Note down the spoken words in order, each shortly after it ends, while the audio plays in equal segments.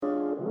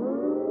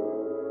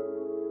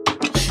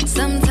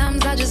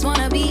Sometimes I just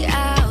wanna be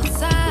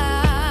outside.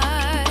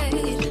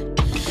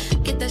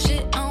 Get that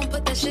shit on,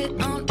 put that shit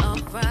on,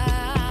 alright.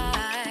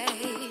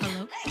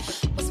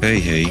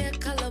 Hey. Hi.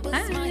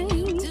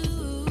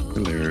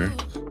 Hello.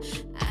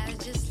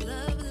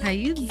 How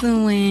you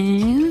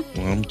doing?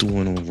 Well, I'm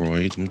doing all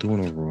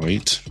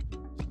right.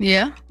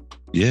 Yeah.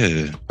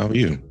 Yeah. How are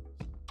you?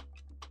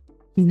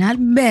 Not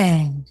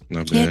bad.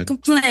 Not Can't bad.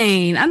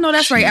 complain. I know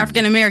that's right. Shoot.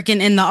 African American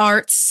in the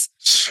arts.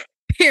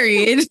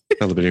 Period.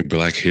 Celebrating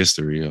Black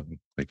History,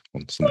 like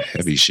on some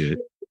heavy shit.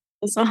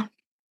 So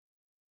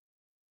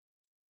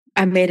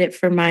I made it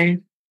for my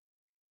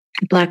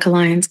Black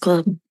Alliance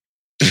Club.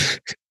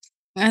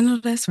 I know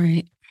that's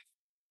right.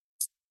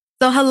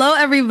 So hello,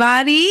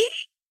 everybody.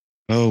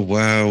 Oh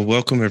wow!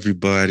 Welcome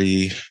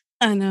everybody.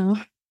 I know.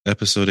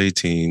 Episode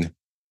 18.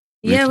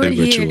 Yeah, we're Replay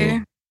Ritual.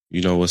 here.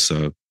 You know what's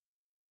up.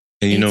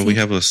 And you know, we 18.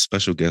 have a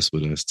special guest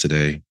with us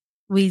today.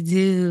 We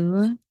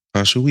do.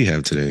 How should we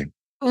have today?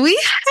 We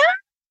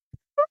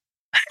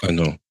I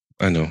know.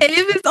 Abe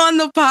is on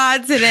the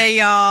pod today,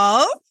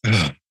 y'all.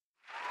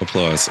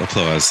 Applause. That's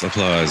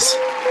Our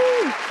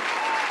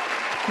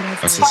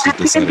it. sister Happy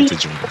to decided be to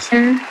join us.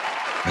 here.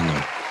 I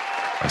know.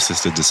 Our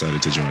sister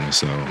decided to join us,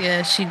 so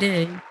Yeah, she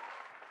did.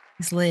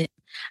 It's lit.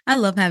 I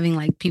love having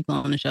like people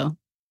on the show.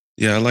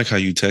 yeah, I like how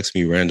you text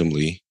me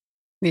randomly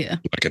Yeah.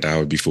 like an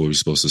hour before we're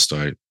supposed to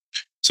start.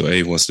 So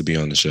Abe wants to be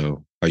on the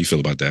show. How you feel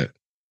about that?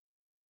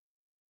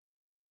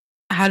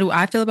 How do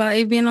I feel about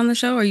Abe being on the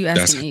show? Or are you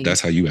asking Abe?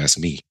 That's how you ask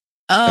me.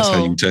 Oh, That's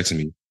how you text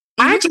me.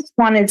 I just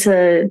wanted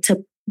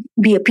to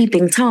be a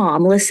peeping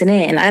Tom, listen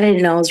in. I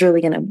didn't know I was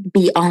really gonna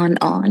be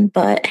on,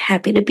 but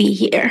happy to be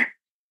here.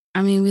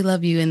 I mean, we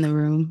love you in the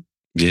room.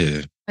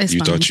 Yeah. It's You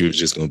fine. thought you were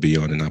just gonna be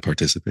on and not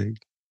participate?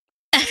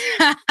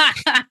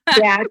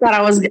 Yeah, I thought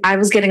I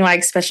was getting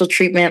like special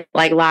treatment,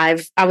 like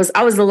live. I was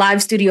the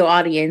live studio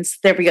audience.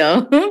 There we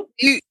go.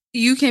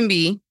 you can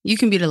be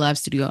the live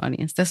studio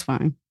audience. That's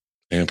fine.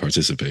 And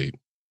participate.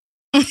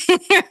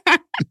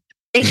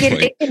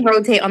 It can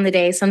rotate on the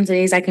day. Some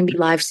days I can be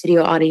live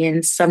studio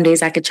audience. Some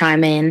days I could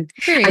chime in.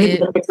 I can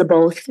Period. do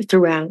both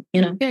throughout,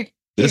 you know.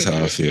 That's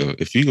how I feel.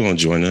 If you're gonna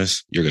join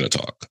us, you're gonna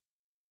talk.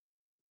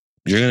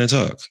 You're gonna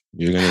talk.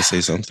 You're gonna say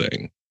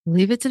something.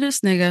 Leave it to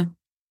this nigga.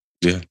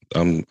 Yeah,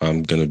 I'm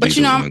gonna be But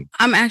you the know, one.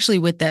 I'm actually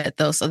with that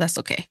though, so that's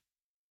okay.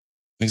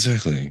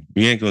 Exactly.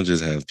 We ain't gonna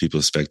just have people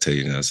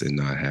spectating us and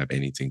not have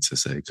anything to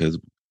say. Because,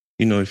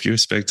 you know, if you're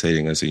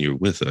spectating us and you're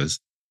with us,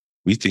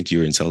 we think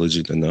you're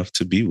intelligent enough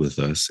to be with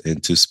us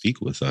and to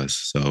speak with us.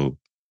 So,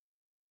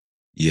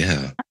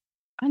 yeah.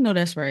 I know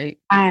that's right.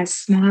 As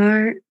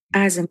smart,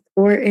 as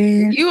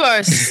important. You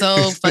are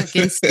so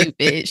fucking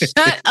stupid.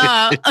 Shut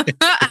up.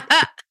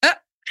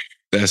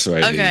 That's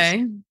right.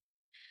 Okay.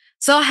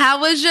 So how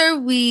was your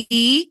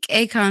week?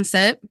 A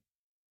concept.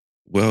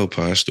 Well,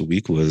 Posh, the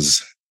week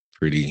was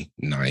pretty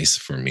nice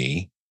for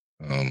me.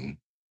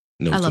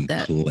 No I love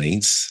that.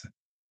 complaints.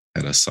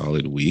 Had a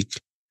solid week.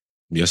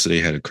 Yesterday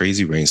had a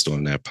crazy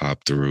rainstorm that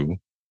popped through.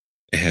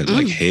 It had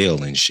like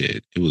hail and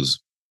shit. It was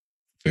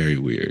very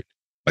weird.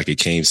 Like it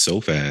came so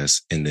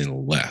fast and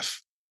then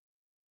left.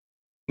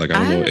 Like I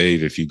don't know,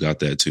 Abe, if you got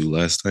that too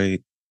last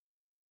night,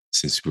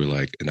 since we were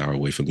like an hour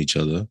away from each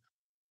other.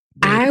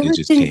 But I it was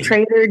just in came.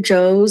 Trader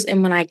Joe's,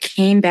 and when I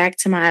came back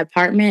to my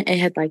apartment, it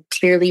had like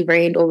clearly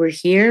rained over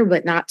here,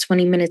 but not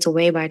 20 minutes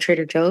away by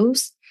Trader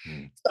Joe's. So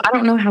I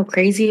don't know how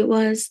crazy it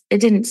was. It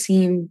didn't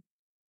seem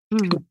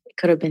like it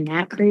could have been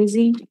that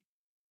crazy.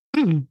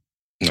 No,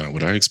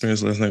 what I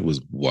experienced last night was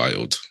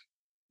wild.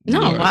 No,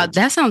 Wild. wow,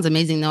 that sounds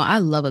amazing though. I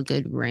love a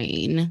good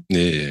rain.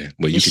 Yeah,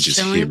 well, you Just could just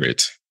chilling. hear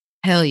it.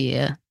 Hell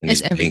yeah. And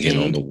It's it's banging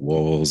everything. on the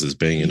walls. It's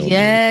banging on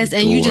Yes, the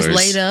and you just doors.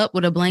 laid up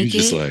with a You blanket.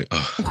 just like,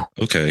 oh,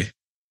 okay.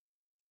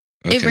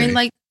 It rained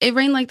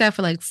like that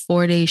for like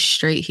 4 days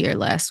straight here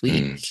last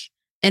week.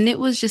 And it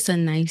was just a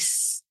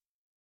nice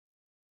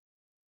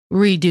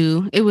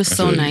redo. It was I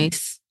so feel you.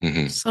 nice.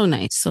 Mhm. So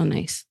nice. So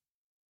nice.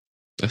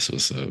 That's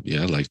what's up.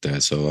 Yeah, I like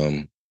that.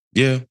 So,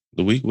 yeah,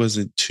 the week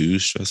wasn't too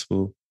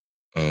stressful.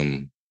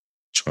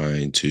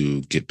 Trying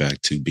to get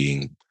back to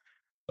being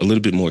a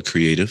little bit more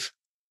creative.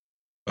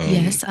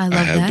 Yes, I love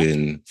I have that.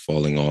 been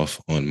falling off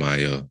on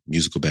my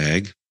musical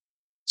bag,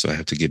 so I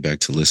have to get back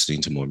to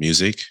listening to more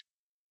music.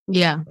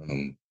 Yeah.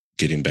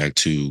 Getting back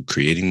to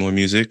creating more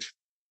music.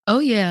 Oh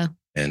yeah.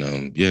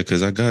 And yeah,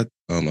 because I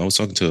was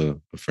talking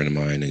to a friend of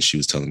mine, and she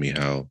was telling me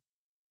how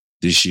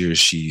this year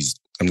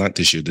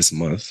this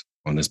month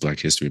on this Black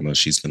History Month,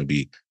 she's going to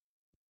be,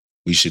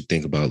 we should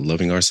think about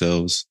loving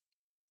ourselves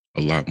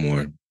a lot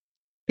more.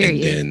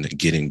 Period. And then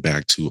getting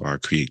back to our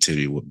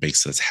creativity, what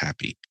makes us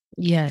happy.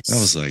 Yes. And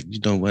I was like, you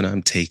know what?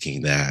 I'm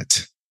taking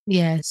that.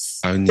 Yes.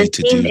 I The need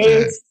to do theme that.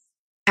 is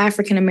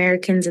African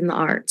Americans in the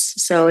arts,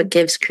 so it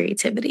gives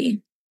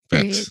creativity.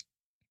 Facts.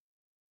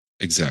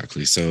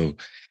 Exactly. So,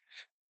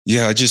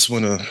 yeah, I just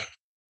want to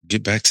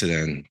get back to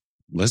that. And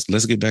let's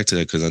get back to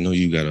that because I know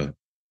you got a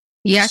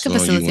Yeah, I can song you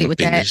facilitate wanna with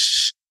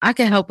finish. that. I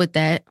can help with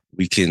that.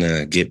 We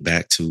can get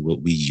back to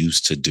what we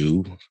used to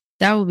do.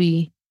 That would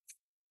be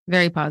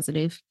very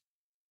positive.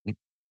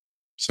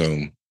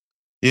 So,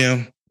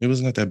 yeah, It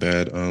was not that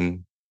bad.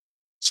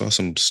 Saw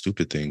some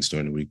stupid things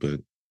during the week, but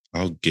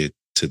I'll get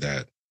to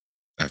that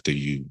after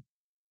you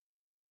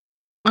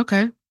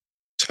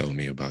tell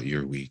me about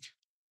your week.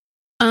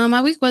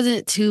 My week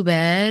wasn't too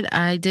bad.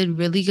 I did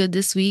really good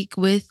this week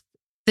with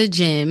the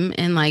gym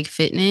and like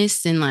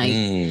fitness and like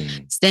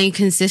staying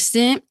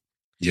consistent.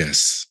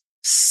 Yes.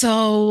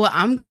 So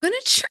I'm gonna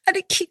try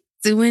to keep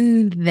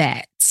doing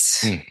that.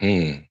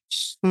 Mm-hmm.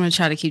 I'm gonna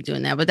try to keep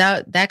doing that, but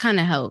that kind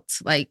of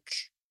helped, like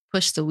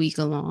push the week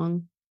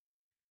along.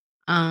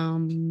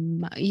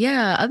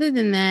 Yeah. Other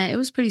than that, it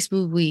was a pretty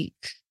smooth week.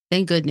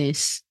 Thank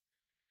goodness,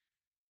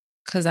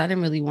 because I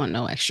didn't really want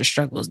no extra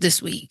struggles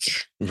this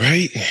week.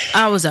 Right.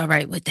 I was all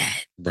right with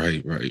that.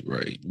 Right.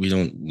 We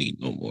don't need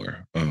no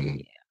more.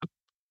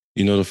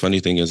 You know, the funny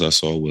thing is, I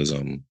saw was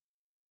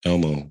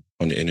Elmo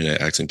on the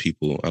internet asking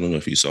people. I don't know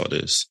if you saw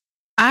this.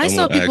 I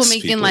saw people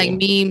making like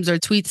memes or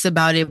tweets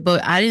about it,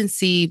 but I didn't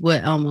see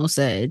what Elmo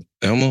said.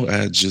 Elmo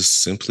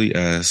just simply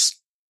asked,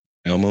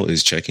 Elmo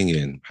is checking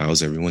in.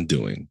 How's everyone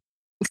doing?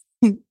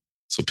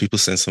 So people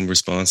sent some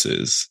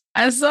responses.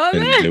 I saw that.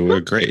 And they were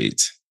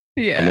great.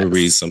 Yeah. I'm going to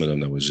read some of them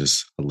that was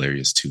just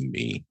hilarious to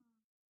me.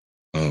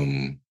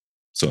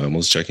 So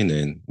Elmo's checking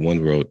in.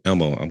 One wrote,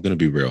 Elmo, I'm going to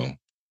be real.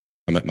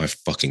 I'm at my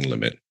fucking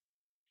limit.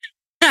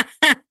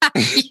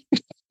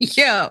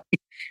 Yeah.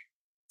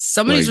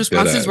 Some of these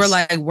responses were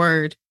like,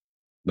 word.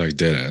 Like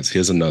dead ass.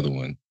 Here's another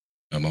one.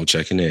 Elmo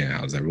checking in.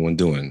 How's everyone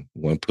doing?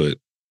 One put,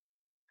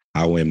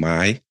 how am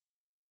I?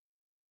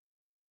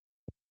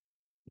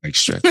 Like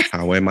stretch.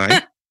 How am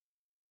I?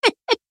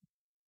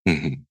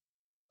 Mm-hmm.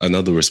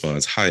 Another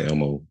response. Hi,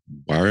 Elmo.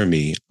 Wire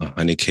me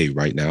 $100K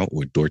right now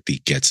or Dorothy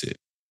gets it.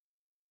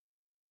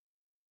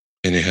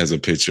 And it has a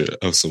picture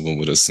of someone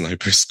with a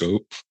sniper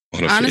scope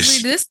on a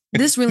Honestly, fish.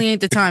 this really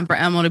ain't the time for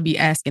Elmo to be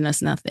asking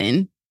us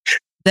nothing.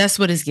 That's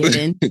what it's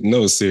getting.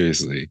 No,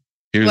 seriously.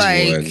 Here's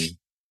one.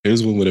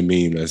 Here's one with a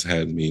meme that's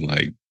had me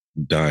like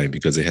dying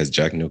because it has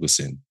Jack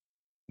Nicholson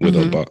with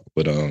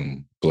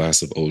a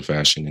glass of old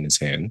fashioned in his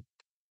hand.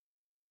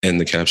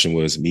 And the caption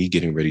was me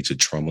getting ready to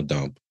trauma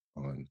dump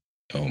on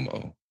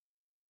Elmo.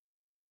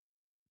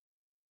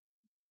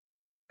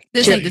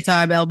 This ain't the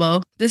time,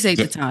 Elmo. This ain't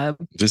the time.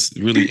 This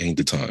really ain't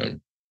the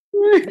time.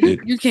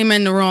 You came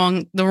in the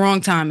wrong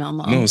time,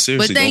 Elmo. No,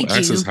 seriously, don't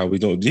ask us how we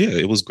doing. Yeah,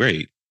 it was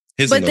great.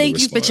 But thank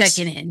you for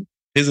checking in.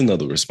 Here's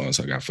another response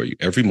I got for you.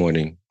 Every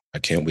morning, I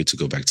can't wait to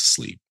go back to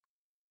sleep.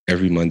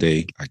 Every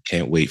Monday, I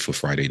can't wait for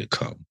Friday to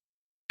come.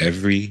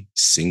 Every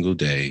single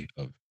day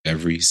of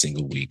every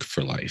single week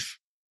for life.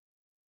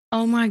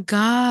 Oh my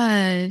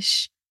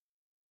gosh.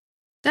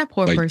 That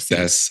poor person.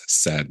 That's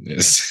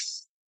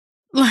sadness.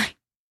 Like,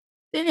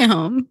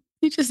 damn.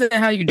 You just said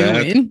how you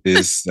doing. That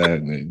is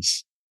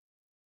sadness.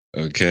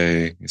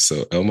 Okay.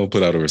 So Elmo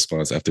put out a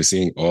response after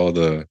seeing all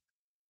the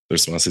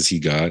responses he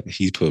got.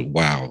 He put,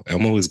 wow,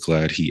 Elmo is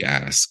glad he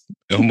asked.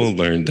 Elmo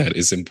learned that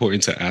it's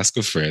important to ask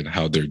a friend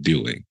how they're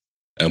doing.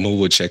 Elmo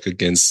will check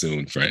again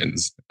soon,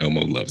 friends.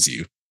 Elmo loves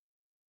you.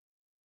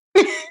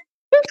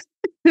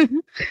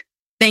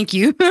 Thank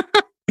you.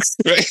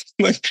 Right?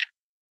 Like,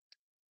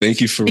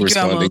 thank you for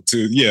responding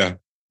to. Yeah.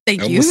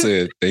 Thank Elmo you.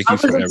 said, thank you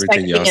for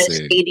everything y'all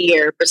said. A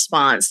shadier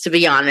response, to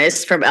be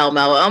honest, from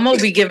Elmo. Elmo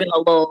be giving a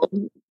little.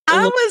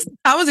 I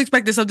was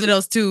expecting something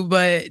else too,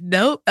 but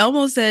nope.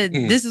 Elmo said,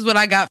 "This is what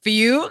I got for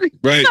you."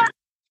 Right.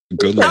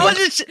 Good luck.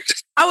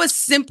 I was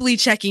simply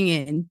checking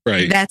in.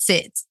 Right. That's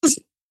it.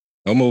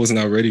 Elmo was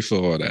not ready for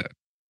all that.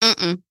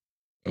 I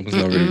was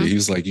not ready. He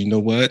was like, you know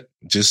what?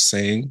 Just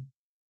saying,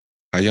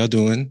 how y'all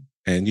doing?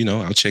 And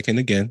I'll check in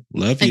again.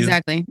 Love you.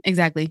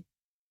 Exactly.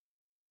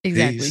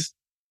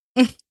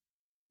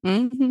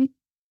 Mm-hmm.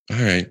 All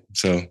right.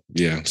 So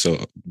yeah.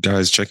 So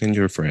guys, check in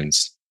your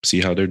friends. See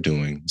how they're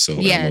doing. So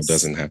Elmo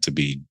doesn't have to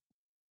be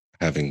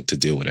having to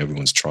deal with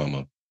everyone's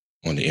trauma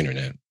on the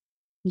internet.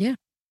 Yeah,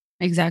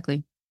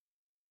 exactly.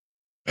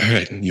 All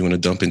right. You want to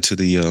dump into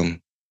the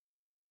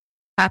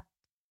pop.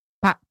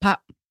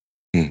 Pop.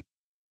 Yeah.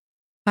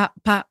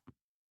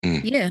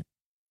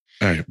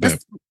 All right.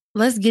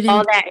 Let's get into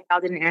all that.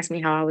 Y'all didn't ask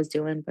me how I was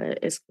doing, but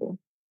it's cool.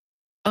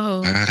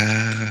 Oh.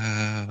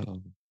 Wow.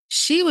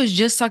 She was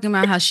just talking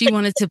about how she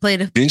wanted to play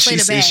the Didn't play she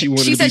the say bag. she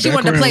wanted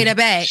to play the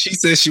bag. She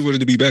said she wanted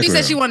to be background. She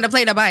said she wanted to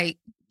play the bike.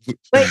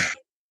 Wait,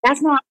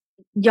 that's not.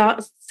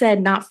 Y'all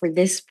said not for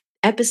this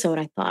episode.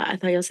 I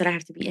thought y'all said I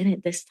have to be in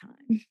it this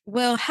time.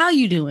 Well, how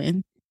you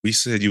doing? We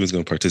said you was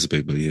going to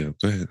participate, but yeah,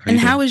 go ahead.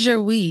 How was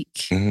your week?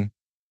 Mm-hmm.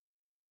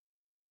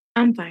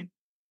 I'm fine.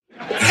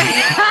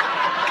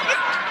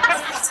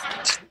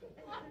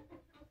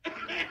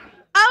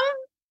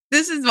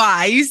 This is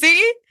why, you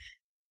see?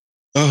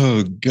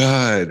 Oh,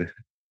 God.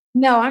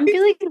 No, I'm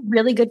feeling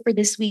really good for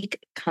this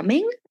week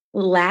coming.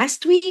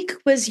 Last week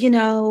was,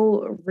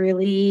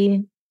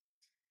 really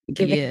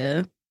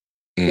giving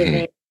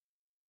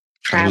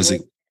How was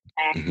it?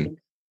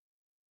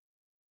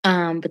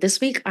 But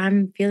this week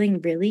I'm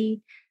feeling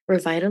really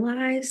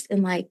revitalized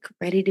and like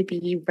ready to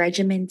be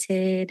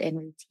regimented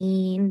and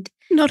routined.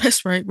 No,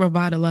 that's right.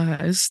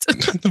 Revitalized.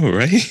 No,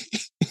 right?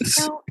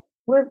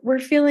 we're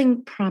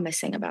feeling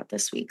promising about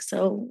this week,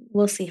 so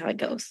we'll see how it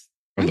goes.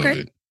 I love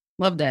it.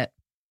 Love that.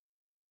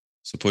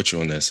 Support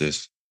you on that,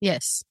 sis.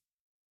 Yes.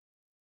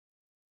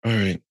 All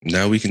right.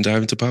 Now we can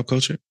dive into pop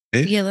culture.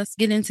 Hey? Yeah, let's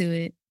get into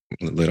it.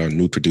 Let our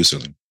new producer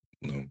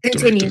direct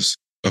Continue. us.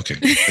 Okay.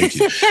 Thank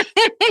you.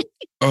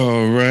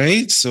 All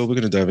right. So we're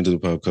going to dive into the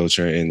pop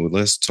culture, and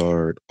let's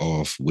start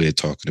off with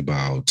talking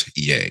about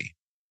Ye.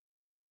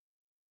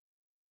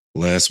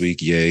 Last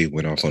week, Ye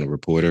went off on a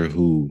reporter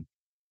who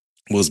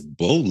was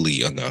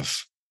boldly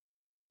enough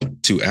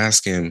to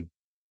ask him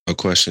a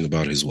question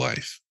about his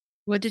wife.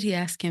 What did he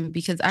ask him?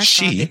 Because I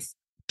saw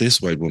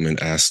this white woman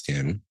asked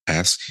him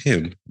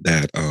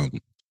that,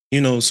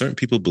 certain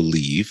people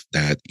believe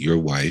that your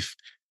wife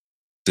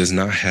does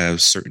not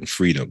have certain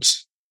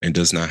freedoms and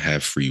does not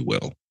have free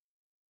will.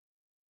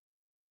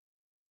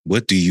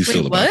 What do you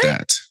feel about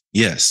that?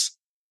 Yes.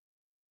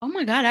 Oh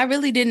my God, I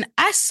really didn't.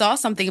 I saw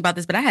something about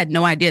this, but I had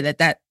no idea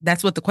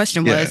that's what the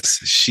question was. Yes,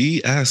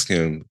 she asked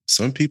him,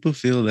 some people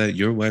feel that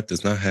your wife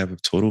does not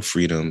have total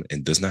freedom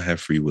and does not have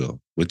free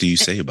will. What do you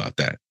say about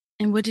that?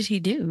 And what did he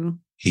do?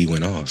 He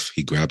went off.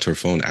 He grabbed her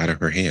phone out of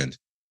her hand.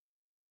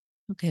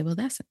 Okay, well,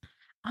 that's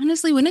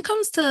honestly, when it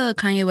comes to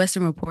Kanye West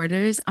and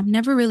reporters, I'm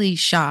never really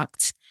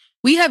shocked.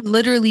 We have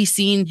literally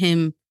seen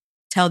him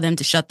tell them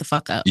to shut the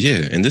fuck up.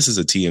 Yeah, and this is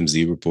a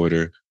TMZ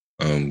reporter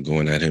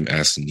going at him,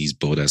 asking these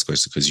bold ass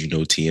questions, because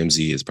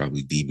TMZ is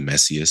probably the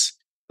messiest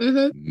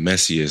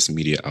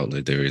media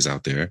outlet there is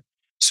out there.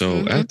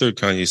 So after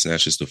Kanye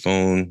snatches the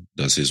phone,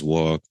 does his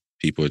walk,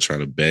 people are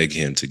trying to beg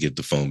him to give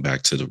the phone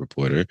back to the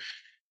reporter.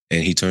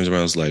 And he turns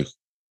around and is like,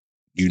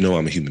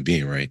 I'm a human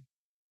being, right?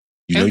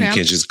 You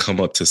can't just come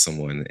up to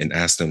someone and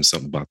ask them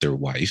something about their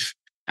wife.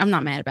 I'm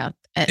not mad about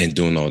that. And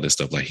doing all this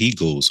stuff. Like, he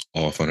goes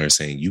off on her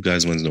saying, you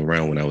guys wasn't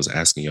around when I was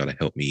asking y'all to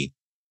help me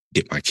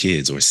get my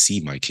kids or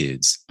see my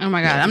kids. Oh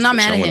my God, I'm not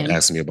mad at him.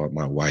 Asking me about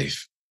my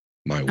wife.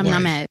 I'm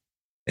not mad.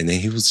 And then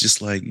he was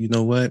just like, you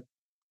know what?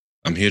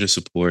 I'm here to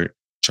support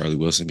Charlie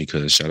Wilson,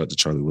 because shout out to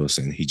Charlie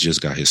Wilson. He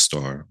just got his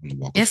star on the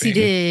Walk of Fame. Yes, he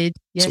did.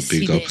 Yes, so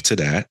big up to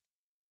that.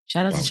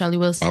 Shout out to Charlie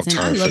Wilson.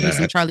 I love me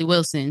some Charlie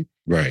Wilson.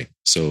 Right.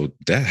 So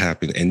that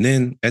happened. And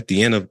then at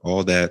the end of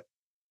all that,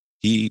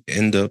 he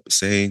ended up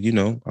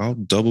saying, I'll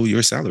double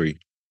your salary.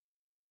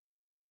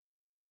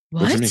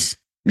 What?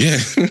 Yeah.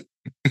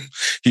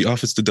 He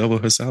offers to double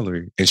her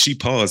salary. And she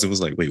paused and was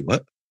like, wait,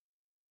 what?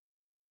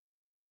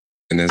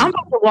 And then I'm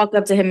about to walk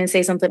up to him and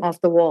say something off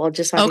the wall.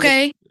 Just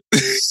okay.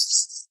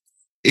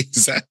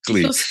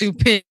 Exactly. So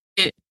stupid.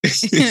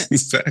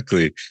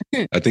 Exactly.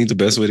 I think the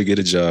best way to get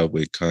a job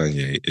with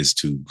Kanye is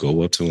to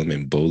go up to him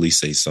and boldly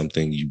say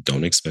something you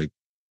don't expect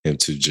him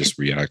to just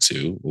react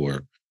to,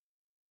 or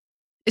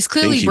it's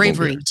clearly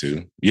bravery.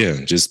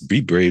 Yeah, just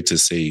be brave to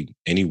say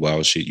any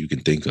wild shit you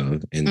can think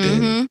of, and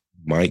then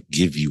might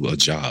give you a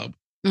job.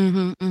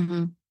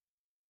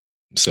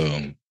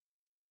 So,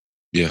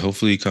 yeah,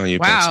 hopefully Kanye.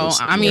 Wow,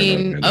 I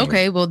mean,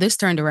 okay, well, this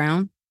turned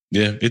around.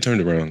 Yeah, it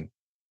turned around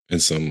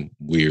in some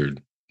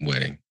weird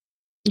way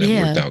that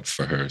worked out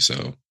for her.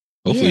 So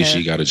hopefully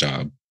she got a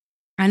job.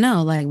 I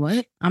know, like,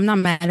 what? I'm not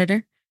mad at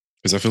her.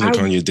 Because I feel like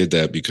Kanye did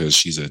that because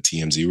she's a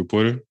TMZ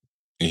reporter,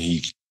 and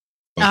he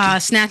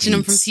snatching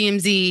them from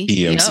TMZ.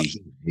 He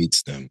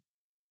hates them.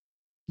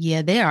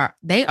 Yeah, they are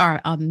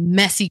a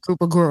messy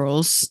group of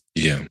girls.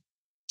 Yeah,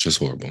 just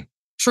horrible.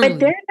 Truly. But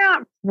they're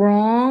not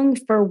wrong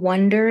for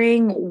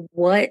wondering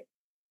what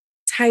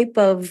type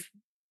of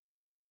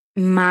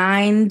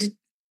mind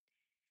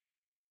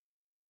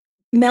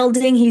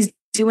melding he's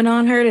doing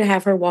on her to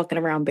have her walking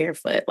around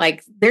barefoot.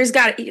 Like, there's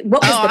got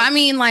I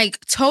mean,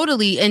 like,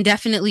 totally and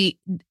definitely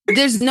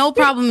there's no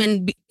problem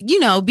in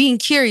being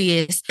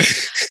curious.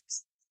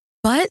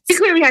 But he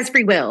clearly has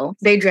free will.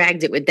 They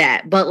dragged it with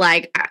that. But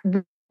like,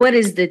 what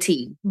is the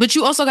tea? But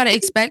you also got to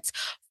expect,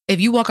 if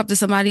you walk up to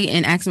somebody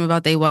and ask them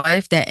about their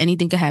wife, that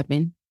anything could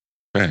happen.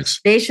 Thanks.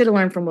 They should have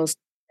learned from Will Smith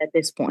at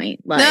this point.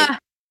 Like,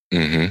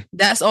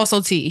 that's also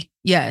tea.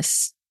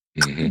 Yes.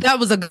 That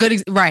was a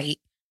good right.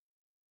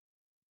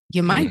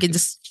 You might get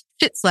just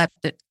shit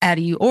slapped out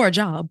of you, or a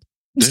job.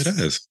 Dead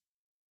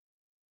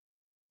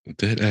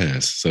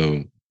ass.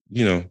 So,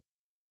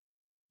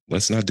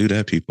 let's not do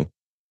that, people.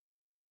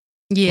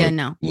 Yeah,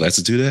 no. Let's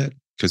do that,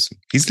 because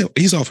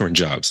he's offering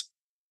jobs.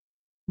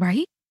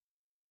 Right?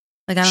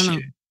 Like, I don't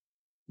know.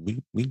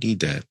 We need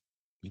that.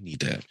 We need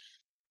that.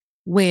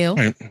 Well.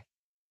 All right.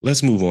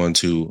 Let's move on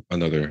to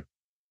another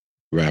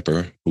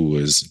rapper who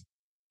was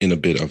in a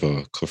bit of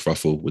a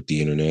kerfuffle with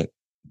the internet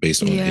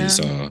based on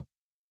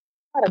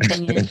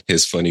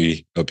his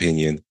funny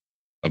opinion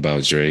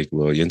about Drake.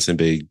 Well, Jensen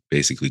Big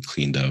basically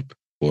cleaned up,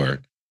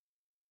 or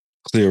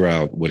clear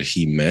out what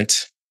he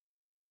meant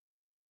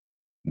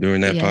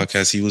during that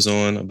podcast he was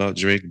on about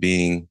Drake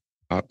being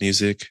pop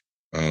music.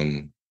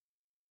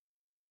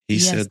 He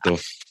said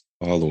the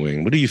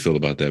following. What do you feel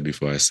about that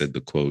before I said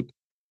the quote?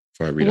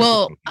 Before I read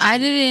I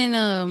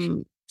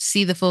didn't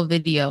see the full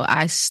video.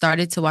 I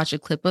started to watch a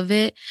clip of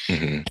it,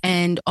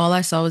 and all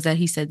I saw was that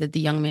he said that the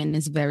young man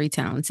is very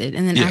talented.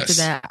 And then after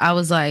that, I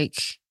was like,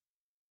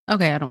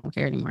 okay, I don't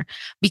care anymore,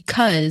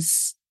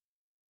 because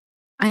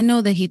I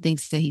know that he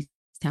thinks that he's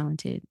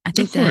talented. I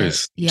think Of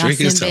course. that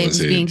Drake is Yasin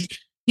Bey talented.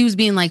 he was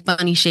being like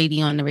funny,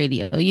 shady on the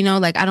radio. You know,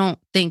 like I don't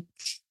think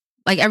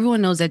like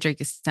everyone knows that Drake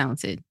is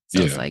talented.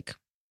 So it's Yeah. like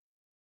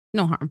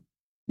no harm.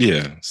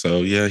 Yeah.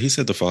 So yeah, he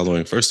said the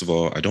following. First of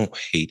all, I don't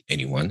hate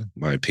anyone.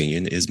 My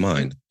opinion is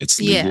mine. It's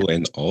Yeah. legal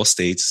in all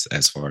states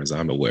as far as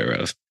I'm aware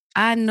of.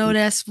 I know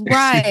that's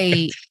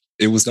right.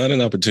 It was not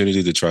an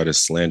opportunity to try to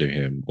slander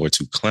him or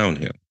to clown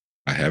him.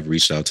 I have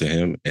reached out to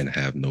him and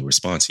have no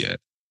response yet.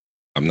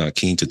 I'm not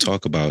keen to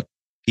talk about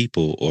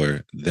people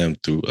or them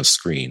through a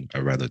screen.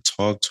 I'd rather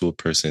talk to a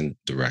person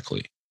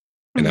directly.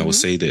 And I will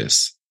Mhm. say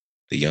this,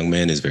 the young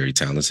man is very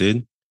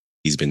talented.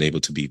 He's been able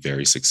to be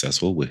very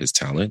successful with his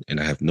talent, and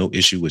I have no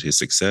issue with his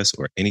success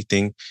or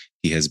anything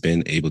he has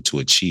been able to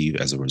achieve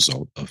as a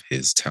result of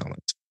his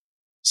talent.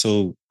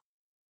 So,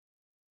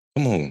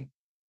 come on.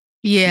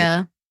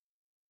 Yeah.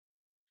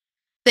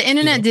 The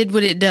internet know, did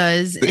what it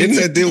does. the and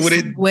internet took did what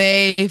this it-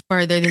 way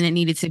further than it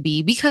needed to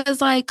be.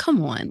 Because, like,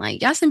 come on, like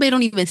Yasin Bey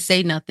don't even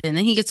say nothing.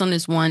 Then he gets on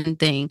this one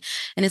thing,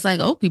 and it's like,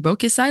 oh, he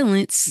broke his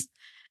silence,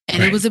 and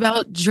Right. it was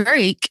about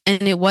Drake,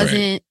 and it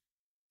wasn't.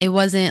 It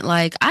wasn't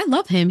like I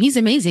love him. He's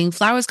amazing.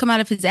 Flowers come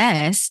out of his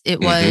ass. It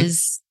Mhm.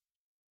 was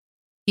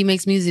he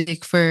makes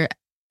music for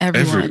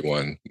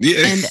everyone,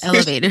 Yeah. and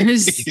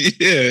elevators, Yeah,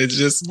 it's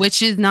just,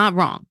 which is not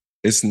wrong.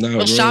 it's not Well,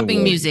 wrong, shopping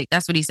like, music.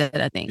 That's what he said.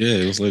 I think. Yeah,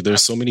 it was like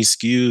there's so many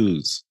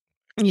SKUs.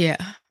 Yeah.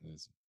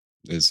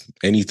 There's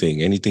anything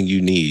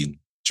you need,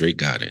 Drake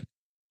got it.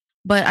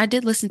 But I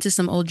did listen to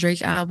some old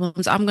Drake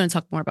albums. I'm going to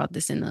talk more about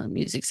this in the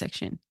music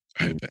section.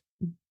 All right.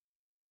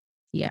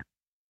 Yeah.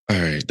 All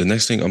right. The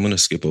next thing I'm going to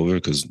skip over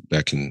because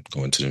that can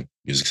go into the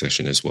music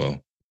section as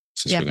well,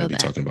 since Yeah, we're going to feel be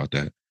that. talking about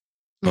that.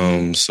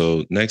 Mhm.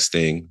 So next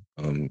thing,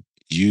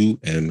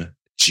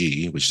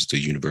 UMG, which is the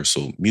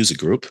Universal Music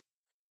Group,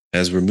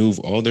 has removed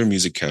all their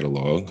music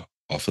catalog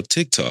off of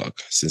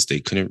TikTok since they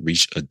couldn't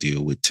reach a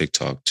deal with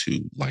TikTok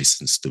to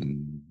license the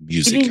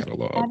music Even-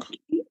 catalog.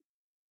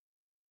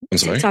 I'm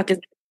sorry. TikTok is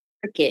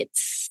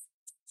crickets.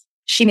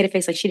 She made a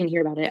face like she didn't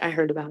hear about it. I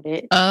heard about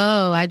it.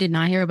 Oh, I did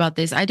not hear about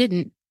this. I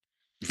didn't.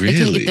 They couldn't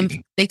get Really?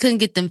 them. They couldn't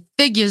get them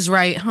figures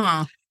right,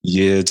 huh?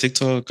 Yeah,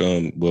 TikTok,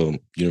 well,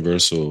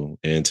 Universal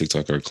and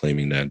TikTok are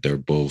claiming that they're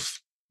both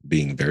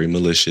being very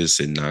malicious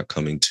and not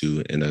coming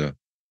to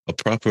a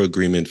proper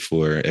agreement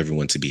for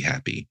everyone to be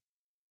happy.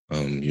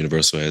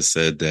 Universal has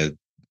said that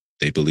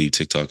they believe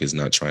TikTok is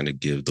not trying to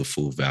give the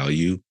full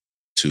value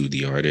to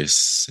the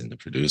artists and the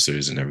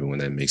producers and everyone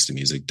that makes the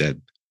music that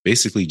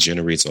basically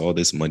generates all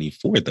this money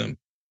for them.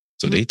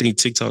 So they think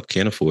TikTok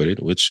can't afford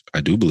it, which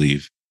I do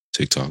believe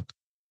TikTok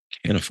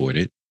can afford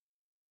it.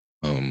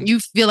 You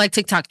feel like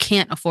TikTok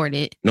can't afford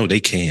it? No, they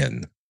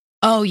can.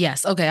 Oh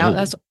yes. Okay. Oh,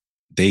 That's.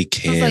 They I was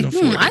can like,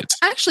 afford I it.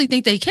 actually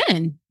think they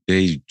can.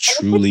 They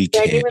truly If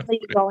they're can. genuinely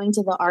afford it. going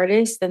to the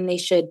artist, then they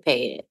should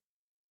pay it.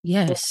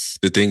 Yes.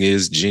 The thing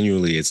is,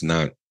 genuinely, it's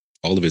not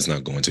all of it's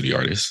not going to the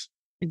artist.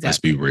 Let's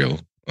Exactly. be real.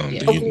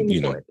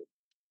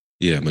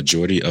 Yeah.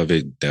 Majority of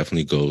it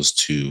definitely goes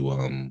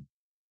to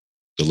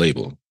the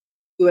label.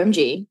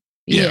 UMG.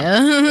 Yeah.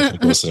 Yeah. Definitely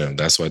goes to them.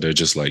 That's why they're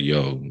just like,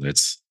 yo,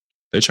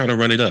 they're trying to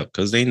run it up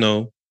because they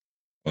know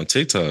on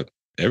TikTok,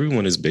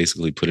 everyone is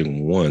basically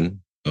putting one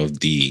of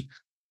the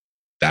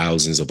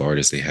thousands of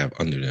artists they have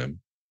under them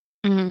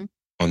Mhm.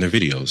 on their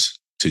videos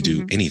to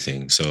do Mhm.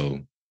 anything.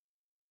 So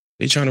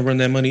they trying to run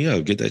that money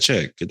up, get that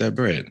check, get that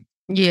bread.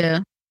 Yeah.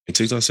 And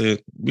TikTok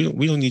said, we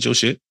don't need your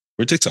shit.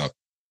 We're TikTok.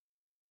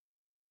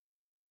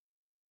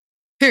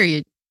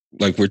 Period.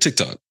 Like we're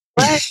TikTok.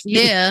 But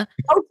Yeah.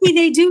 hopefully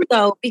they do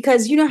though,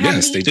 because you know how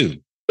Yes, many they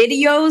do.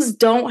 videos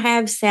don't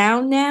have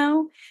sound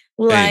now.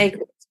 Like,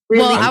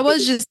 really, Well, I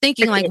was just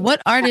thinking, like,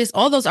 what artists,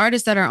 all those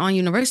artists that are on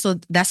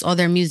Universal, that's all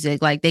their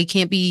music. Like, they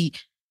can't be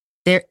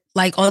there,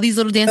 like, all these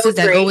little dancers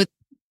that go Drake. with,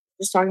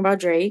 just talking about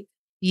Drake.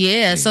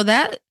 yeah. Mm. So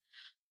that,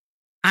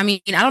 I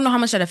mean, I don't know how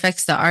much that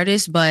affects the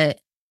artist, but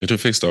It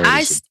affects the I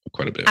artists s-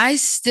 quite a bit. I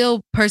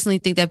still personally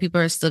think that people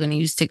are still going to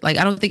use TikTok. Like,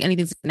 I don't think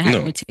anything's going to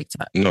happen No. with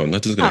TikTok. No,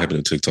 nothing's gonna Huh.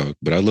 happen to TikTok.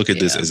 But I look at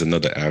this Yeah. as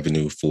another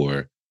avenue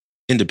for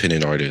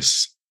independent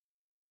artists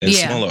and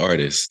Yeah. smaller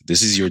artists.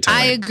 This is your time.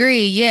 I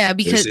agree. Yeah.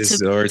 Because is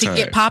to our get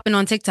time. popping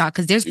on TikTok,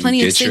 because there's You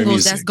plenty of get your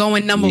singles that's music.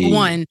 going number Yeah.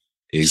 one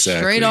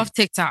Exactly. straight off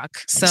TikTok.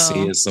 I'm So,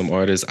 seeing some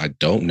artists I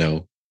don't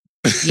know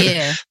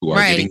yeah. who are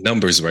Right. getting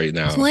numbers right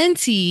now.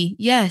 Plenty.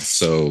 Yes.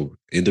 So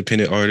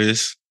independent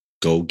artists,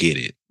 go get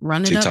it.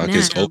 Run it TikTok up now.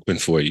 is open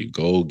for you.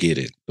 Go get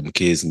it. Them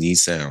kids need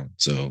sound.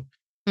 So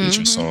get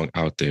your Mhm. song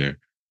out there.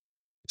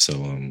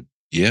 So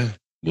yeah,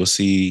 we'll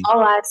see.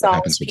 All I saw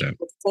happens was with that?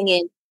 people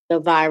singing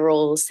the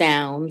viral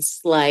sounds,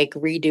 like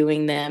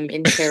redoing them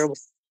in terrible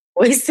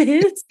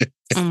voices.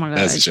 Oh my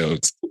That's gosh.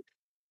 jokes.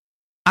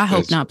 I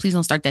hope That's- not. Please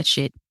don't start that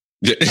shit.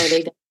 Oh,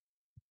 they don't.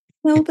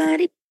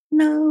 Nobody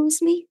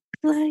knows me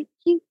like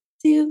you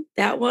do.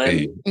 That one.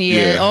 Hey,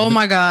 Yeah. Yeah. Oh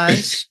my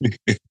gosh.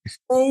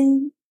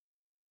 And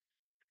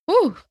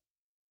Whew.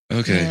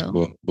 okay. Well.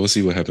 Well, we'll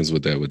see what happens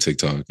with that with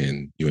TikTok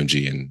and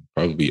UMG and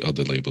probably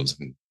other labels,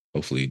 and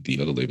hopefully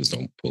the other labels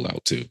don't pull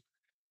out too.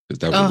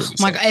 That Oh would really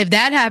my suck. God. If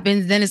that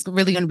happens, then it's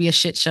really going to be a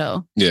shit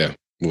show. Yeah.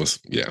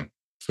 Yeah.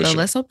 For So sure.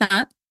 let's hope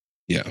not.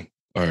 Yeah.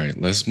 All right.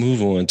 Let's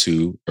move on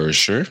to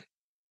Usher.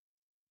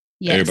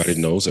 Yes. Everybody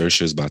knows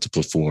Usher is about to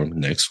perform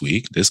next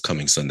week, this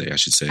coming Sunday, I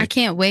should say. I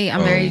can't wait.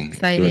 I'm very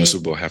excited. During the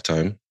Super Bowl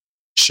halftime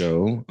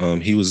show.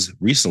 He was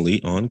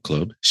recently on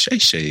Club Shay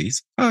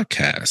Shay's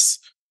podcast.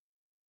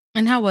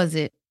 And how was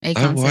it?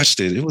 I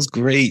watched it. It was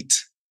great.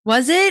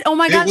 Was it? Oh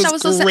my gosh, was I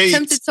was so great.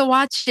 tempted to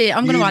watch it.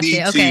 I'm going to watch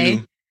it.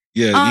 Okay.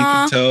 Yeah, you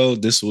can tell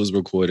this was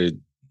recorded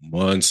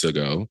months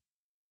ago.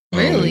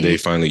 Really? They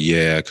finally,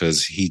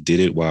 because he did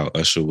it while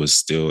Usher was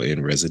still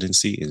in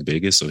residency in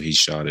Vegas. So he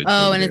shot it.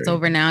 Oh, and it's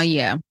over now.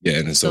 Yeah. Yeah,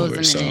 and it's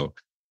over. So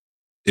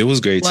it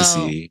was great to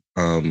see.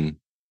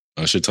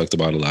 Usher talked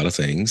about a lot of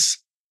things.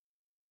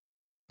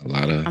 A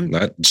lot of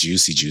not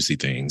juicy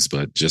things,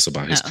 but just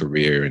about his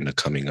career and the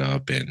coming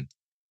up and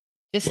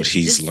what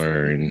he's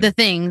learned. The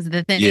things.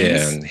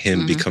 Yeah, and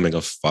him becoming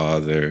a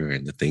father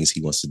and the things he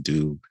wants to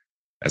do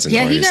as an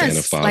artist and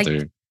a father.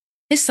 Like,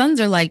 his sons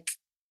are like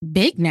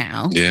big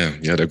now. Yeah,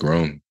 they're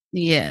grown.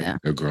 Yeah.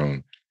 They're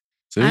grown.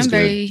 So I'm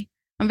very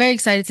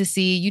excited to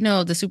see,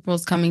 the Super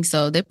Bowl's coming,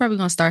 so they're probably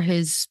going to start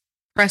his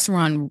press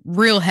run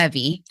real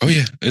heavy. Oh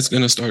yeah, it's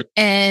going to start.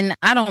 And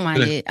I don't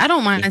mind it. I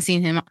don't mind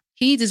seeing him.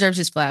 He deserves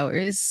his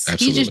flowers.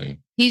 Absolutely.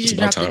 He just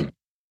dropped time.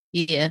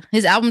 Yeah.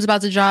 His album's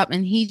about to drop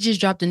and he just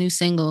dropped a new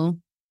single.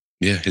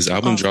 Yeah, his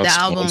album drops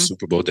on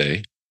Super Bowl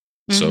day.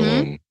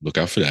 So look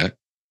out for that.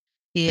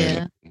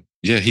 Yeah. And,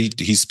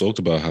 he spoke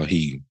about how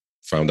he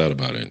found out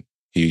about it.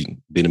 He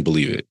didn't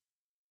believe it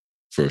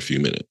for a few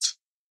minutes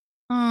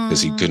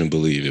because he couldn't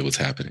believe it was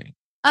happening.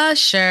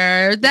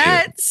 Usher,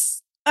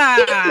 that's he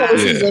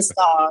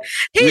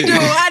do.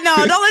 I know.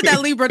 Don't let that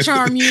Libra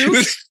charm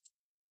you.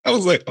 I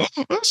was like, oh,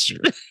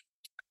 Usher.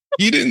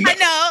 You didn't know. I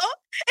know.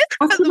 It's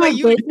because of the way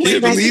you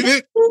can't believe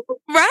it.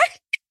 Right?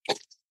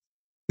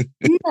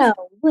 No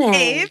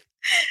way.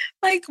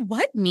 Like,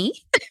 what, me?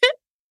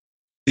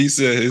 He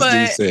said, his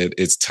dude said,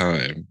 it's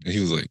time. And he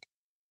was like,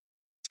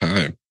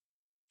 time?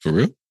 For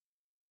real?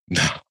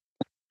 No.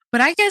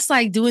 But I guess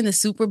like doing the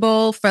Super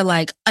Bowl for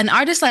like an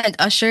artist like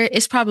Usher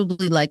is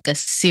probably like a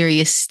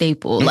serious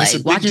staple. No,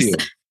 like watching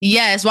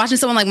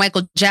someone like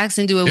Michael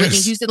Jackson do it, Whitney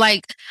Houston.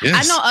 Like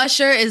I know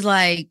Usher is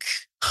like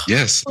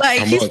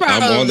like he's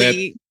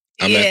probably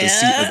I'm at the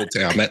seat of the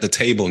table. I'm at the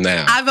table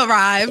now. I've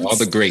arrived. All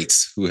the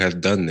greats who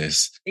have done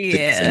this.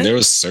 Yeah. And there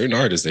were certain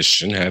artists that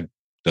shouldn't have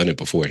done it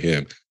before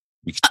him.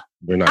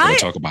 We're not going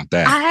to talk about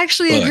that. I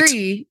actually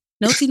agree.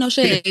 No tea, no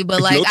shade.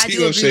 But like I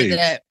do agree with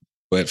that.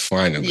 But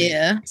finally,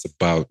 it's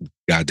about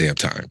goddamn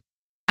time.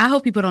 I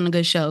hope he put on a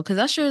good show because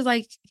Usher is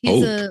like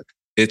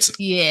it's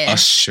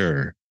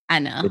Usher. I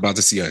know. We're about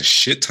to see a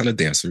shit ton of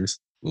dancers,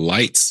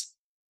 lights,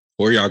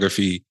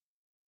 choreography,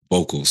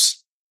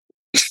 vocals,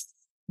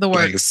 the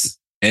works,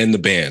 and the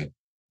band.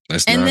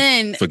 Let's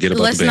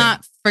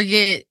not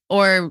forget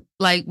or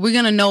like we're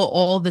gonna know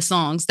all the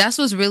songs. That's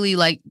what's really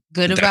like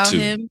good about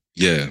him.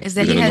 Yeah, is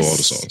that he has know all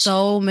the songs.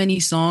 So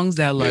many songs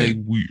that like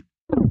weird.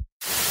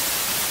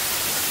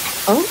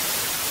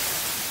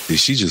 Did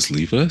she just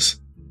leave us?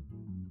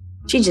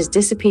 She just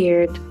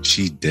disappeared.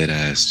 She dead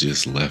ass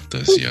just left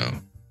us, yo.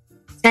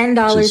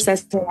 $10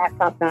 says the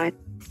laptop died.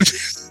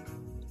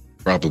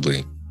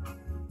 Probably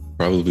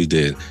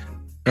did.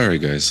 All right,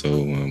 guys.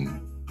 So,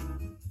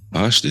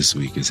 Posh this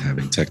week is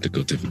having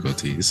technical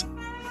difficulties.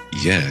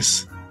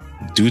 Yes,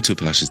 due to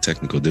Posh's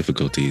technical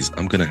difficulties,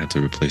 I'm gonna have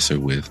to replace her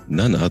with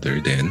none other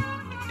than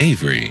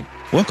Avery.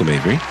 Welcome,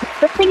 Avery.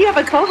 Good thing you have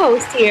a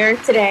co-host here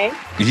today.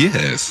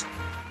 Yes.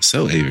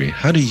 So, Avery,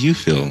 how do you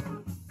feel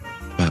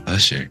about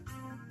Usher?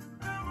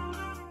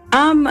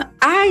 I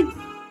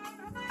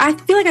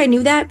feel like I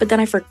knew that, but then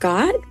I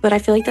forgot. But I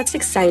feel like that's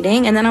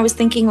exciting. And then I was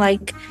thinking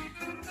like,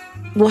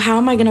 well, how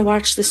am I going to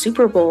watch the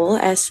Super Bowl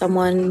as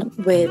someone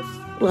with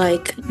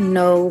like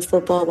no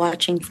football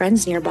watching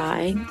friends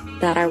nearby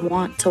that I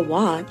want to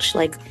watch?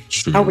 Like,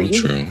 how are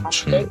you?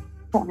 True. We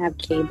don't have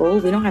cable.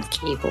 We don't have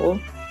cable.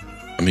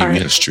 I mean, we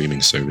have streaming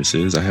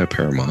services. I have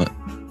Paramount.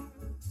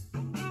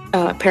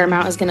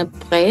 Paramount is going to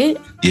play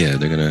it? Yeah,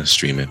 they're going to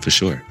stream it for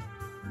sure.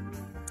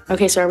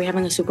 Okay, so are we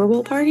having a Super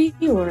Bowl party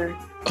or?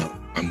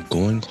 I'm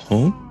going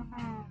home.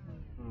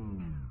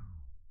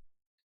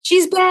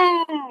 She's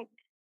back.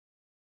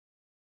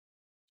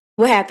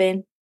 What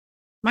happened?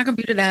 My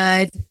computer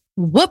died.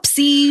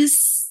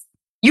 Whoopsies.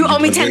 You owe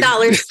me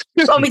 $10.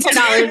 You owe me $10.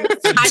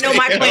 I know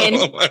my plan.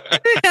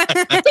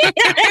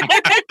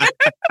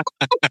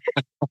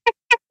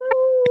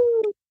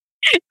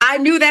 I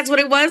knew that's what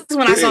it was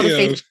when I saw the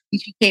face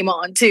she came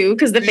on too,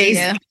 because the face.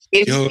 Yeah.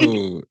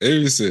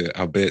 Avery said,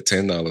 "I bet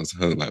 $10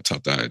 her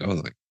laptop died." I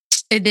was like,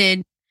 "It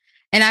did,"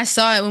 and I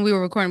saw it when we were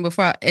recording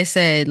before. It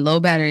said low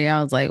battery.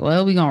 I was like,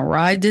 "Well, we gonna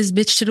ride this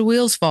bitch to the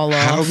wheels fall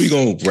off." How are we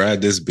gonna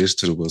ride this bitch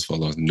to the wheels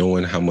fall off,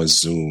 knowing how much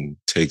Zoom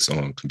takes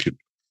on computer?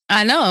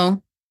 I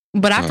know,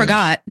 but I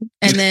forgot,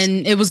 and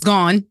then it was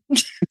gone.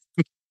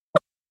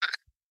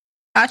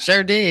 I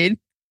sure did.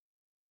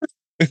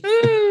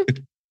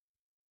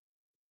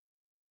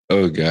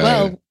 Oh God.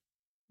 Well,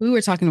 we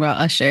were talking about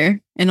Usher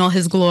in all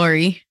his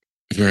glory.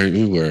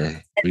 We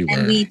were.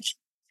 And we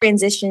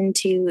transitioned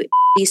to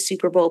these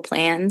Super Bowl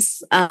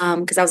plans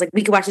because I was like,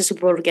 we could watch the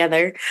Super Bowl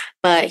together,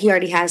 but he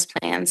already has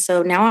plans.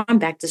 So now I'm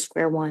back to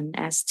square one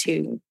as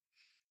to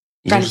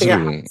trying to figure out.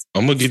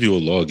 I'm gonna give you a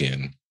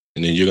login,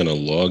 and then you're gonna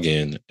log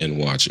in and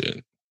watch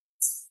it.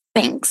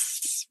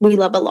 Thanks. We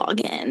love a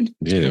login.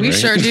 Yeah, we right?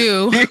 sure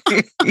do.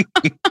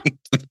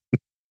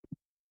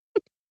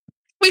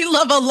 We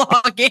love a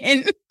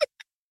login.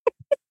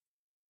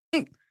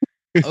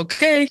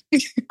 Okay.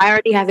 I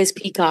already have his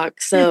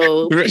Peacock,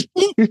 so Right.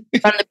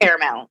 from the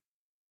Paramount.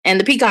 And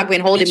the Peacock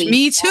been holding me.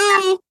 Me too.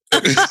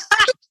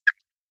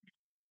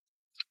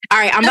 All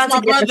right, I'm That's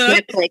about to my get us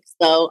brother. Netflix,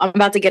 though. I'm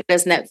about to get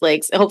us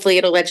Netflix. Hopefully,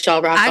 it'll let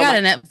y'all rock. I on got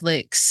a my-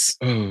 Netflix.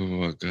 Oh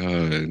my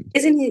god.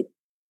 Isn't it?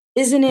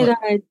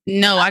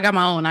 No, I got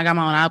my own. I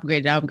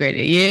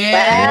upgraded.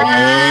 Yeah.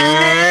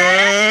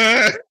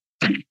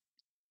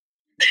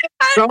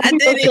 I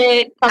did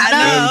it. I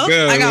know. Let's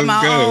go, I got let's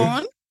my go.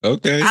 own.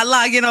 Okay. I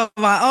log in on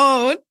my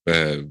own.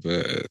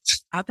 Bad.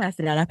 I'll pass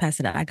it out.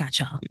 I got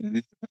y'all.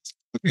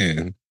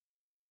 Yeah.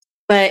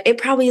 But it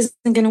probably isn't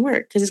going to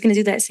work because it's going to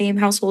do that same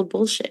household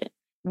bullshit.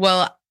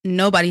 Well,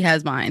 nobody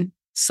has mine.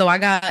 So I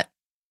got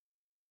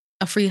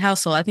a free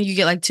household. I think you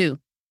get like 2.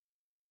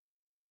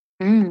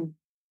 Mm.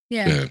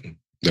 Yeah. Yeah,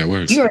 that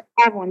works. You already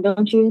have one,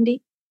 don't you,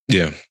 Indy?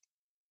 Yeah.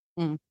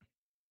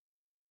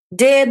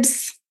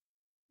 Dibs.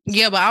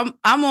 Yeah, but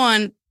I'm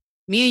on,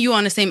 me and you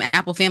on the same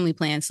Apple family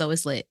plan, so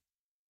it's lit.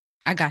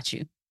 I got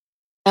you.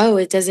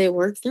 Oh, does it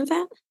work through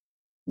that?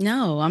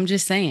 No, I'm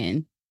just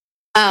saying.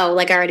 Oh,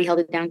 like I already held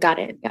it down. Got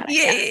it.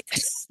 Yeah.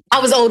 I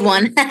was old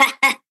one.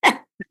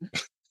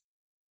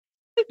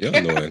 Y'all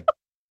annoying.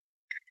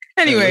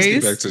 Anyways. Let's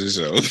get back to the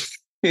show.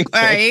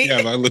 All right.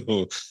 Yeah, my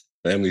little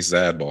family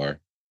sidebar.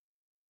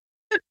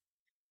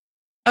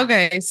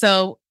 Okay,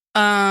 so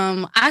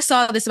I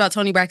saw this about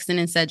Tony Braxton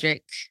and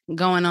Cedric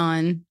going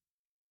on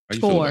How you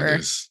feel about tour.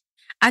 this?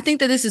 I think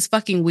that this is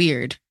fucking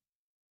weird.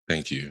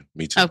 Thank you.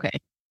 Me too. Okay.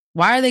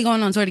 Why are they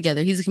going on tour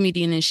together? He's a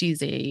comedian and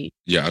she's a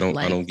Yeah, I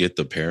Like- don't get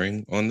the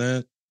pairing on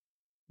that.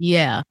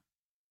 yeah.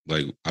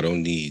 Like, I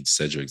don't need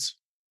Cedric's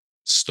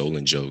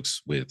stolen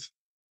jokes with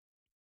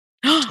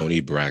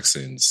Tony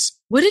Braxton's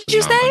What did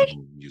you say?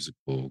 phenomenal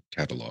musical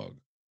catalog.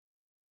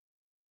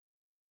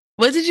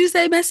 What did you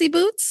say, Messy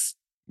Boots?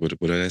 What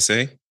did I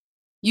say?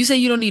 You say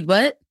you don't need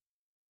what?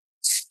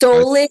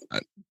 Stolen I-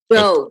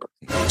 joke.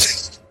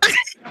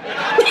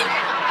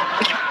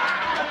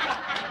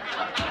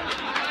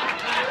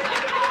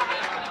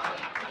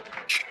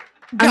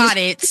 Got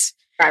it.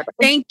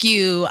 Thank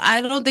you.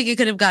 I don't think it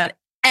could have got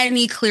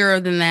any clearer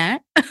than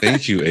that.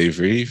 Thank you,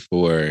 Avery,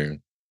 for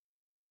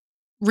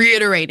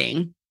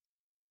Reiterating.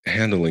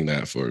 handling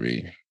that for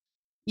me.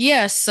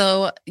 Yeah,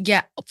 so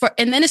yeah,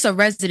 and then it's a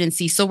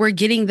residency, so we're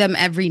getting them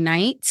every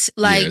night.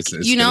 Like, Yeah, it's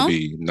you know, gonna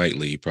be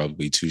nightly,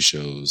 probably 2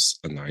 shows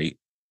a night.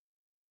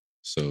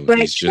 So But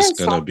it's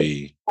just I gonna saw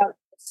be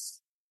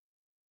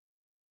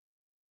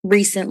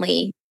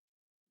recently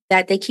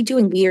that they keep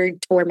doing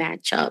weird tour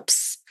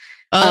matchups.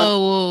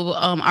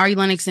 Ari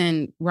Lennox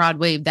and Rod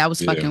Wave. That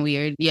was Yeah. fucking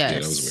weird. Yes. yeah,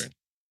 that was weird.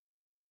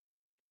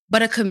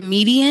 But a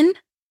comedian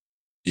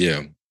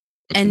Yeah.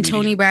 a and Tony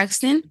comedian.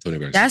 Braxton, Tony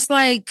Braxton. that's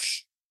like,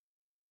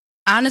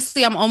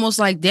 honestly, I'm almost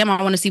like, damn,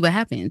 I want to see what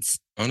happens.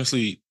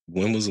 Honestly,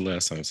 when was the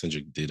last time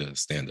Cedric did a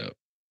stand-up?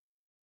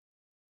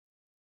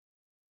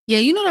 Yeah,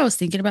 you know what I was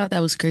thinking about? That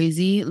was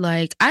crazy.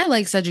 Like, I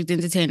like Cedric the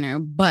Entertainer,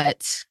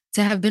 but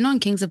to have been on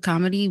Kings of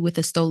Comedy with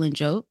a stolen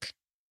joke,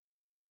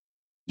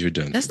 You're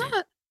done. that's for me.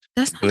 not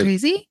But-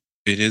 crazy.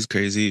 It is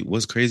crazy.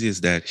 What's crazy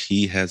is that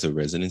he has a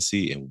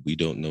residency and we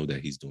don't know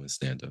that he's doing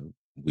stand-up.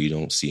 We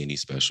don't see any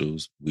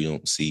specials. We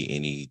don't see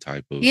any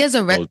type of He has a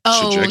you're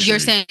trajectory.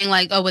 saying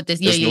like, oh, with this,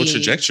 yeah, There's yeah, no yeah, yeah.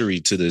 trajectory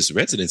to this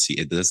residency.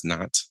 It does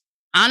not.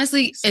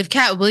 Honestly, if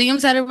Cat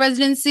Williams had a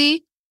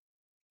residency,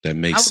 That I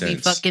makes would be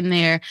sense. fucking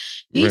there.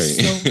 He's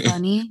Right. so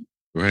funny.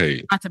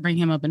 Right. Not to bring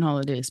him up in all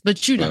of this,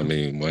 but you know. I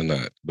mean, why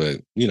not?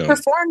 But you know,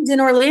 Performed in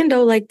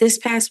Orlando like this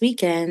past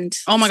weekend.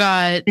 Oh my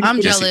God, I'm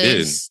yes, he did.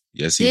 jealous.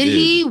 Yes, he Did did.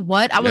 he?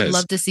 What? I would Yes.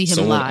 love to see him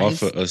Someone live.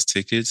 offered us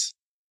tickets.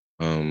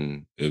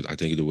 I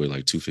think they were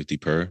like $250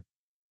 per.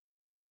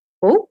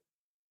 Oh,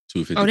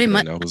 $250 Oh, they per. might-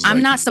 and I was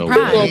I'm like, not no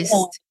way.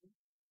 surprised.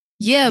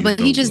 Yeah, You but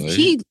know he just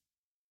what?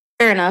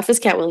 fair enough. It's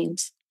Cat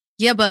Williams.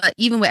 yeah, but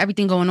even with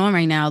everything going on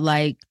right now,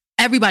 like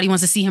everybody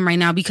wants to see him right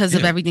now because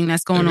of Yeah, everything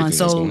that's going on. everything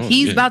that's So going on,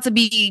 he's yeah. about to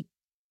be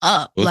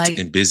up. Booked Like,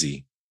 and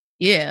busy.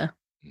 yeah.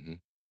 Mhm.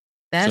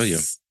 That's yeah.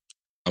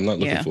 I'm not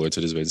looking Yeah. forward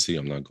to this residency.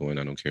 I'm not going.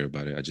 I don't care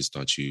about it. I just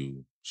thought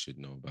you should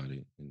know about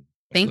it. And I'm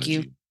Thank glad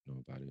you.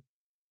 know about it.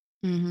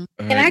 Mhm.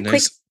 All Can right, I quick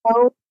next.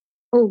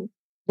 Oh,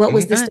 what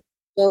was Mhm. this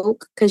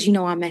joke? Because you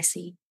know I'm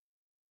messy.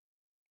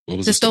 What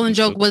was The stolen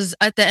joke was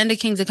at the end of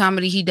Kings of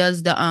Comedy. He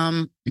does the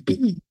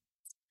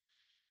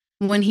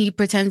when he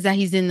pretends that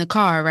he's in the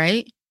car,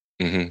 right?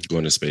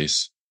 Going to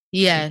space.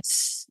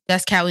 Yes,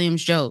 that's Cat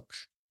Williams' joke.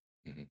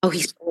 Oh,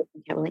 he's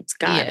Cat Williams.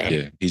 Got Yeah. it.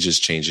 Yeah, he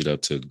just changed it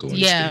up to go into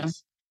Yeah.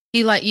 space. He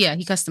he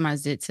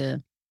customized it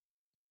to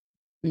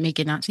make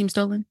it not seem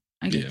stolen.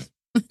 I Yeah. guess.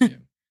 Yeah,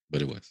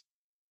 but it was.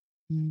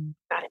 Mm.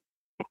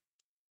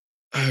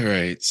 All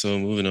right. So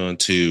moving on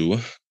to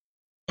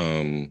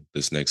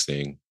this next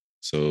thing.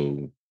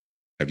 So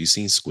have you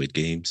seen Squid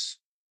Games?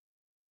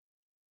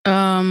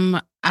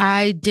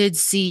 I did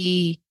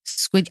see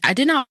Squid. I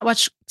did not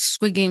watch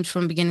Squid Games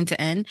from beginning to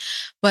end,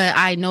 but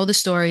I know the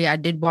story. I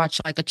did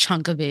watch like a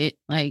chunk of it,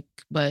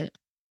 but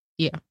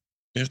yeah.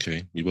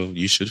 Okay. Well,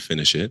 you should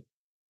finish it.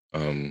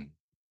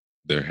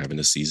 They're having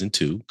a season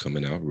 2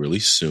 coming out really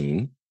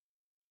soon.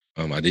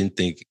 I didn't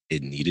think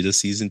it needed a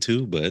season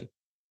 2, but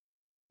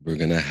we're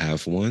gonna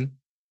have one.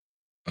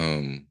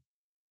 Do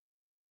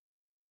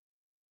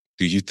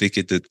you think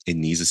it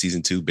needs a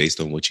season 2 based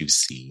on what you've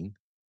seen?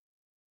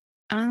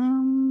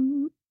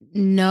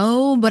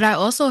 No, but I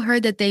also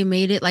heard that they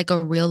made it like a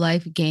real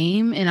life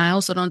game, and I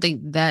also don't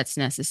think that's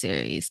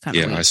necessary. It's kind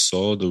of Yeah, I weird.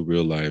 saw the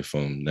real life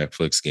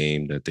Netflix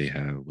game that they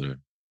have with the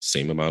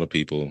same amount of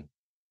people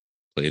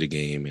play the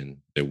game and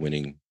they're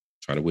winning,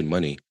 trying to win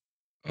money.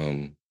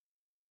 None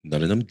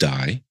of them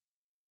die,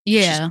 which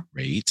is Yeah,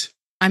 great.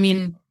 I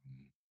mean,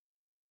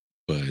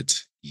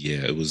 But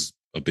yeah, it was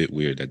a bit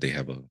weird that they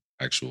have a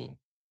actual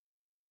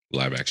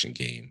live action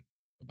game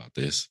about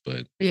this.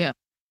 But yeah.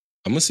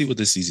 I'm gonna see what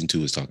this season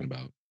 2 is talking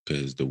about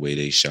because the way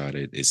they shot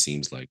it, it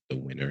seems like the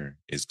winner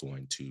is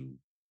going to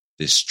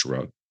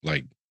destruct,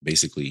 like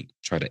basically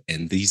try to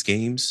end these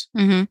games.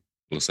 Mm-hmm.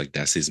 Looks like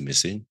that's his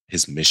mission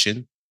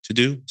to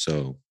do.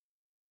 So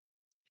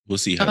we'll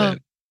see how Oh,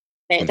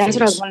 that That's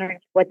what I was unfolds. wondering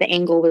what the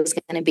angle was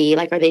going to be.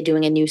 Like, are they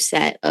doing a new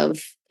set of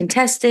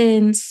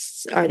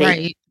contestants? Are they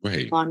right.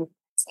 Right. on?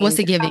 What's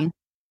it giving?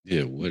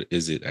 Yeah. What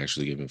is it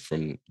actually giving?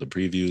 From the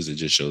previews, it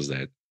just shows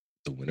that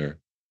the winner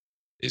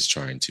is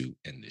trying to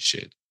end this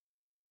shit.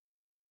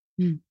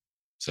 Hmm.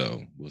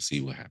 So we'll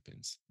see what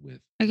happens with.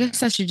 I guess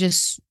that. I should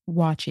just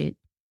watch it.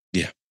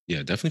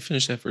 Yeah, definitely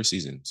finish that first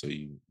season so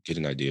you get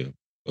an idea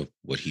of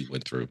what he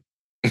went through.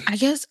 I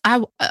guess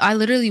I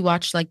literally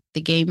watched like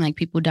the game, like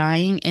people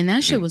dying, and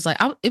that shit was like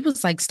it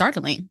was like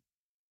startling.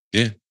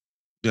 Yeah,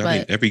 I mean,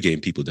 But- every game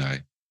people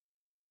die.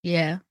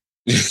 Yeah,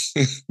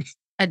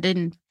 I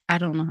don't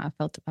know how I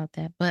felt about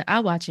that, but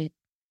I'll watch it.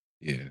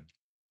 Yeah,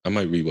 I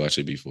might rewatch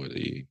it before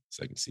the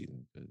second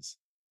season because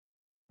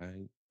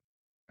I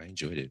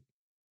enjoyed it.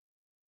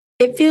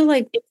 It feels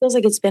like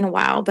it's been a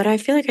while, but I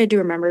feel like I do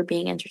remember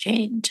being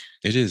entertained.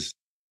 It is.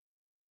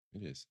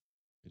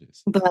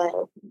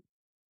 But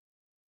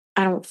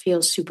I don't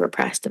feel super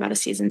pressed about a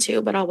season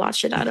 2. But I'll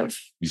watch it out of.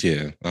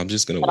 Yeah, I'm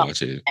just gonna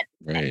watch it.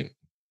 Right.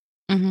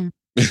 Mm-hmm.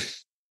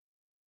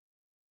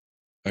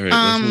 All right,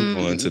 let's move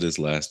on to this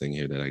last thing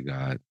here that I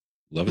got.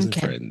 Lovers and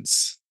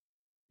Friends.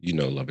 You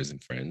know Lovers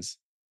and Friends.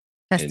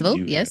 Festival,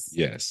 And yes.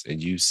 Yes,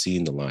 and you've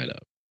seen the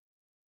lineup.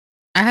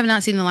 I have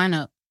not seen the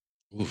lineup.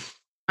 Oof.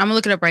 I'm gonna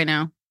look it up right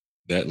now.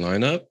 That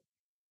lineup?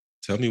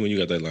 Tell me when you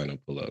got that lineup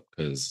pull up,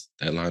 because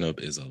that lineup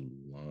is a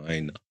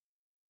lineup.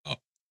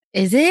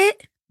 Is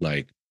it?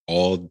 Like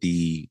all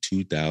the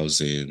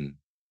 2000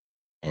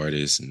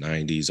 artists,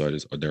 90s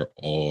artists, they're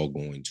all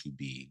going to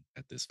be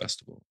at this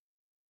festival.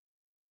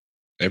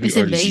 Every It's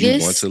in artist Vegas?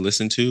 you want to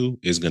listen to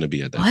is going to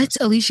be at that What?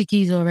 festival. Alicia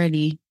Keys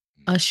already.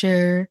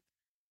 Usher,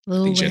 I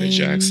Lil think Janet Wayne,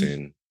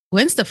 Jackson,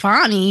 Gwen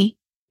Stefani,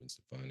 Gwen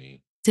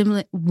Stefani.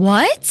 Timbaland.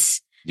 What?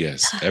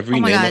 Yes, every Oh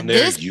my name god! on there,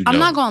 This you know. I'm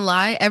not gonna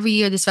lie. Every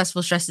year this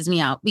festival stresses me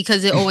out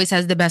because it always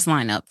has the best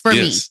lineup for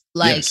me. Yes,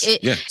 Like yes,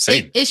 yeah,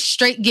 same. it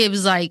straight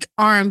gives like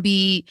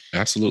R&B,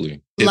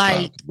 Absolutely. like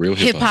Hip-hop, real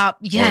hip hop.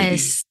 R&B,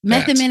 Yes,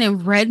 Method that. Man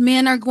and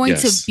Redman are going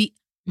Yes. to be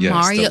Yes,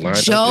 Mario, the lineup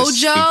is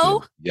JoJo,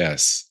 stupid.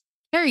 Yes.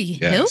 Harry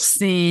Yes.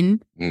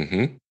 Hilson,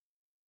 Mm-hmm.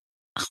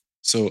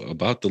 So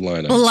about the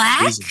lineup.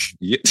 Black?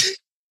 Yeah.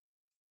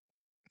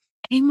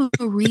 A.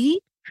 Marie.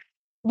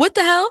 What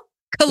the hell?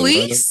 The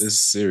lineup Khalees?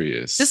 is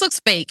serious. This looks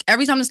fake.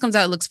 Every time this comes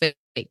out, it looks fake.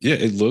 Yeah,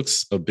 it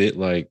looks a bit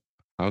like,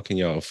 how can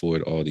y'all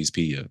afford all these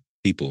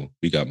people?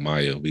 We got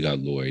Maya, we got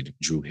Lloyd,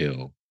 Drew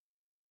Hill,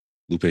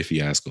 Lupe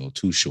Fiasco,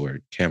 Too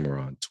Short,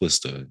 Cameron,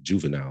 Twista,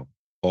 Juvenile,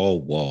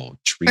 Paul Wall,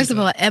 Trina, First of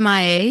all,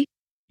 MIA.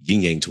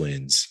 Yin Yang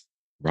Twins,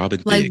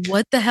 Robin Like, Thicke.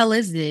 what the hell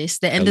is this?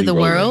 The end Kelly of the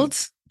Rowland. world?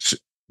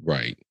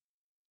 Right.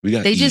 We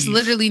got They just Eve.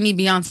 literally need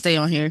Beyonce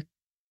on here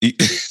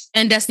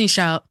and Destiny's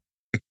Child.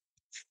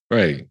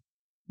 Right.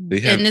 They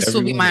have And this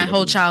will be everyone my and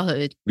whole everyone.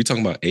 childhood. We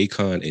talking about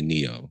Akon and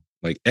Neo.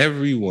 Like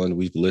everyone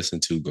we've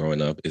listened to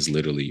growing up is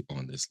literally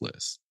on this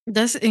list.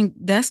 That's going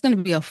to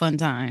be a fun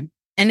time.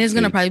 And there's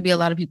going to Big. probably be a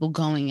lot of people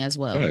going as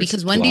well. Right.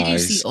 Because when did you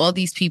see Plies. all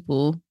these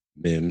people?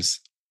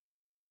 Mims.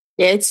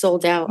 Yeah, it's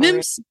sold out.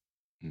 Mims.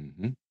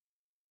 Mm-hmm.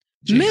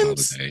 Jay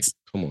Mims. Holiday.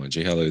 Come on,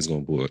 Jay Holiday is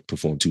going to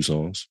perform 2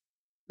 songs.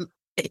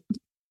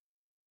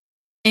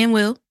 And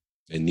Will.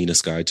 And Nina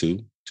Sky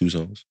too, 2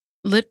 songs.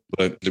 Lit.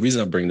 But the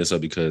reason I bring this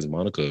up because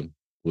Monica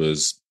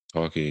was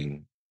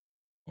talking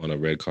on a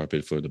red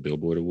carpet for the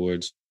Billboard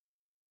Awards.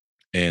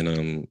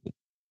 And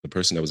the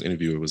person that was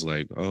interviewing was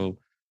like, oh,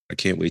 I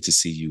can't wait to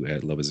see you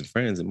at Lovers and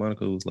Friends. And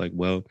Monica was like,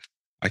 well,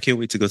 I can't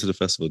wait to go to the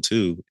festival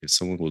too. If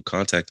someone will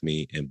contact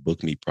me and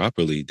book me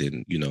properly,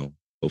 then,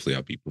 hopefully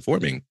I'll be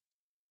performing.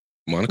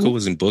 Monica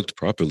wasn't booked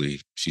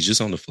properly. She's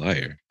just on the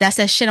flyer. That's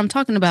that shit I'm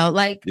talking about.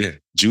 Like, Yeah.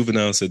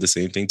 Juvenile said the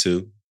same thing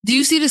too. do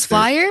you see this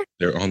flyer?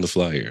 They're on the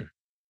flyer.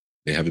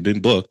 They haven't been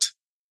booked.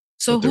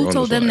 So but they're who on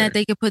told the them flyer. that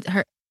they could put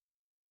her?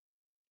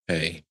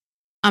 Hey,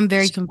 I'm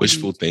very it's confused.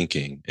 wishful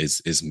thinking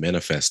is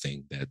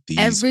manifesting that these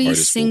Every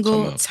artists will come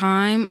single up.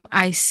 time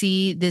I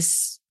see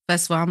this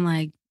festival, I'm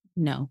like,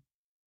 no.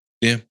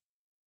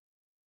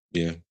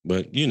 Yeah,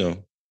 but you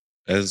know,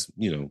 as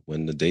you know,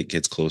 when the date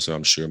gets closer,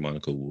 I'm sure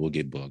Monica will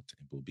get booked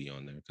and will be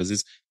on there because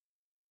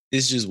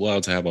it's just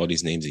wild to have all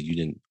these names that you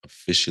didn't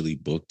officially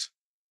booked.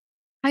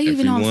 How you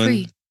even know I'm Everyone-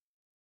 free?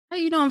 How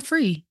you know I'm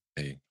free?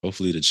 Hey,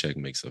 hopefully the check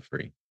makes her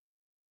free.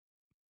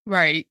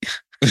 Right.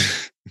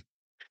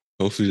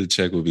 Hopefully the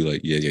check will be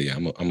like, yeah,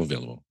 I'm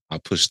available. I'll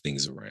push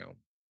things around.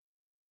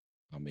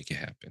 I'll make it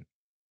happen.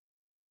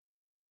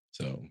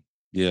 So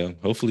yeah,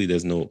 hopefully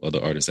there's no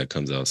other artist that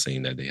comes out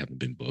saying that they haven't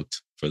been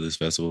booked for this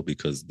festival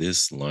because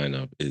this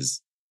lineup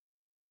it's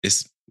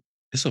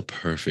a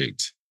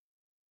perfect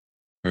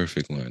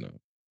lineup.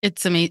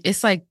 It's amazing.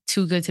 It's like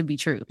too good to be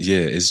true. Yeah,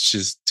 it's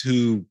just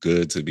too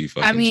good to be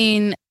fucking I true.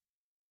 mean,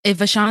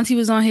 if Ashanti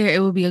was on here, it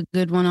would be a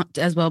good one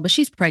as well. But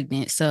she's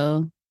pregnant,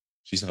 so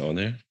She's not on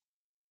there?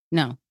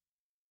 no.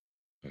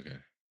 Okay.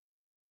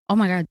 Oh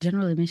my God,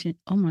 general admission.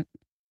 Oh my.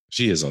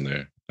 She is on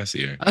there. I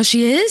see her. Oh,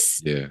 she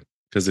is? Yeah.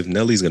 Because if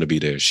Nelly's gonna be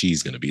there,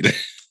 she's gonna be there.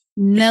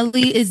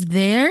 Nelly is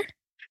there.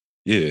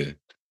 Yeah.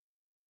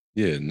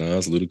 Yeah.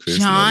 Nas, Ludacris.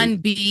 John Nelly.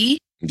 B.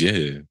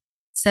 Yeah.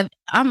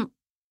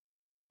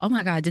 Oh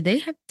my God, did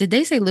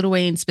they say Lil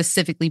Wayne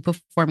specifically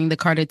performing the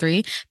Carter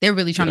 3? They're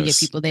really trying to get Yes.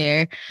 people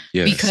there.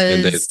 Yes.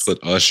 And they Because- put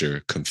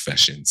Usher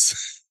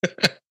Confessions.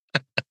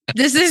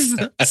 This is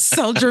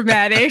so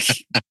dramatic.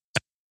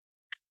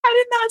 I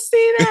did not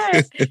see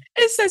that.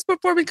 It says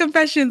performing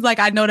confessions. Like,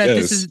 I know that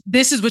Yes.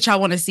 this is what y'all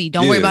want to see.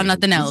 Don't worry about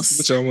nothing This else. is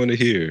what y'all want to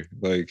hear.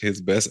 Like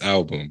his best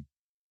album.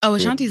 Oh,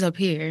 Ashanti's up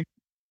here.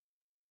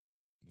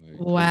 Like,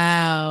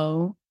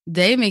 Wow.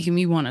 They making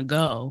me want to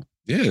go.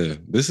 Yeah.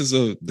 This is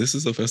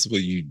a festival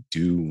you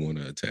do want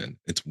to attend.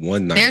 It's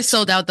one night. They're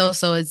sold out though,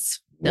 so it's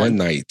one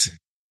done. night.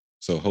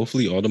 So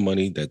hopefully all the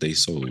money that they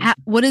sold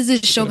What is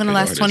this They're show gonna going to pay the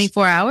last artists.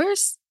 24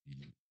 hours?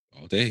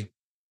 all day.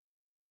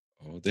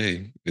 All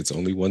day. It's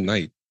only one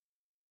night.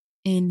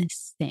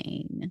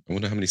 Insane. I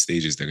wonder how many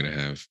stages they're gonna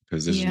have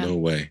because there's Yeah. no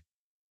way.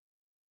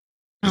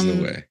 There's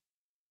no way.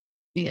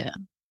 Yeah.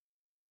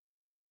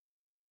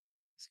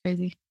 It's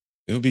crazy.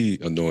 It would be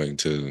annoying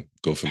to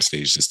go from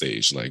stage to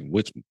stage. Like,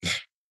 which?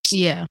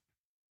 Yeah.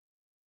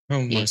 How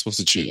am I Yeah. supposed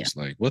to choose?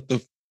 Like, what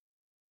the?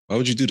 Why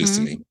would you do this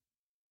to me?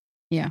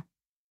 Yeah.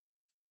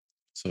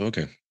 So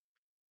okay,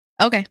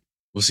 Okay.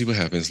 we'll see what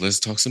happens. Let's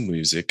talk some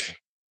music.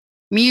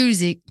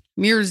 Music.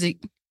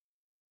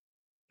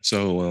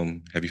 So,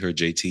 have you heard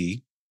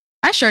JT?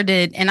 I sure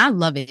did. And I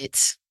love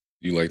it.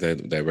 You like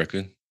that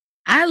record?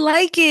 I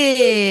like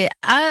it.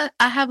 I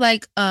have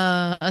like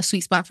a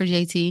sweet spot for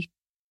JT.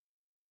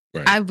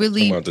 Right. I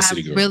really, Talking about the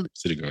City I Girl. really,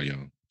 City Girl,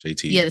 y'all.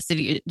 JT. yeah, the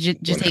city, one half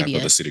of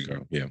Jatavia. the City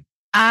Girl. Yeah.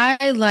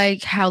 I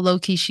like how low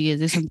key she is.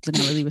 There's something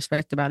I really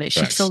respect about it.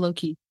 She's Facts. so low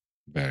key.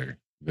 Very,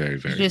 very,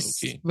 very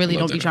Just low key. really I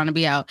love don't be that trying to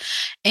be out.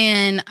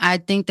 And I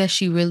think that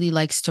she really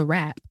likes to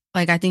rap.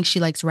 Like, I think she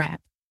likes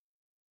rap.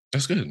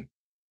 That's good.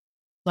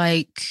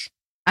 Like,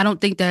 I don't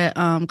think that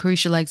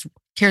Carisha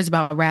cares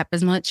about rap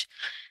as much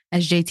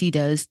as JT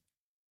does.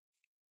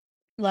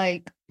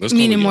 Like, Let's call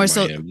meaning her Young more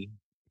so. Miami.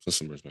 Put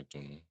some respect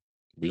on her.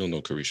 We don't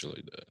know Carisha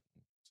like that.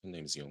 Her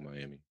name is Young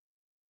Miami.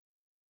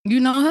 You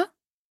know her?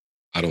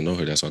 I don't know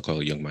her. That's why I call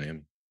her Young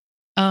Miami.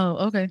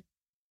 Oh, okay.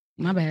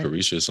 My bad.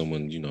 Carisha is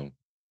someone,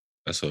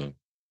 that's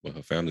what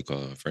her family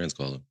call her, her friends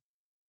call her.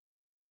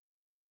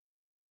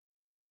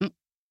 Mm.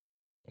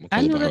 I'm I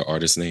going to know call her by that- her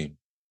artist name.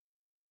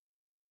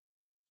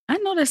 I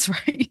know that's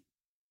right.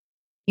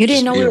 You Just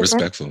didn't know we being were friends?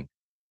 respectful.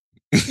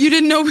 You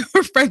didn't know we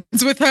were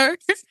friends with her?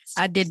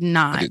 I did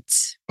not.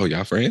 Oh,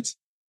 y'all friends?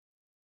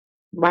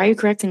 Why are you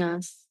correcting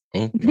us?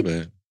 Oh, my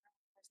bad.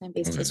 Same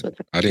basis Okay. with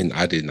her.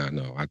 I did not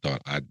know. I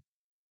thought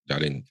y'all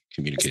didn't Just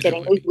communicate that kidding.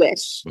 with We me.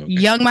 wish. Okay.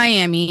 Young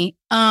Miami.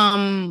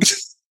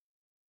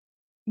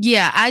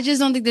 Yeah, I just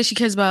don't think that she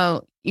cares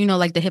about,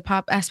 like the hip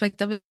hop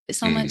aspect of it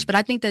so much. But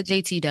I think that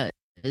JT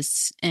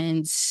does.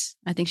 And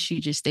I think she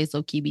just stays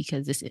low key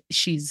because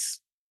she's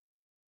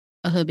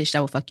a hood bitch that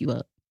will fuck you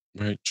up.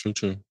 Right,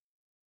 true.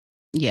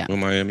 Yeah. Well,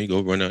 Miami,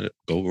 go run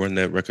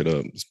that record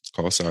up. It's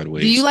called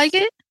Sideways. Do you like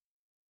it?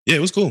 Yeah,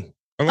 it was cool.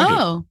 I like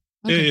Oh.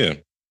 it.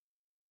 Okay.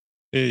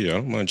 Yeah. I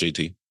don't mind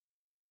JT.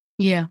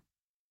 Yeah.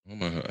 I don't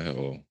mind her at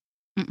all.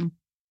 Mm-mm.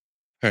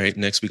 All right,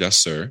 next we got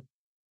Sir.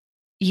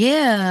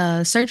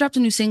 Yeah. Sir dropped a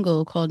new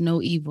single called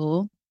No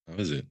Evil. How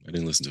is it? I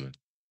didn't listen to it.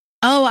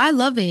 Oh, I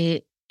love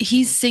it.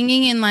 He's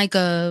singing in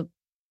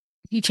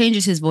he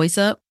changes his voice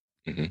up.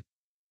 Mhm.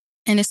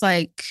 And it's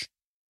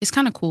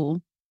kind of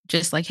cool.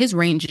 Just like his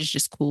range is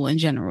just cool in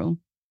general,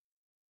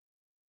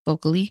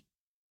 vocally.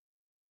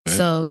 Okay.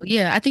 So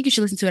yeah, I think you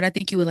should listen to it. I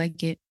think you would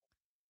like it.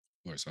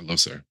 Of course, I love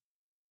Sir.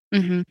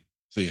 Mm-hmm.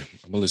 So yeah,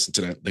 I'm gonna listen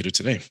to that later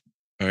today.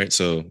 All right,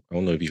 so I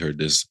don't know if you heard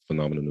this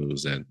phenomenal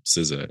news that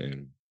SZA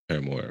and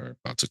Paramore are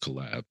about to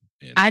collab.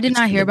 And I did it's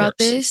not in hear the about works.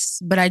 this,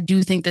 but I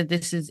do think that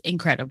this is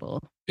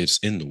incredible. It's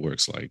in the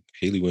works. Like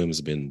Hayley Williams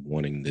has been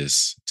wanting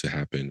this to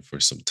happen for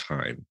some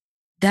time.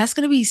 That's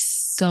gonna be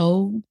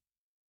so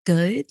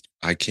good.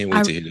 I can't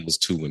wait to hear those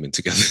two women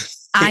together.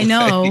 I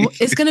know. Like,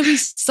 It's gonna be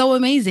so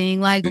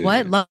amazing. Like, Yeah.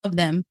 what? Love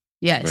them.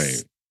 Yes.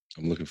 right.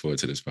 I'm looking forward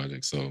to this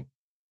project. So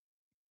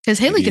Because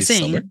Haley maybe can it's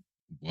sing. summer?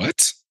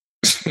 What?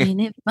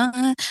 Ain't it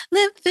fun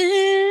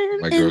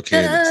living My girl in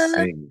can't love?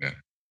 sing.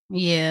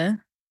 Yeah.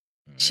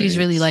 All She's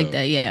right, really like so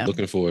that. Yeah.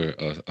 Looking for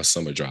a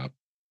summer drop.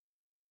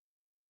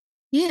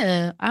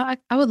 Yeah. I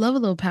would love a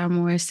little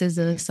Paramore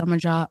SZA summer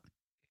drop.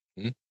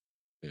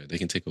 Yeah, they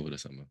can take over the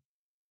summer.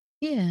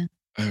 Yeah.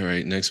 All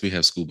right, next we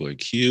have Schoolboy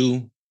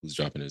Q, who's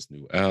dropping his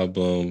new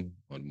album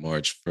on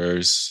March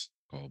 1st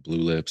called Blue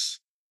Lips.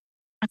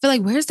 I feel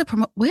like where is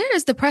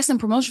the press and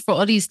promotion for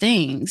all these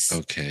things?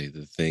 Okay,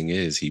 the thing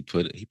is, he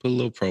put a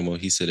little promo.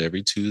 He said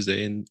every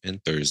Tuesday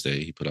and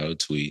Thursday, he put out a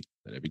tweet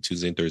that every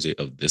Tuesday and Thursday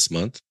of this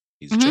month,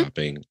 he's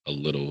dropping a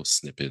little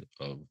snippet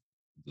of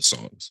the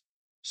songs.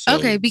 So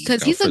Okay, because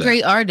look out he's for a that.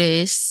 great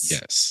artist.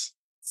 Yes.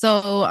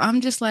 So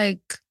I'm just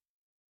like,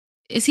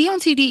 is he on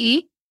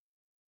TDE?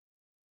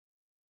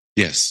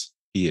 Yes,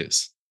 he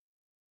is.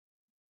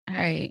 All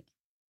right.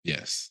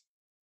 Yes.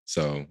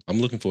 So I'm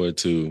looking forward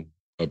to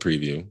a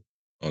preview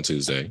on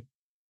Tuesday.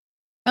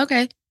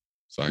 Okay.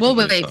 So We'll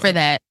wait for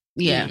that.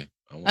 Yeah.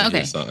 I want to Okay.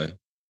 hear something.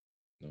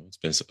 You know, it's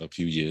been a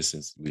few years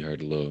since we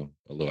heard a little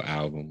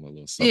album, a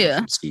little something Yeah.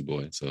 from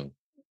Schoolboy. So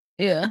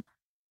Yeah.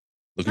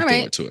 looking All right.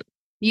 forward to it.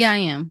 Yeah, I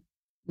am.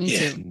 Me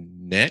Yeah. too.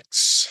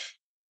 Next,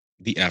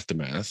 the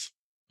aftermath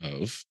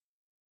of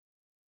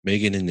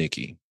Megan and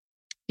Nicki.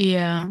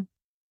 Yeah.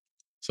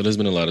 So there's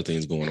been a lot of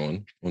things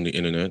going on the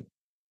internet.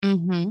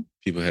 Mm-hmm.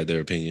 People had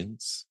their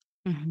opinions.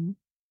 Mm-hmm.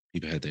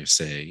 People had their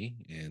say.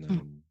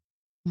 And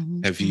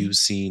Mm-hmm. have you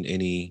seen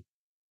any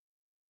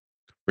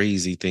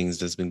crazy things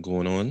that's been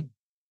going on?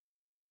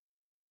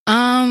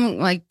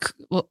 Like,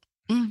 well,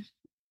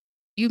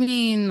 you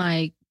mean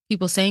like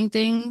people saying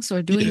things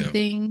or doing Yeah.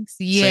 things?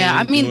 Yeah.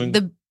 I mean,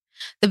 the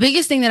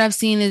biggest thing that I've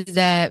seen is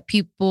that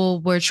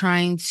people were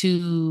trying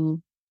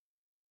to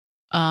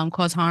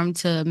cause harm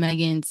to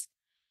Megan's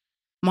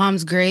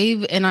mom's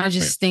grave. And I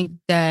just think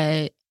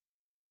that,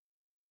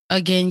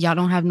 again, y'all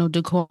don't have no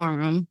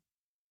decorum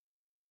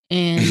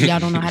and y'all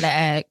don't know how to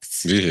act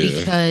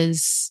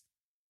because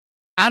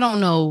I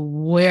don't know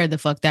where the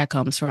fuck that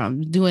comes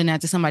from, doing that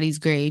to somebody's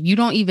grave. You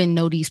don't even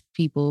know these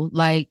people.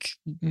 Like,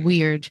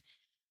 weird.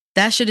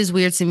 That shit is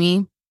weird to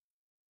me.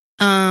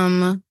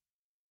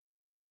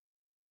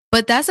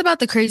 But that's about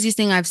the craziest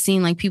thing I've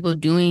seen, like people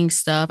doing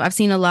stuff. I've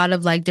seen a lot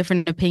of like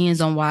different opinions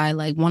on why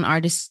like one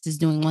artist is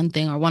doing one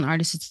thing or one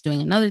artist is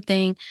doing another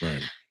thing.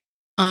 Right.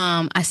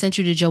 I sent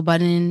you the Joe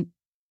Budden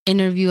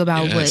interview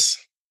about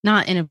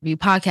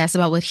podcast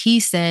about what he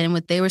said and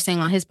what they were saying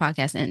on his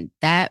podcast. And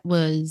that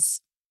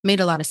made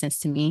a lot of sense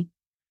to me.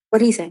 What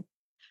did he say?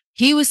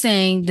 He was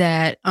saying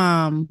that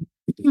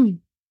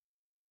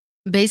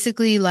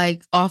basically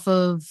like off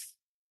of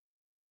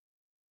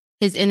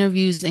his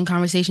interviews and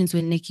conversations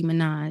with Nicki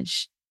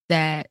Minaj,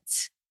 that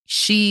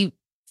she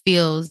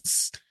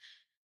feels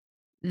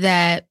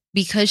that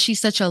because she's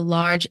such a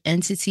large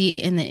entity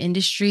in the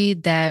industry,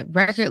 that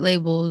record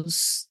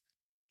labels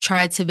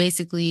try to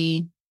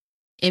basically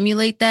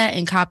emulate that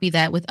and copy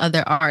that with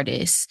other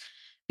artists.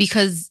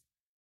 Because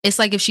it's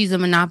like if she's a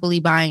monopoly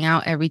buying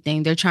out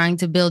everything, they're trying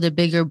to build a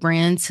bigger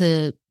brand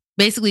to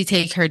basically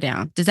take her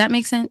down. Does that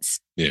make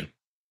sense? Yeah.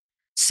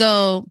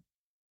 So,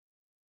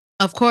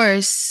 of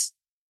course,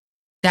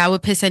 that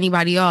would piss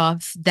anybody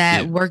off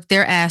that worked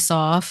their ass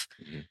off,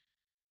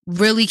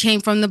 really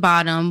came from the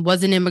bottom,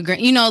 was an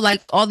immigrant, you know,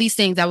 like all these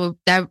things that would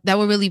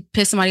really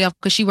piss somebody off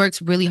because she works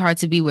really hard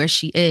to be where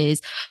she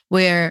is,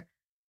 where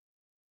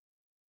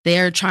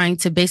they're trying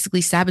to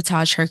basically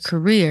sabotage her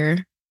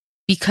career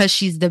because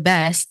she's the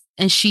best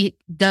and she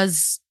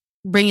does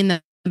bring in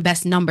the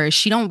best numbers.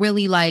 She don't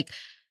really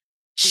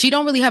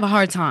have a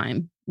hard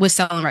time with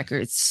selling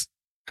records.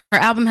 Her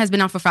album has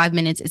been out for 5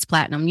 minutes. It's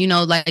platinum, you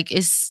know, like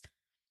it's.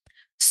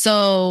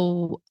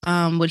 So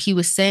what he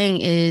was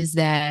saying is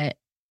that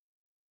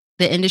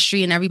the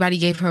industry and everybody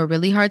gave her a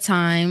really hard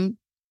time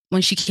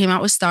when she came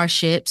out with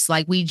Starships.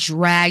 Like, we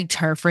dragged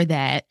her for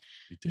that.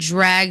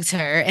 Dragged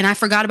her. And I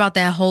forgot about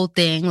that whole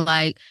thing.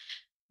 Like,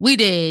 we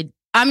did.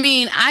 I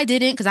mean, I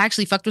didn't because I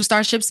actually fucked with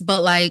Starships,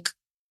 but like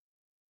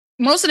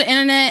most of the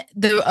internet,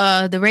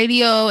 the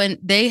radio, and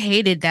they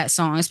hated that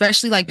song,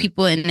 especially like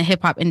people in the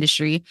hip hop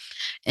industry.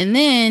 And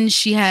then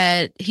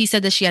he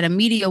said that she had a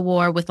media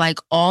war with like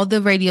all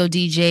the radio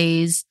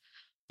DJs,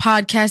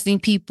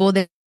 podcasting people.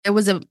 There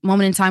was a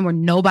moment in time where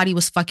nobody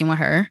was fucking with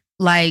her,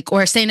 like,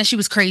 or saying that she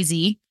was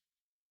crazy.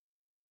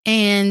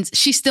 And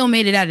she still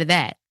made it out of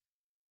that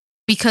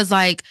because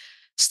like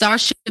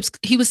Starships,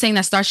 he was saying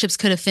that Starships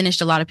could have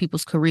finished a lot of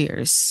people's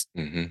careers,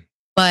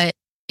 but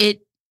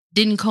it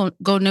didn't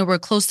go nowhere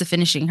close to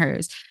finishing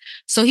hers.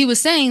 So he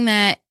was saying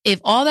that if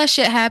all that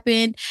shit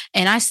happened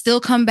and I still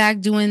come back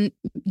doing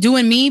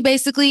me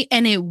basically,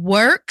 and it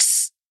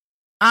works,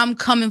 I'm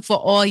coming for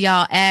all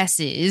y'all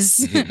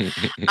asses.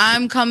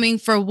 I'm coming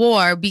for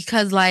war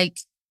because like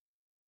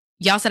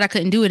y'all said I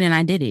couldn't do it and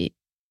I did it.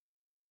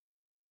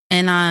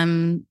 And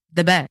I'm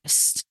the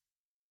best.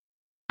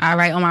 I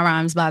write all my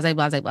rhymes, blase,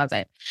 blase,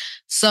 blase.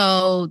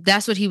 So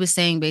that's what he was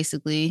saying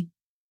basically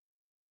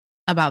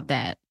about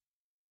that.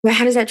 But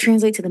how does that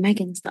translate to the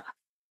Megan stuff?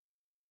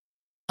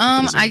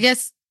 I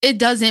guess it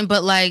doesn't,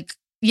 but like,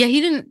 yeah,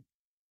 he didn't.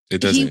 It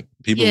doesn't.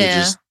 People were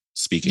just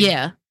speaking.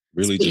 Yeah.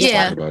 Really just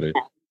talking about it.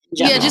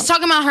 Yeah, just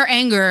talking about her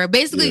anger.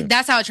 Basically,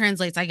 that's how it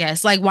translates, I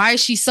guess. Like, why is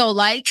she so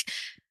like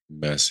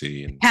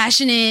messy and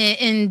passionate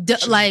and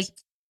like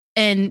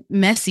and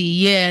messy?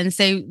 Yeah, and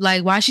say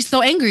like, why is she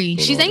so angry?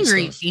 She's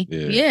angry.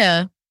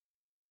 Yeah.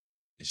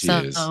 She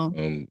is.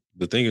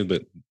 The thing is,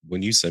 but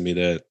when you sent me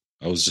that,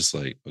 I was just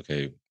like,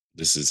 okay,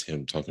 this is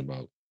him talking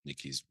about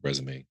Nicki's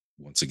resume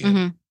once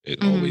again.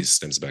 It always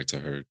stems back to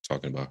her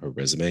talking about her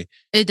resume.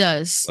 It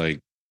does. Like,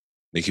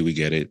 Nicki, we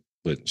get it,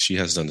 but she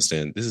has to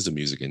understand this is the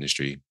music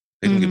industry.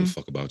 They don't give a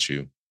fuck about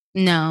you.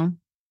 No.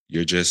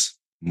 You're just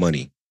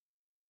money.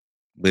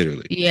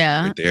 Literally.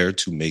 Yeah. You're there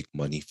to make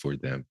money for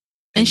them.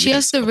 And she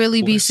has to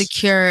really be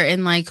secure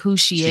in like who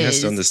she is. She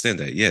has to understand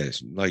that. Yeah.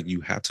 Like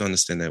you have to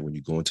understand that when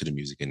you go into the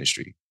music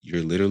industry,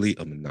 you're literally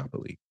a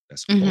monopoly.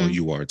 That's all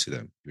you are to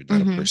them. You're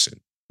not a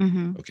person.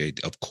 Okay.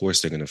 Of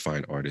course, they're going to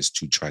find artists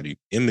to try to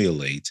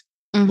emulate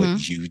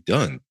what you've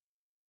done.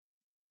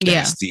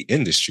 That's the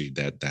industry.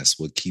 That's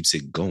what keeps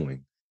it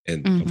going.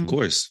 And of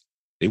course,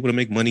 they want to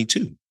make money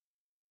too.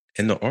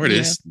 And the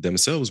artists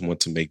themselves want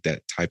to make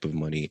that type of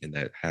money and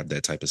that have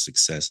that type of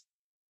success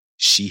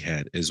she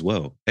had as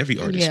well. Every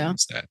artist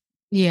wants that.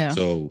 Yeah.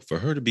 So for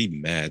her to be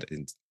mad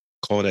and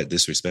call that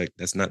disrespect,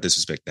 that's not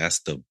disrespect. That's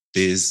the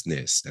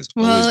business. That's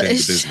always been the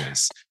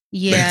business.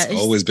 Yeah. That's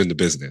always been the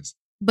business.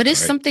 But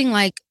it's something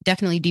like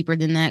definitely deeper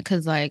than that.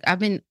 Cause like I've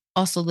been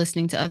also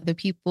listening to other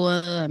people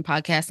and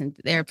podcasts and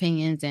their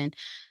opinions and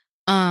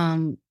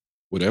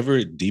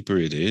whatever deeper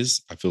it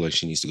is, I feel like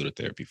she needs to go to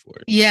therapy for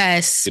it.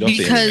 Yes,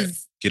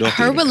 because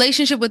her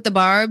relationship with the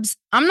Barbs,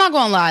 I'm not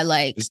gonna lie,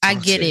 like I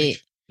get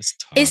it.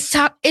 It's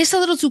a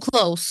little too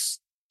close.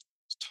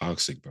 It's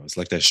toxic, bro. It's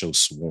like that show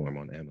Swarm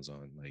on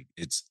Amazon. Like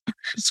it's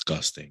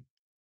disgusting.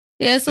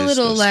 Yeah, it's a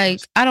little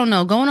like I don't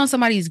know, going on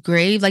somebody's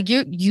grave. Like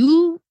we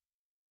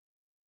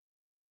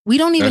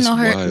don't even know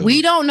her. Wild.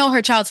 We don't know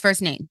her child's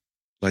first name.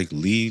 Like,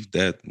 leave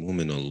that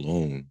woman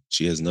alone.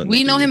 She has nothing.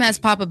 We know him as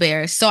Papa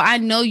Bear. So I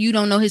know you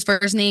don't know his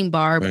first name,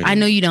 Barb. Right. I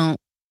know you don't.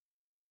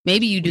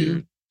 Maybe you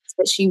do.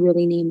 But she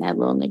really named that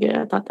little nigga.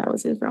 I thought that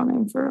was his real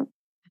name for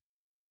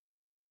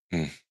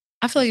real.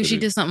 I feel like if she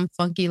did something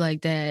funky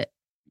like that,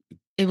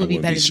 it would be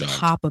better than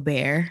Papa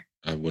Bear.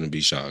 I wouldn't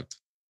be shocked.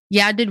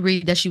 Yeah, I did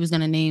read that she was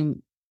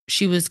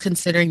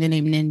considering the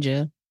name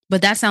Ninja.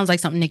 But that sounds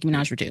like something Nicki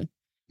Minaj would do.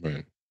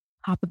 Right.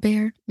 Papa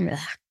Bear? Ugh.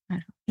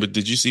 But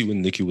did you see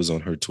when Nicki was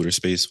on her Twitter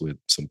space with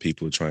some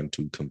people trying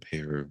to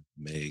compare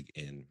Meg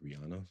and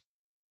Rihanna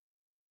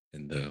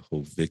and the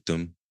whole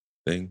victim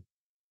thing?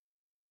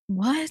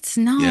 What?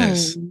 No.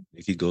 Yes.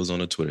 Nicki goes on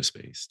a Twitter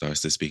space,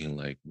 starts to speaking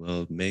like,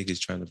 well, Meg is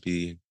trying to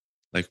be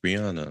like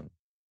Rihanna.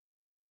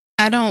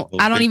 I don't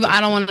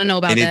want to know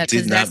about that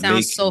because that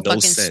sounds so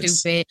fucking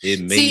stupid.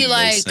 It made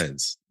no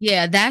sense.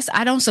 Yeah,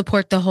 I don't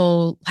support the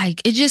whole,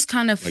 like, it just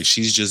kind of. Like,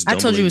 she's just I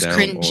told you it was down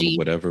cringy. on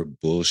whatever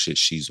bullshit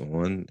she's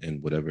on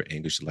and whatever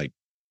anger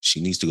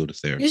she needs to go to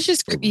therapy. It's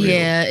just,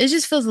 it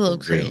just feels a little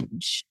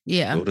cringe.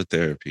 Yeah. Go to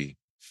therapy,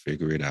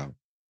 figure it out.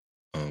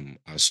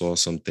 I saw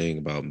something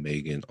about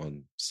Megan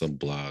on some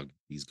blog,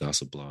 these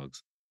gossip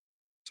blogs,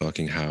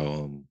 talking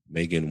how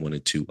Megan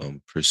wanted to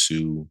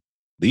pursue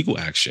legal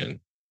action.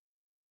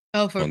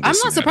 Oh, I'm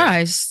not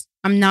surprised.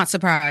 I'm not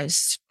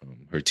surprised.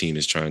 Her team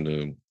is trying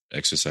to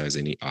exercise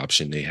any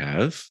option they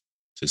have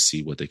to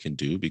see what they can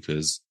do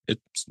because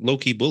it's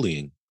low-key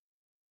bullying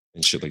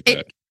and shit like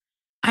that.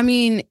 I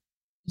mean,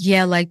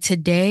 yeah, like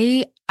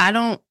today,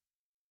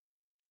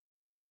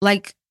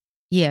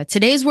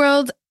 today's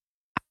world,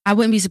 I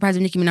wouldn't be surprised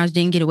if Nicki Minaj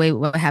didn't get away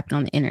with what happened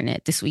on the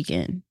internet this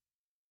weekend.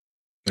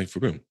 Like, for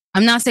real.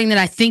 I'm not saying that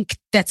I think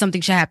that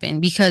something should happen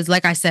because,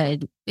 like I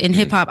said, in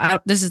hip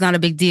hop, this is not a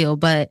big deal,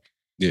 but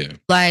yeah,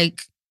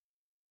 like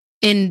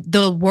in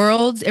the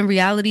world and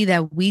reality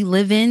that we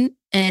live in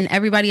and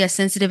everybody as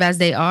sensitive as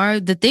they are,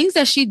 the things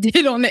that she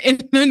did on the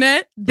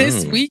internet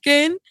this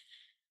weekend,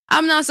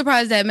 I'm not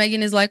surprised that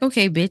Megan is like,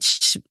 okay,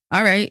 bitch.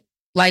 All right.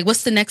 Like,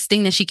 what's the next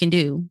thing that she can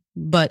do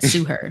but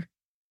sue her?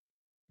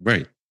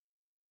 Right.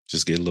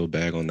 Just get a little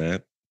bag on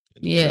that.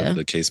 Yeah. Whatever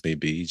the case may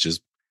be.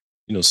 Just,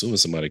 soon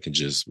as somebody can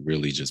just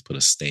really just put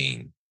a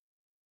stain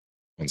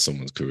on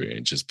someone's career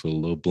and just put a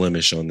little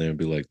blemish on there and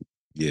be like,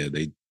 yeah,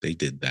 they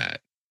did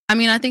that. I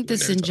mean, I think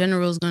this in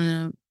general is going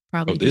to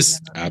probably. This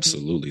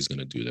absolutely is going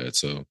to do that.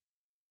 So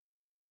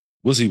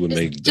we'll see what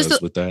Meg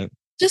does with that.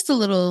 Just a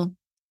little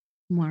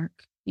mark,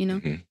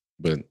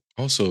 But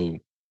also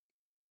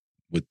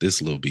with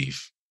this little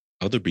beef,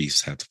 other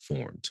beefs have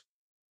formed.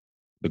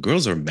 The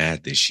girls are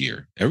mad this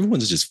year.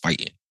 Everyone's just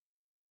fighting.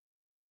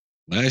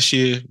 Last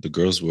year, the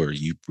girls were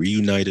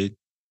reunited.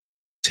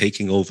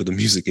 taking over the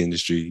music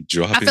industry,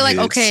 dropping. I feel like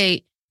hits,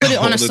 okay, put it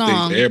on a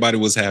song. Everybody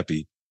was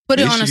happy. Put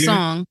it on a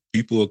song.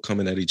 People are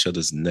coming at each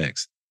other's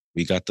necks.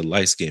 We got the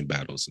light skin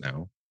battles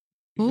now.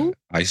 Who?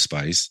 Ice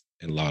Spice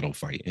and Lotto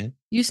fighting.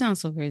 You sound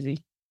so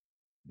crazy.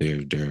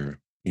 They're throwing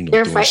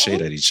fighting?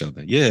 shade at each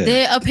other. Yeah.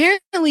 They are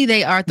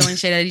throwing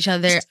shade at each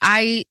other.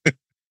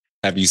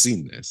 Have you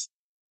seen this?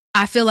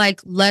 I feel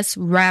like let's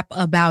rap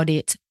about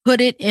it.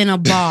 Put it in a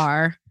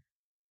bar.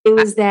 It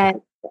was that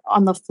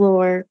on the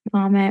floor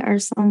comment or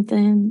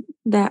something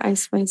that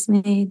Ice Spice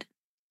made.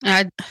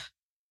 I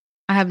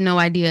have no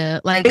idea.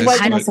 Like It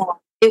wasn't a song.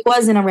 It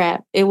wasn't a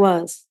rap. It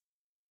was.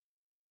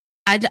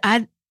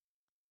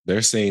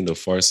 They're saying the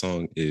far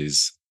song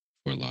is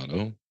for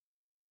Lotto,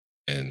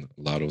 and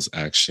Lotto's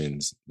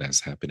actions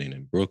that's happening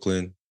in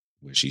Brooklyn,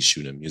 where she's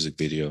shooting a music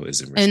video,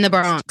 is in the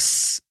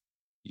Bronx.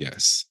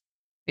 Yes.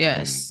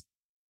 Yes.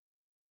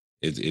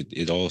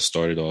 It all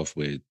started off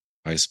with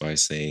Ice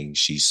Spice saying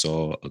she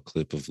saw a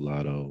clip of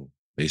Lotto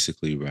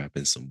basically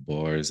rapping some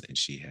bars, and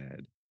she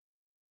had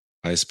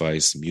Ice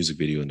Spice music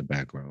video in the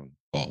background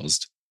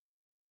paused,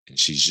 and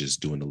she's just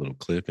doing a little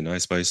clip. And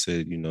Ice Spice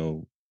said,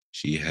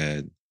 she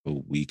had a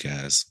little weak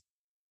ass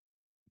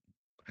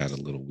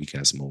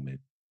moment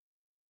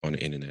on the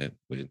internet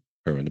with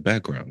her in the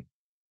background.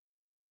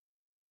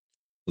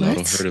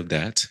 Lotto heard of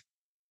that,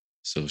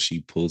 so she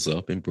pulls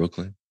up in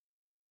Brooklyn.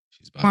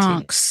 She's about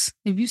Bronx.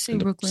 If you say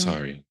Brooklyn,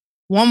 sorry,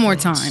 one more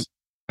Bronx. time.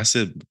 I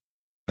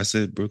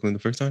said Brooklyn the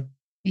first time.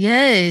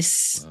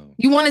 Yes, Wow.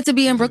 You wanted to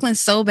be in Brooklyn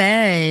so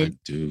bad. I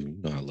do.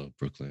 I love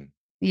Brooklyn.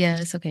 Yeah,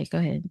 it's okay. Go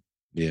ahead.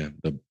 Yeah,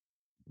 the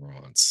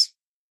Bronx.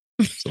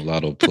 So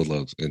Lotto pull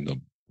up in the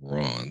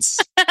Bronx.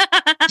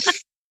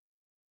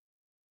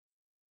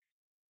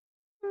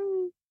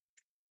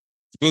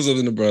 Pulls up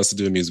in the Bronx to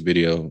do a music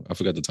video. I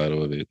forgot the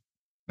title of it.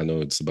 I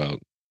know it's about.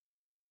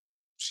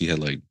 She had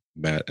like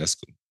mad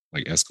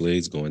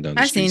Escalades going down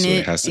the street, so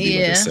it has to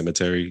be like a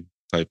cemetery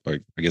type,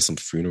 like I guess some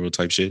funeral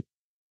type shit.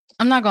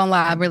 I'm not gonna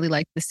lie, I really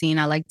liked the scene.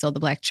 I liked all the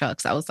black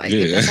trucks. I was like,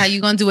 if that's how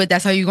you gonna do it,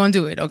 that's how you gonna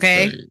do it,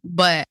 okay? Right.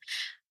 But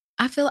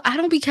I feel I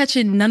don't be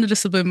catching none of the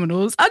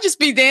subliminals. I'll just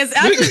be dancing.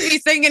 I'll just be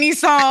singing these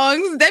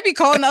songs. They be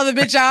calling the other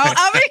bitch out.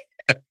 I'll be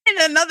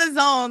in another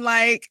zone.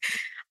 Like,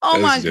 oh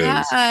my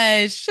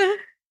gosh.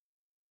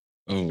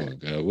 Oh my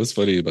God. What's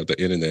funny about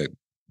the internet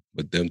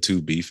with them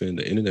two beefing?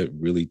 The internet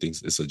really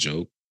thinks it's a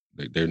joke.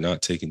 Like, they're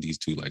not taking these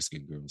two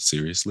light-skinned girls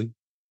seriously.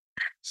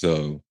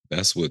 So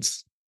that's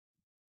what's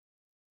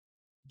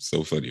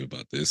so funny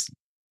about this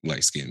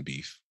light-skinned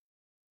beef.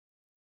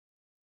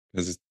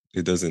 Because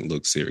it doesn't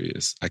look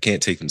serious. I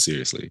can't take them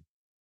seriously.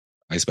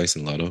 Ice Spice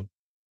and Lotto.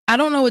 I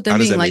don't know what them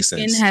being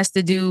light-skinned has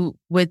to do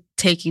with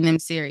taking them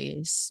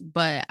serious,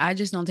 but I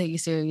just don't take it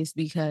serious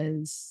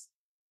because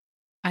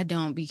I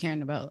don't be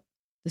caring about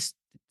this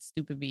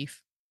stupid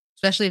beef,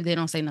 especially if they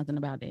don't say nothing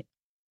about it.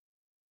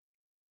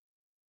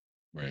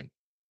 Right.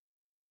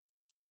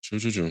 True.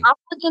 I'm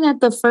looking at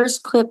the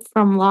first clip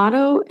from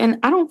Lotto, and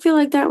I don't feel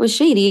like that was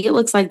shady. It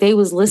looks like they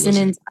was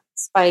listening to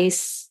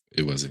Spice.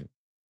 It wasn't.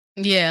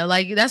 Yeah,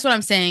 like that's what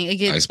I'm saying.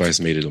 Ice Spice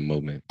made it a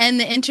moment. And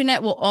the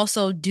internet will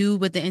also do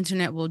what the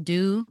internet will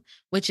do,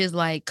 which is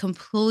like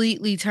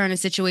completely turn a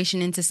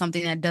situation into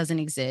something that doesn't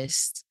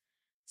exist.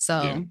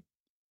 So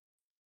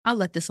I'll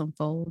let this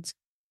unfold.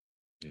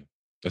 Yeah.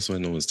 That's why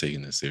no one's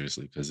taking this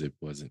seriously, because it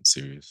wasn't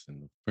serious in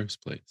the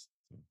first place.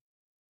 So,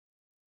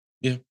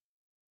 yeah.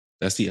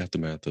 That's the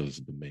aftermath of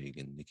the Meg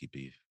and Nicki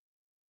beef.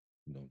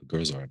 The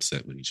girls are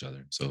upset with each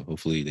other. So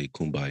hopefully they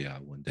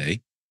kumbaya one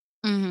day.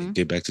 And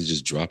get back to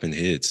just dropping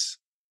hits.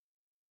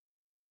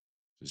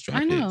 Just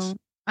drop hits. I know.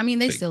 I mean,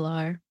 they still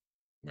are.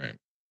 Right.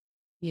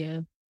 Yeah.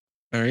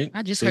 All right.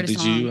 I just heard a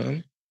song. Did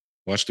you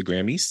watch the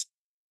Grammys?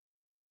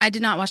 I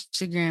did not watch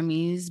the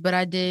Grammys, but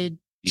I did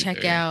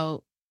check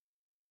out.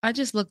 I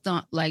just looked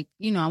on, like,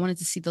 I wanted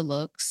to see the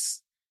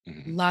looks.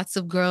 Mm-hmm. Lots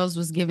of girls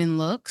was giving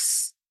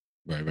looks.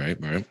 Right.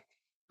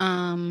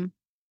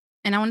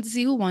 And I wanted to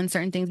see who won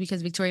certain things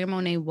because Victoria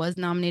Monet was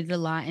nominated a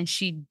lot and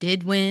she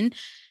did win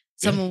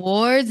some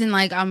awards, and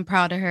like I'm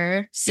proud of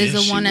her.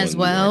 SZA won as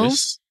well.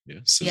 Yeah,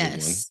 SZA won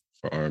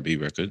for R&B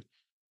record.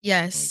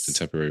 Yes.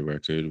 Contemporary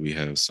record. We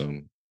have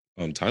some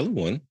Tyler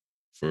won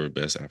for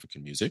Best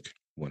African Music.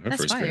 Won her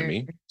first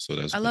Grammy. So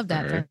I love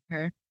that for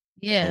her.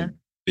 Yeah.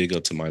 Big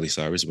up to Miley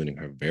Cyrus winning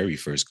her very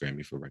first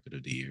Grammy for Record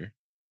of the Year.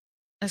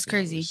 That's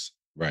crazy.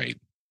 Right.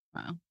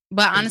 Wow.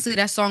 But honestly,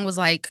 that song was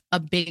like a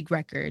big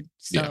record.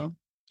 So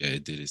yeah,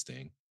 it did its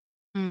thing.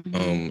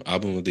 Mm-hmm.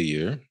 Album of the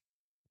Year,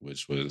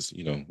 which was,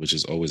 which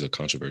is always a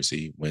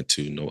controversy, went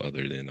to no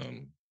other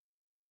than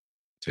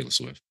Taylor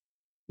Swift.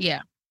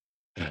 Yeah.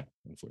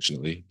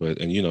 Unfortunately. But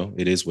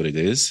it is what it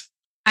is.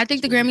 I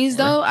think the Grammys,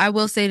 though, I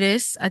will say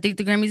this. I think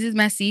the Grammys is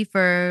messy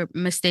for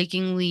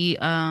mistakenly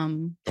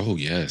announcing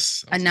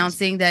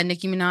that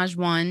Nicki Minaj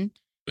won.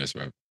 That's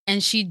right.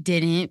 And she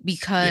didn't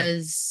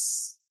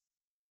because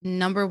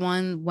number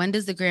one, when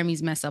does the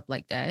Grammys mess up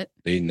like that?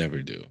 They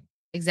never do.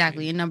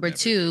 Exactly. And number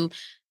two,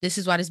 this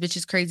is why this bitch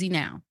is crazy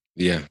now.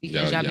 Yeah.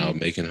 Y'all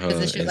making her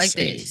like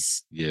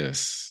this.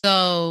 Yes.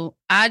 So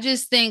I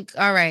just think,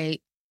 all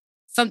right,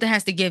 something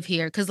has to give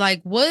here. Cause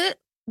like what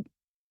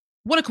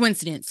a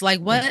coincidence. Like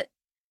what?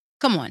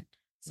 Come on.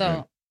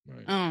 So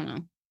Right. I don't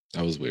know.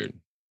 That was weird.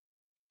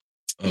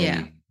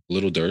 Yeah.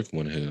 Little Dirk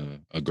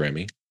won a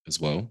Grammy as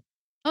well.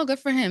 Oh, good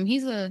for him. He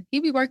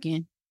be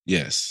working.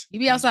 Yes. He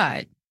be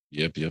outside.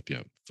 Yep.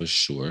 For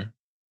sure.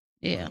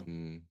 Yeah.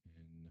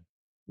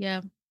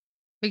 Yeah.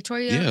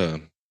 Victoria. Yeah.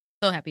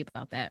 So happy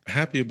about that.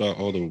 Happy about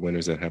all the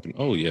winners that happened.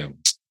 Oh yeah.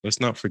 Let's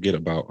not forget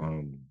about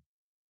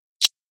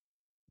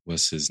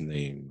what's his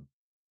name?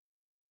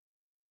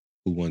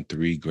 Who won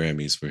 3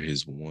 Grammys for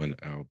his one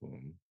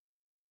album?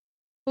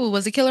 Who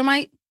was it? Killer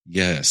Mike?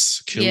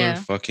 Yes, Killer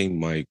fucking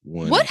Mike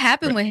won. What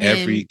happened with him?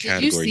 Every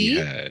category he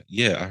had.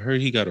 Yeah, I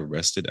heard he got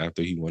arrested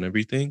after he won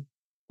everything.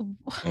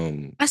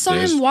 I saw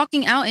him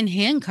walking out in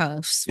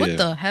handcuffs. What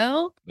the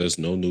hell? There's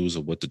no news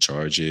of what the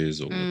charge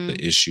is or what the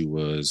issue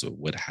was or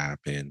what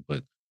happened.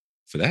 But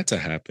for that to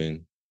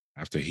happen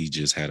after he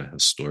just had a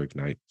historic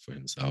night for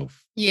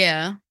himself.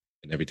 Yeah.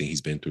 And everything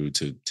he's been through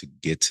to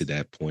get to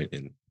that point,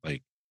 and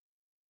like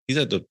he's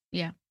at the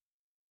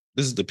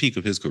this is the peak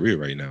of his career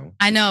right now.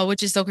 I know,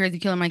 which is so crazy.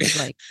 Killer Mike is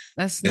like,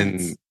 that's nuts.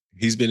 And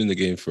he's been in the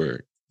game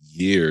for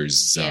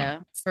years. Yeah,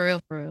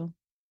 for real.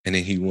 And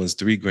then he wins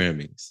 3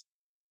 Grammys.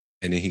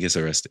 And then he gets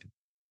arrested.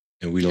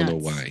 And we don't know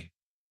why.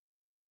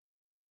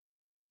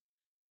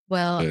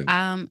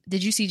 Well,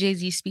 did you see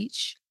Jay-Z's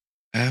speech?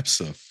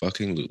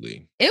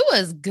 Absolutely. It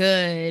was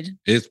good.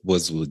 It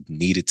was what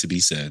needed to be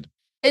said.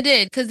 It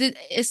did, because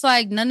it's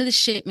like none of the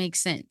shit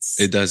makes sense.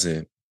 It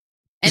doesn't.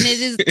 And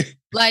it is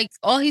like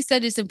all he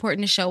said is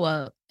important to show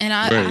up. And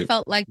I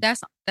felt like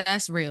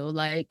that's real.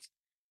 Like,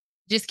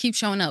 just keep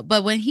showing up.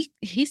 But when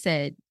he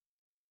said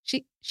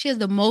she has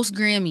the most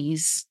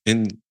Grammys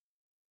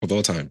of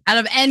all time. Out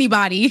of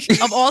anybody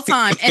of all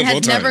time and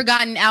has never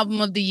gotten album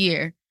of the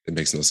year. It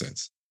makes no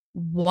sense.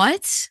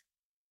 What?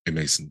 It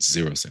makes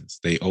 0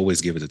 sense. They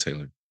always give it to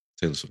Taylor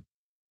Swift.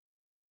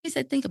 He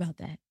said, think about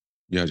that.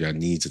 Y'all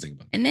need to think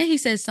about it. And then he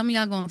said, some of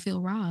y'all gonna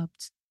feel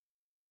robbed.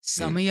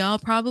 Some of y'all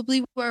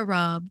probably were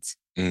robbed.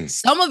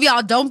 Some of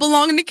y'all don't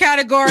belong in the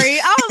category.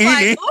 I was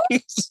like, oh,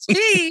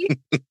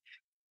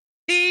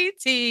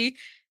 T.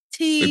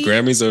 The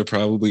Grammys are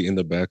probably in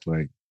the back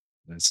like,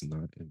 let's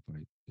not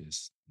invite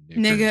this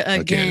nigga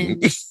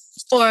again.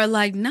 Or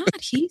like, not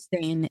he's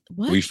saying it.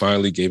 What? We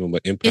finally gave him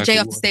an impact. Get Jay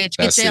off the stage.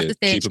 Get Jay off the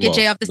stage. Get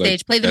Jay off the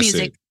stage. Play the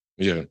music.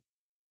 Yeah.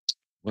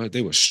 Well,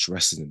 they were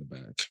stressing in the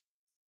back.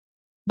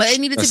 But it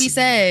needed to be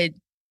said.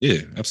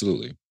 Yeah,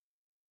 absolutely.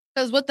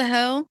 Because what the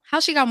hell?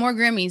 How she got more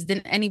Grammys than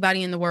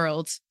anybody in the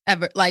world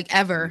ever? Like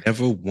ever.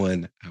 Never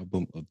won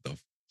album of the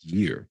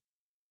year.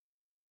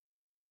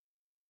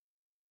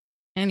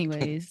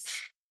 Anyways.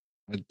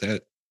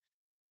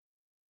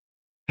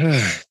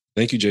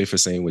 Thank you, Jay, for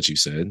saying what you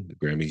said. The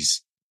Grammys,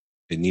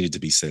 it needed to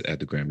be said at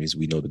the Grammys.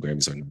 We know the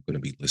Grammys are not going to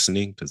be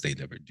listening because they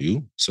never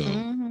do. So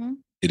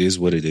it is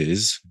what it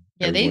is.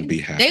 Yeah,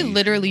 they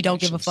literally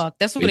don't give a fuck.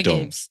 That's what it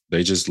gives.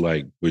 They just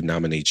like, we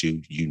nominate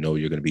you. You know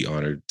you're going to be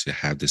honored to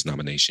have this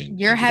nomination.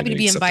 You're happy to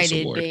be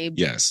invited, babe.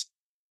 Yes.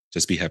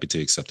 Just be happy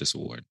to accept this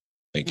award.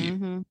 Thank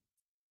you.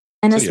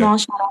 And a small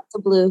shout out to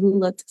Blue, who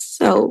looked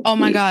so Oh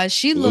my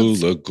gosh, Blue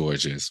looked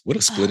gorgeous. What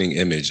a splitting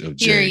image of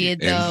Jay. Period,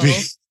 though.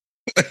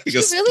 She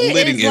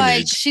really is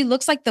like, she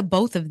looks like the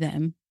both of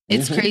them.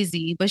 It's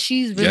crazy, but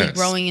she's really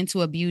growing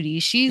into a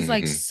beauty. She's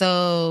like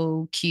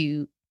so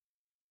cute.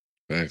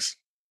 Thanks.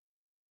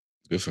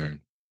 Good for her.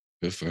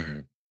 Good for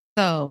her.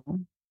 So.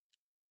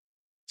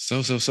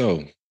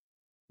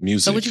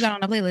 Music. So what you got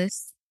on the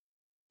playlist?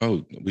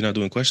 Oh, we're not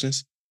doing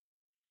questions?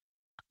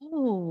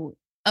 Oh,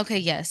 okay.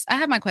 Yes. I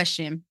have my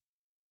question.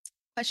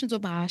 Questions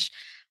with Bosh.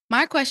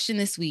 My question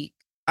this week.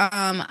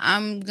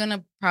 I'm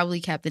gonna probably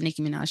cap the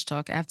Nicki Minaj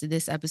talk after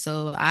this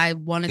episode. I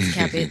wanted to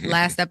cap it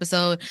last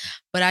episode,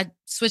 but I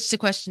switched the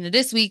question to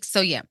this week.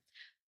 So yeah.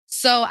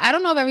 So I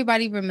don't know if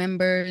everybody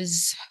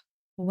remembers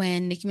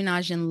when Nicki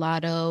Minaj and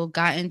Lotto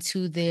got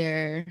into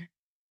their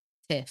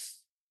tiff.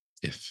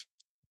 If.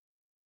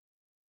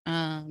 Do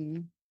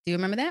you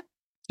remember that?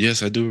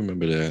 Yes, I do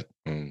remember that.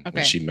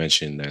 When she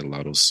mentioned that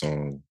Lotto's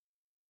song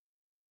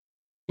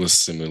was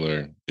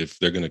similar. If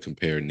they're gonna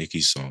compare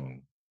Nicki's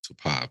song to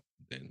pop,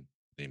 then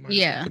they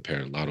might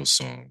compare Lotto's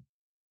song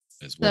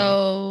as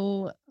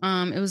well.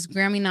 So it was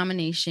Grammy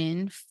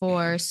nomination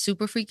for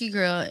Super Freaky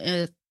Girl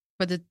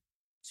for the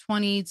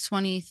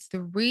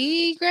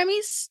 2023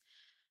 Grammys.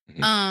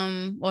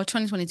 Or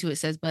 2022 it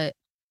says, but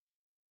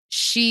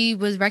she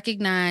was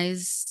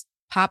recognized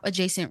pop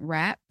adjacent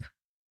rap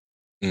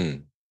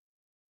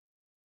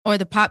or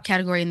the pop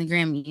category in the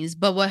Grammys.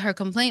 But what her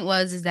complaint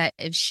was is that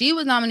if she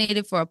was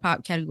nominated for a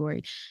pop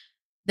category,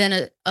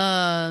 then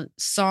a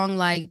song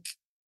like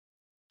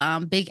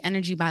Big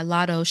Energy by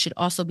Lotto should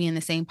also be in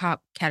the same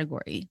pop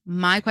category.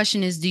 My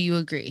question is, do you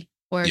agree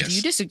or do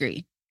you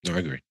disagree? No, I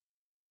agree.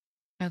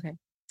 Okay.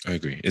 I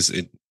agree.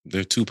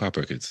 They're 2 pop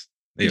records.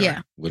 They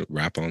are with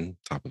rap on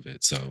top of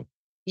it. So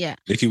yeah,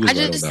 Nicki was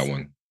right on that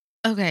one.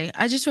 Okay.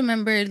 I just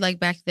remembered like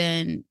back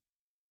then,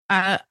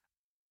 I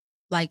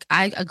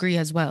agree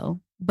as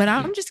well. But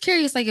I'm just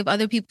curious, like, if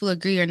other people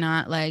agree or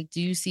not. Like,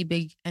 do you see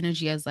Big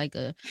Energy as like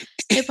a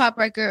hip hop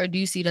record, or do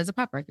you see it as a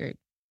pop record?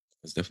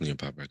 It's definitely a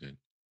pop record.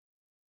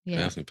 Yeah,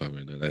 Definitely pop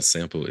record. That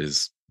sample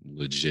is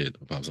legit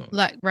a pop song.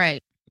 like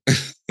right.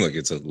 Like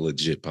it's a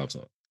legit pop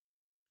song.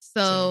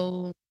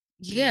 So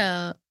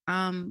yeah,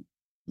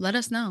 let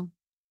us know.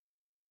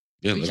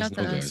 Yeah, Reach let us out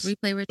to know, us. guys.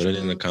 Replay Put it in the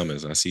rituals.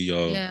 comments. I see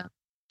y'all Yeah,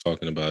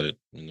 talking about it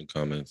in the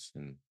comments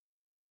and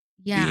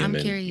yeah. I'm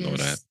DMing and all that.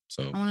 curious.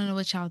 So I want to know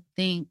what y'all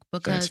think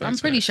because I'm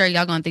facts, pretty facts. sure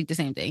y'all gonna think the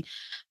same thing.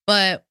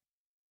 But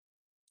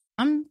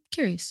I'm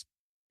curious.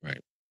 Right.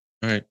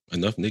 All right.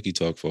 Enough Nicki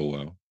talk for a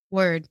while.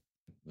 Word.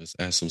 Let's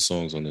add some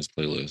songs on this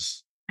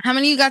playlist. How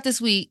many you got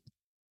this week?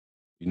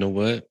 You know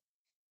what?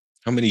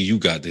 How many you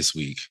got this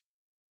week?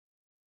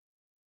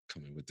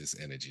 Coming with this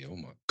energy. Oh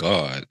my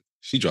God.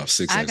 She dropped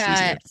 6 I next week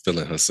and got-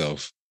 feeling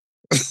herself.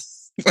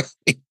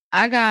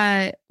 I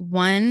got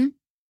 1,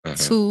 Uh-huh,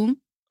 2,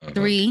 uh-huh,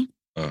 3,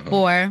 uh-huh.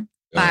 4,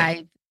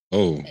 5.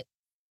 Oh,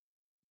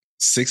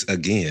 6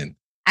 again.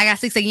 I got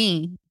 6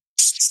 again.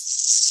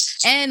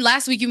 And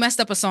last week you messed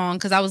up a song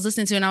because I was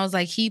listening to it and I was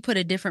like, he put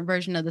a different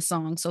version of the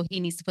song, so he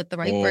needs to put the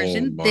right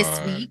version this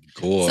my week.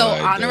 God. So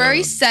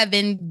honorary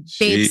 7,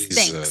 babes,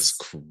 Jesus thanks.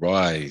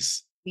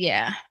 Christ.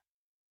 Yeah,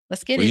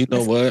 let's get Well, it. you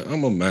know Let's- what?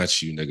 I'm gonna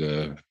match you,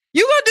 nigga.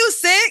 You gonna do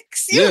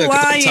 6? You 'cause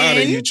lying? I'm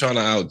tired of you trying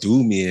to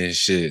outdo me and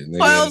shit. Nigga.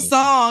 12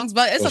 songs,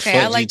 but it's What okay. the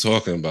I fuck like. you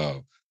talking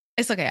about?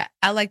 It's okay.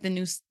 I like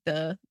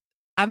the.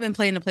 I've been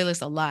playing the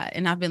playlist a lot,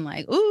 and I've been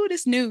like, "Ooh,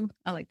 this new."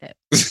 I like that.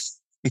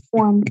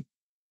 One.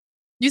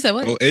 You said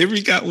what? Oh,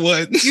 Avery got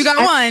one. You got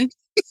one.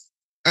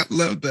 I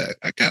love that.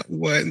 I got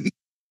one.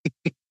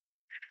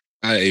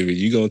 All right, Avery,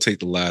 you gonna take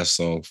the last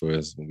song for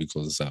us when we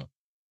close this out.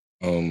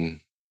 All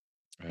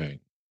right.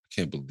 I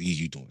can't believe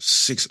you doing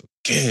 6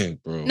 again,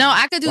 bro. No,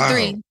 I could do Wow.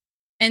 3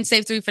 and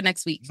save 3 for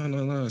next week.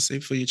 No. Save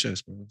it for your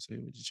chest, bro. Save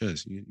it with your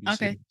chest. You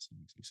Okay.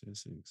 said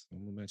 6. I'm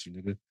gonna match you,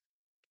 nigga.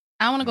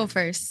 I want to go Alright.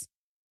 first.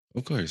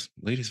 Of course.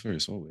 Ladies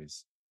first,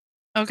 always.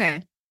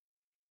 Okay.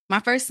 My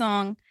first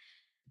song,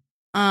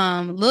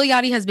 Lil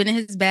Yachty has been in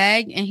his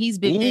bag and he's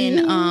been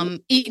Ooh.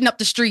 eating up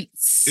the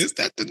streets. Is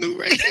that the new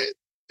record?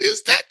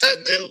 Is that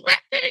the new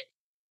record?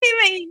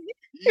 He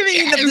been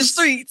eating up the Yes.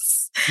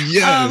 streets.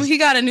 Yes. He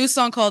got a new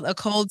song called A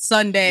Cold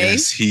Sunday.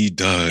 Yes, he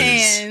does.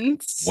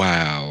 And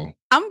Wow.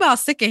 I'm about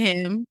sick of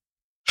him.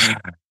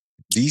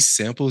 These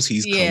samples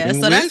he's Yeah, coming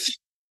so with. that's-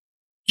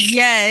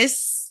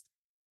 Yes.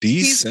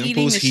 These he's eating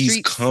samples the he's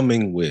streets.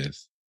 coming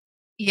with.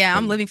 Yeah, I'm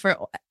I'm living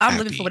for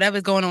happy.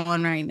 whatever's going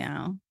on right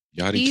now.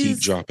 Y'all keep He's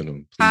dropping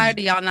them. Tired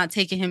Please. of y'all not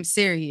taking him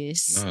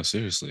serious. Nah,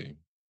 seriously.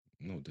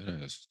 No,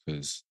 deadass.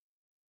 Because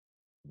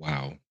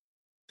wow.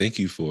 Thank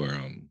you for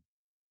thank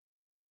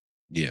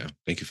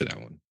you for that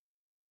one.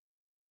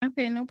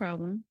 Okay, no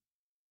problem.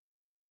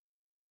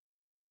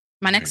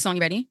 My All next right. song,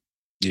 you ready?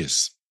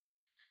 Yes.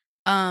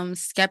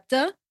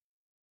 Skepta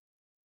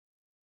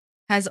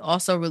has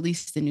also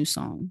released a new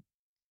song.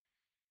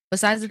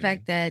 Besides the Okay.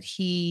 fact that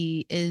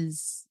he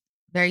is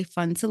very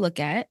fun to look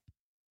at,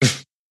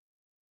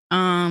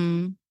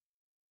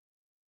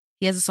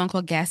 he has a song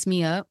called Gas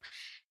Me Up.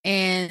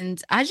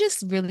 And I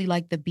just really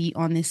like the beat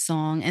on this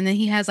song. And then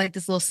he has like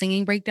this little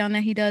singing breakdown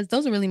that he does.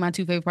 Those are really my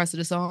 2 favorite parts of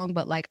the song,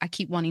 but like I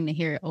keep wanting to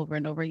hear it over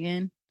and over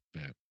again.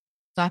 Yeah.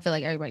 So I feel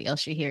like everybody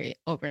else should hear it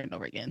over and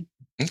over again.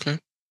 Okay.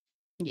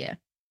 Yeah.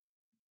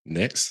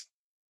 Next.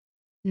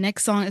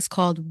 Next song is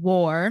called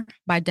War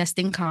by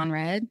Destin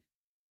Conrad.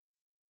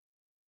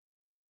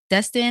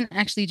 Destin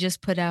actually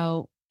just put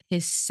out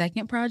his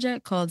second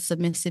project called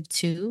Submissive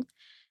 2.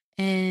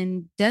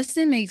 And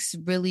Destin makes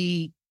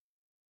really,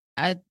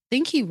 I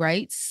think he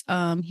writes,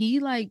 he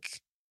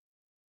like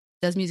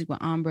does music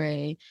with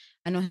Ombre.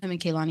 I know him and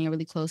Kehlani are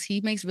really close.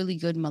 He makes really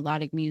good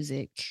melodic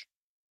music.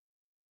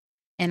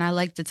 And I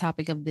like the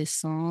topic of this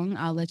song.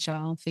 I'll let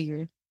y'all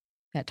figure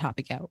that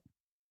topic out.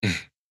 All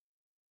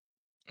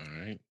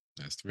right.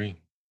 That's 3.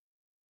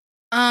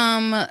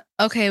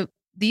 Okay.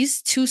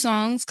 These 2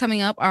 songs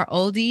coming up are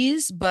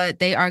oldies, but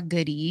they are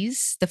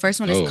goodies. The first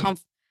one is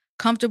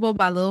Comfortable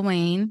by Lil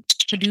Wayne,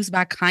 produced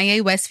by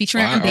Kanye West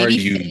featuring Why are Baby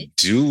you Fitz.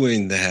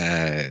 doing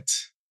that?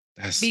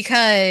 That's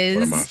Because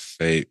one of my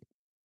favorite.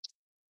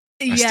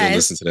 I still yes,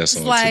 listen to that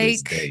song it's to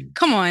this like, day.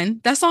 come on,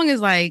 that song is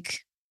like,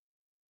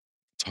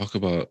 Talk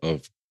about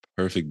a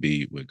perfect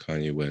beat with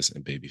Kanye West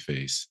and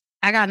Babyface.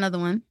 I got another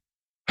one,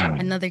 Um,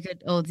 another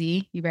good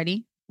oldie. You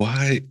ready?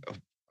 Why? Oh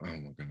my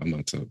God. I'm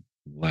about to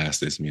blast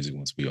this music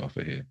once we off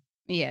of here.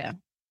 Yeah.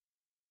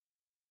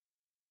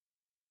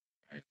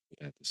 All right,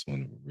 we got this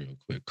one real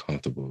quick.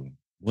 Comfortable.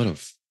 What a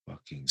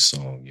fucking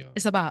song, yo.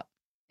 It's about.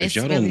 If It's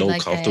y'all really don't know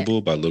like that.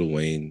 Comfortable by Lil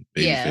Wayne,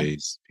 Yeah.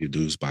 Babyface,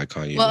 produced by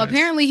Kanye Well, West.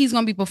 apparently he's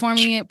gonna be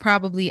performing it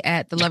probably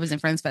at the Lovers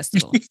and Friends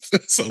Festival.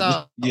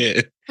 so,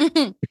 yeah.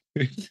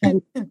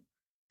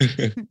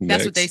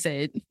 That's what they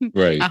said.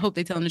 Right. I hope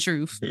they telling the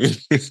truth.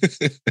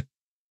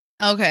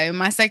 Okay,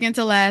 my second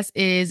to last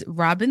is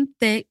Robin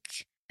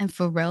Thicke and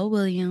Pharrell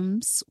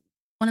Williams.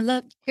 Wanna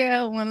love you,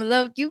 girl, wanna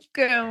love you,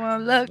 girl,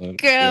 wanna love you,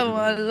 girl,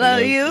 wanna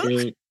love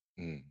you.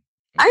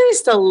 I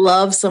used to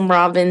love some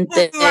Robin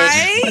Thicke.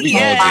 Right? We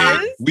Yes. all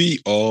did. We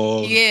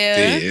all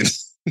Yeah. did.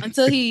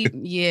 Until he,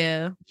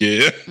 yeah.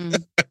 Yeah.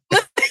 Mm.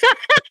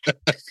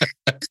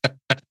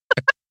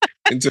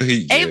 Until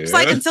he, Abe's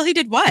like, until he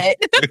did what?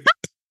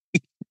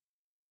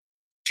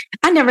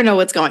 I never know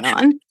what's going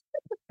on.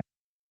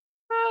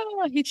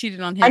 Oh, he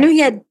cheated on him. I knew he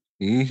had.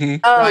 Mm-hmm.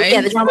 Oh Wife.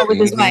 yeah, the drama with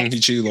his wife. He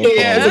cheated on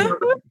Yeah.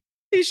 Paula.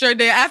 He sure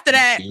did. After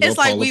that, You know, it's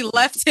like Paula- we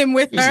left him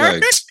with It's her.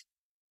 like,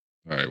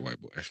 all right,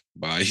 white boy,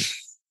 bye.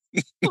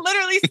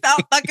 Literally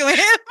stop fucking with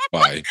him.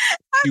 Bye.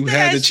 You After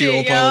had that to cheat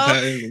on shit, Paula yo.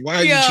 Patton. Why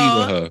did you Yo. cheat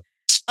on her?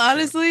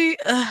 Honestly,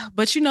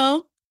 but you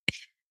know,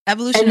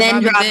 Evolution And of then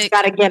Robin Rob's Thicke.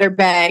 got to get her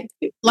back.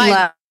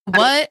 Like,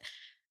 what?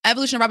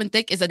 Evolution of Robin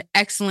Thicke is an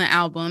excellent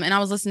album. And I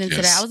was listening to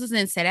that. Yes. I was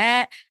listening to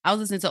that. I was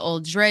listening to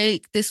Old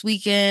Drake this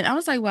weekend. I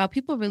was like, wow,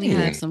 people really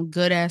have some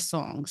good ass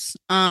songs.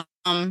 And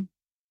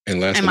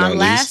last And but my not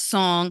last least,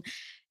 song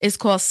is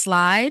called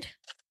Slide.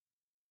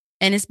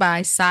 And it's by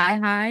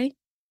Sci-Hi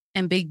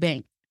and Big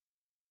Bang.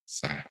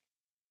 Sigh.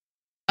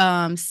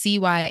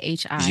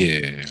 CYHI.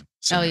 Yeah.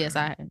 Oh, yes,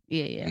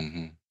 yeah.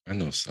 Mm-hmm. I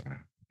know Sigh.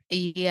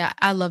 Yeah,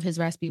 I love his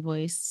raspy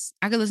voice.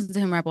 I could listen to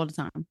him rap all the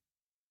time.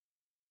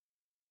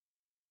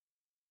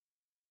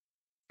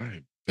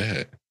 I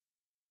bet.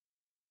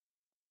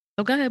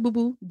 So go ahead, boo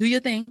boo. Do your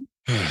thing.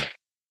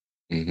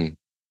 Mm-hmm.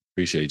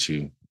 Appreciate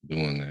you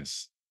doing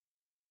this.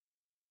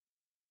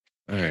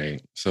 All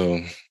right.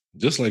 So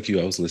just like you,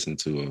 I was listening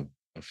to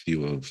a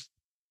few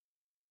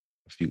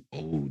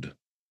old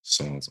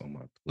songs on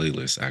my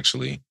playlist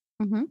actually.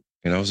 Mm-hmm.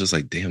 And I was just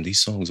like, damn,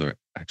 these songs are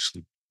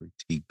actually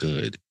pretty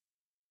good.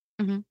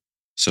 Mm-hmm.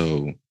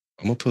 So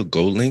I'm gonna put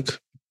Gold Link,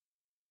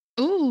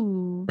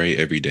 Ooh. Pray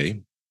Every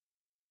Day.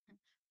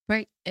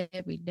 Pray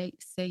every day.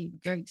 Say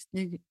grace,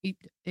 nigga. Eat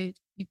the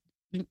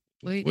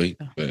Wait,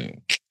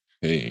 bang.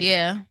 Hey,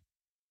 Yeah.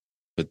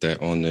 put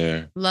that on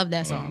there. Love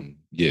that song.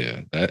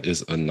 Yeah, that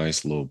is a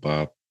nice little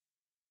bop.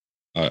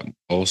 I'm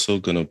also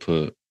gonna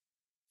put.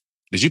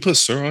 Did you put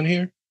Sir on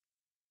here?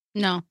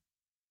 No,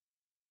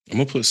 I'm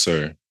gonna put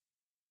Sir.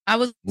 I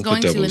was We'll put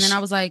going to, and Devils. then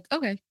I was like,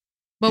 okay.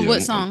 But Yeah,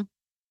 what song?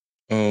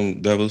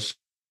 Devils.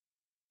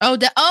 Oh,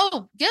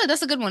 yeah,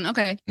 that's a good one.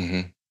 Okay.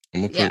 Mm-hmm.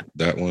 I'm gonna put Yeah.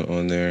 that one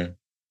on there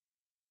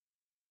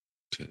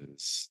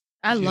because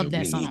I love we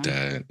that song. need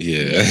that.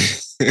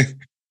 Yeah,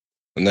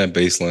 and that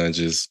bass line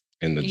just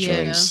and the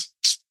Yeah. drums.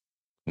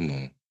 Come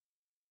on,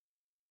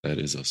 that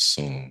is a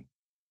song.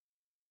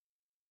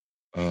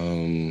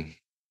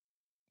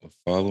 The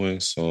following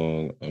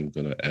song I'm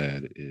gonna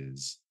add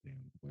is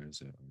where is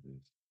that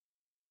artist?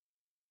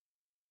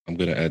 I'm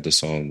gonna add the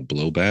song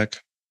 "Blowback"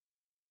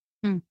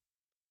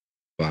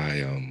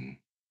 by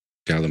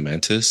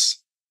Galamantis.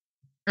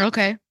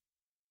 Okay.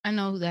 I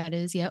know who that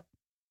is. Yep.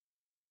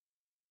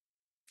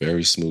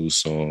 Very smooth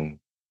song.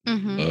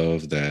 Mhm.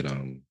 Love that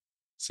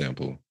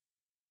sample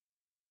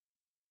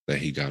that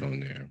he got on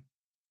there.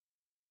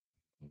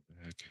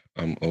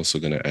 I'm also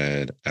gonna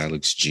add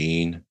Alex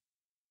Jean.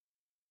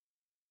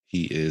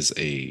 He is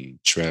a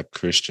trap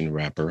Christian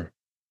rapper.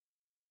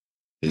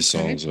 His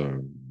Okay. songs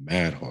are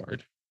mad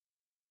hard.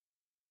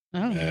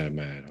 Oh.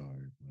 Mad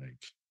hard. Like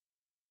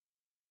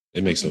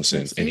it makes no Okay,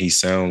 sense. let's And see. he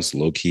sounds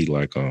low key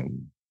like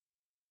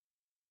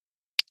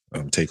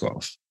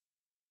Takeoff.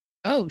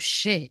 Oh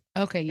shit.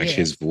 Okay. Like Yeah.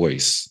 his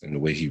voice and the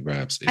way he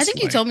raps. I think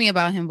you like, told me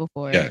about him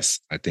before. Yes,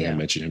 I think I Yeah.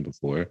 mentioned him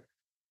before.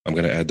 I'm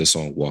gonna add the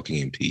song "Walking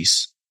in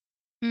Peace."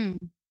 Hmm.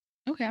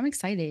 Okay, I'm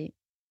excited.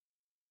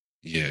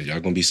 Yeah, y'all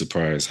gonna be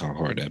surprised how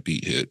hard that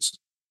beat hits.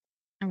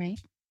 All right.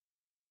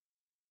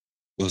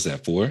 What was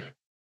that for?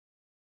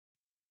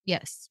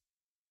 Yes.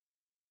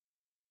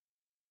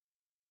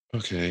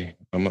 Okay,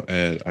 I'm gonna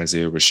add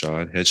Isaiah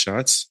Rashad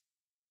 "Headshots"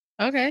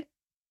 Okay.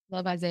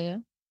 Love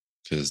Isaiah.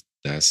 because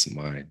that's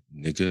my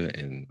nigga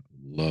and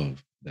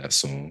love that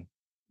song.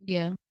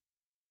 Yeah.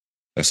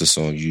 That's a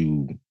song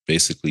you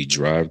basically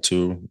drive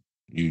to.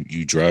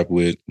 You drive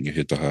with, you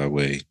hit the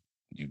highway,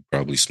 you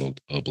probably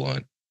smoked a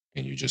blunt,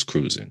 and you're just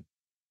cruising.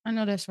 I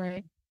know that's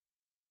right.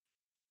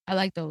 I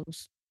like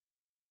those.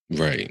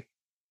 Right.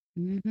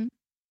 Mm-hmm.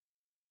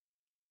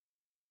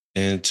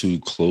 And to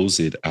close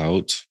it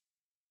out,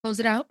 Close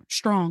it out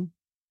strong.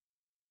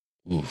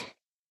 ooh,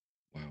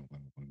 wow.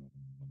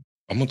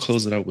 I'm gonna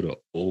close it out with an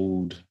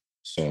old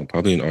song,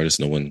 probably an artist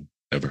no one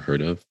ever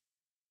heard of,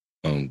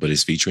 but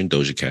it's featuring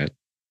Doja Cat.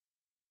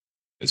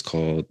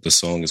 The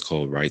song is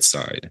called "Right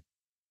Side"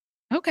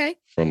 Okay.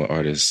 from an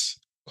artist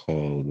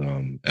called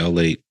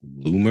L8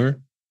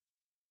 Loomer.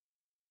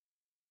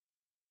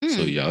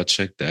 So Mm. y'all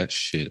check that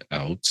shit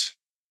out.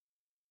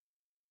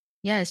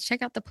 Yes,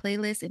 check out the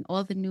playlist and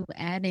all the new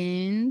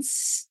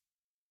add-ins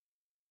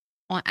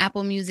on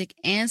Apple Music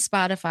and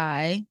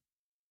Spotify.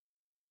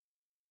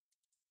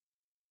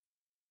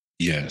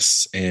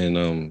 Yes, and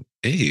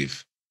Ave,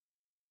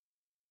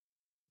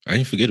 I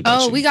didn't forget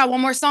about Oh, you. we got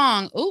one more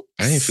song. Oops.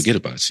 I didn't forget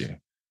about you.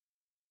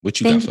 What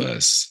you Thank got for you.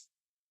 us?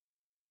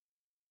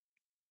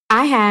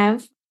 I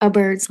have a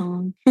bird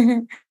song.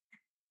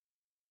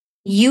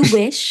 You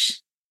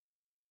Wish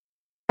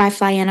by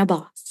Flyana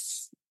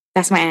Boss.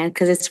 That's my ad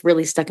because it's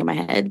really stuck in my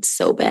head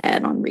so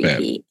bad on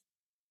repeat.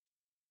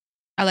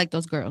 I like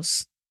those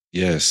girls.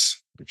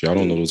 Yes. If y'all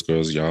don't know those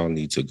girls, y'all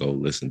need to go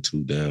listen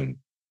to them.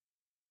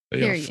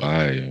 They are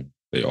fire.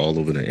 They all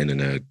over the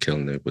internet,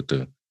 killing it with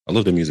I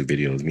love the music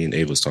videos. Me and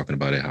Ava was talking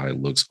about it, how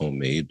it looks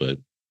homemade, but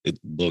it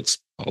looks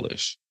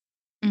polished.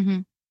 Mm-hmm.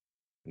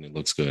 And it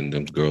looks good, and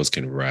them girls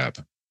can rap.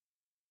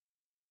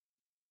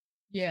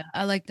 Yeah,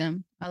 I like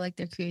them. I like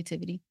their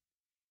creativity.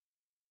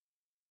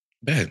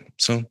 Bad.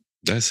 So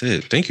that's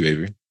it. Thank you,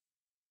 Avery.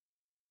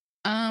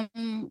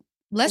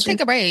 Let's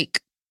take a break.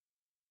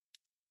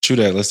 True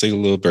that. Let's take a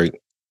little break,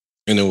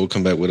 and then we'll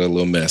come back with a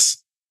little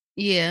mess.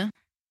 Yeah.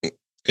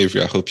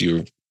 Avery, I hope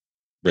you're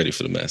ready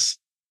for the mess.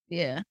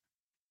 Yeah.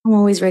 I'm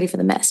always ready for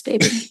the mess,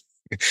 baby.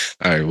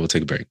 All right, we'll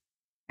take a break.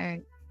 All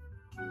right.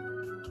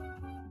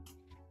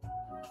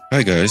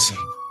 Hi, guys.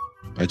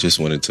 I just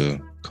wanted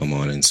to come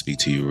on and speak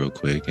to you real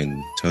quick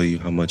and tell you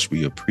how much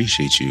we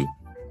appreciate you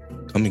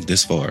coming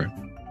this far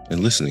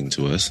and listening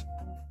to us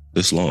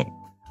this long.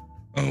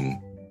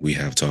 We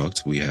have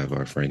talked. We have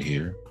our friend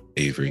here,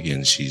 Avery,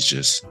 and she's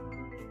just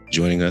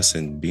joining us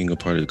and being a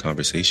part of the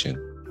conversation.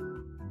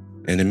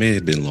 And it may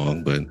have been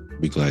long, but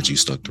we're glad you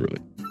stuck through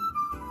it.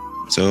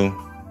 So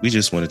we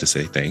just wanted to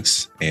say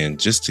thanks. And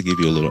just to give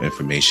you a little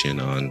information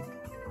on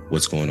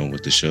what's going on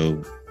with the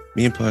show,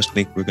 me and Posh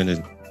think we're going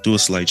to do a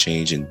slight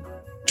change and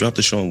drop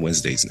the show on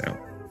Wednesdays now.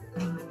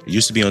 It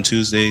used to be on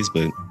Tuesdays,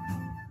 but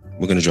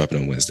we're going to drop it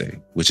on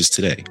Wednesday, which is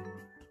today.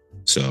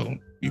 So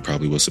you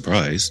probably were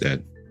surprised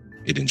that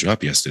it didn't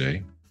drop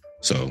yesterday.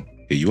 So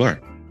here you are.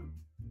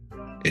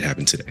 It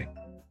happened today.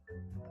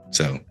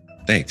 So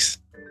thanks.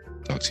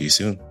 Talk to you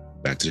soon.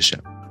 Back to the show.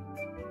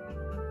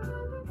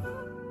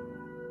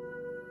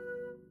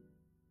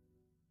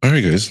 All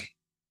right, guys.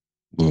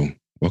 Well,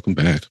 welcome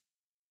back.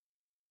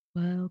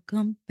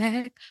 Welcome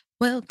back.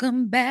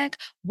 Welcome back.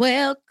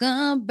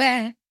 Welcome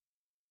back.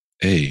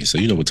 Hey, so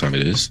you know what time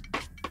it is?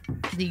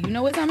 Do you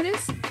know what time it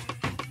is?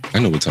 I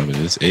know what time it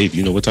is. Abe,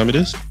 you know what time it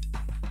is?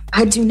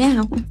 I do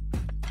now.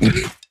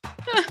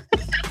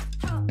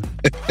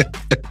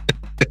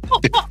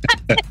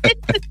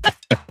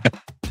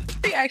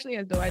 He actually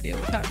has no idea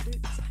what time it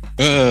is.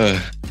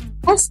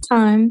 That's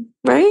time,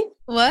 right?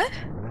 What?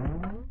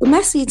 The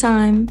messy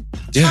time.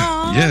 Yeah,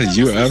 Aw, yeah, that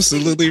you're was so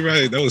absolutely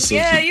right. That was so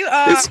Yeah, cute. you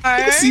are. It's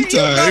messy You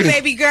go, time.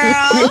 baby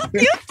girl.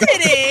 You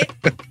did it.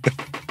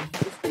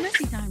 It's the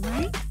messy time,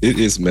 right? It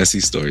is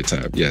messy story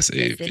time. Yes,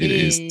 Abe. Yes, it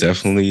is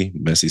definitely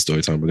messy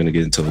story time. We're going to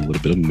get into a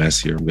little bit of mess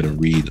here. I'm going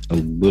to read a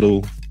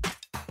little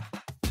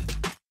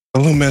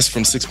mess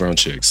from Six Brown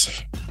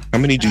Chicks. How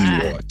many do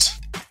you want?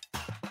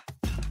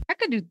 I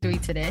could do 3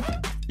 today.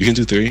 You can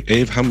do 3.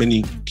 Abe, how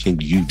many can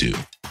you do?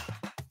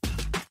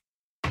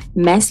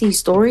 Messy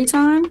story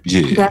time?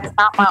 Yeah. That's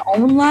not my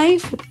own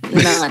life?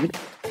 None.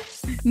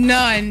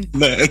 None.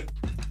 Man.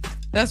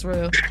 That's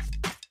real.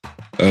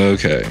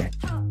 Okay.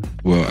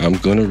 Well, I'm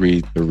going to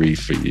read 3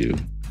 for you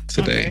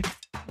today.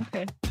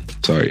 Okay.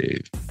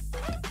 Sorry,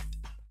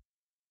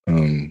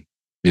 Abe.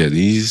 Yeah,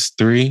 these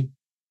 3.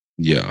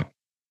 Yeah.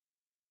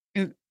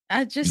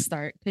 I just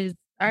start because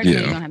I already know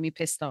you're gonna have me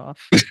pissed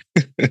off.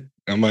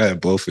 I might have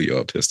both of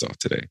y'all pissed off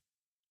today.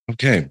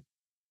 Okay.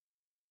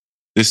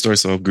 This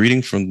starts off,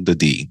 greeting from the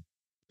D.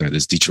 That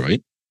is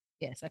Detroit.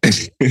 Yes.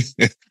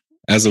 I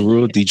As a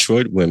rule,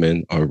 Detroit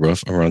women are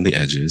rough around the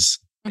edges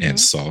and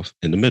soft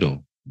in the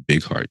middle.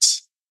 Big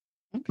hearts.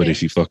 Okay. But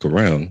if you fuck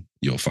around,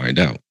 you'll find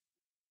out.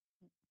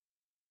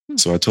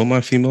 So I told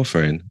my female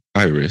friend,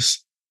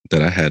 Iris,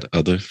 that I had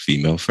other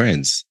female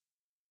friends.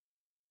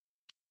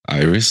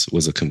 Iris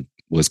was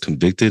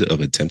convicted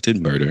of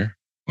attempted murder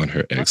on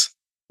her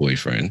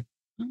ex-boyfriend.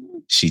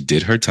 She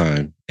did her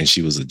time, and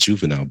she was a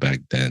juvenile back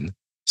then,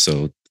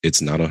 so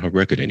it's not on her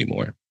record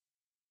anymore.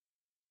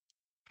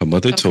 Her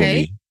mother told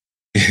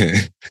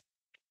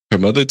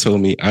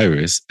me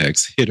Iris'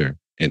 ex hit her,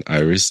 and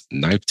Iris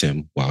knifed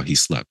him while he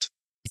slept.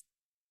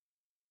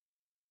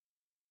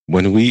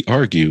 When we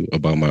argue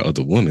about my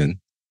other woman,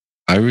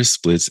 Iris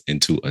splits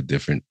into a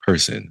different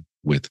person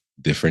with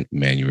different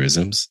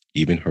mannerisms.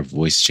 Even her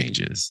voice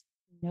changes.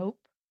 Nope.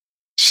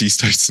 She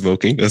starts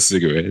smoking a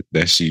cigarette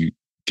that she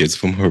gets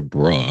from her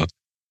bra.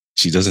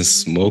 She doesn't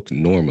smoke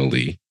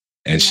normally.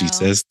 And she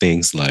says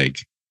things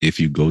like, if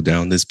you go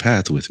down this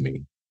path with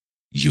me,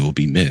 you'll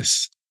be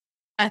missed.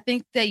 I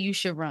think that you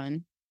should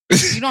run.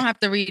 You don't have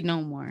to read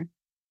no more.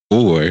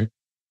 Or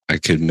I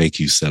could make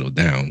you settle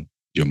down.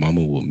 Your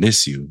mama will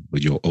miss you,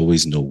 but you'll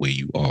always know where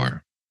you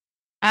are.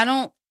 I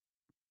don't.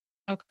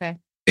 Okay.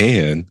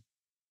 And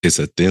it's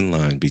a thin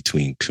line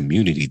between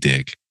community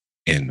dick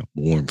and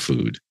warm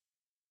food.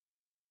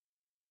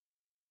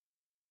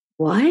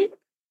 What?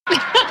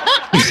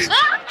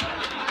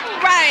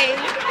 Right.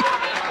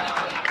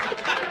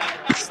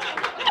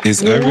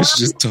 Is Iris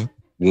just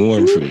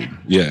warm food?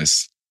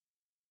 Yes.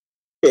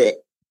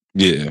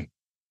 Yeah.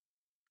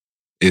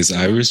 Is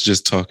Iris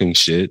just talking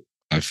shit?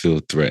 I feel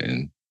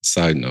threatened.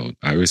 Side note,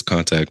 Iris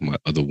contacted my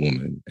other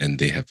woman and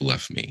they have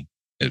left me.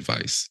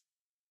 Advice.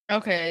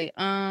 Okay.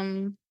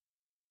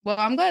 Well,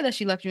 I'm glad that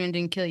she left you and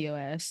didn't kill your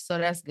ass. So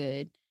that's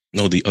good.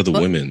 No, the other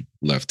But- women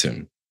left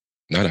him,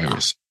 not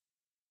Iris.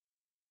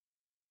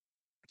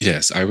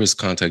 Yes, Iris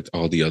contacted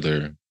all the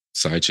other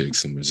side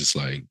chicks and was just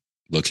like,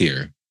 look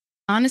here.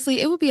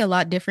 Honestly, it would be a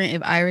lot different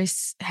if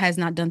Iris has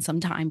not done some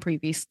time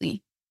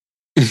previously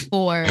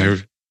for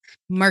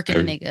murking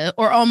a nigga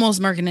or almost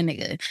murking a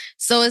nigga.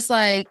 So it's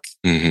like,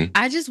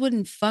 I just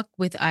wouldn't fuck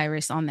with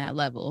Iris on that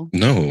level.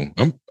 No,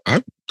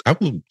 I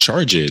will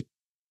charge it.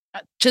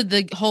 To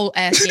the whole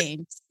ass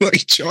game.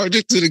 Like, charge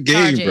it to the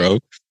game, bro.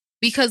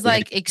 Because,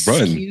 like,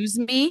 excuse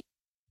me?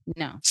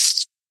 No.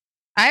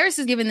 Iris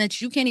is given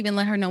that you can't even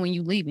let her know when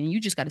you leaving. You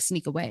just got to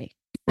sneak away.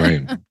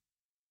 Right.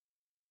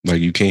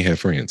 Like, you can't have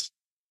friends.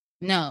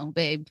 No,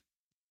 babe.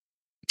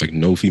 Like,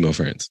 no female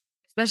friends.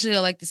 Especially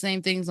like the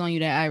same things on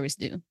you that Iris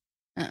do.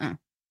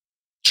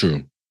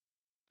 True.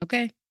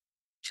 Okay.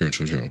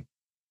 True.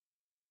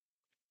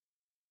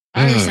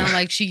 Iris sound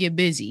like she get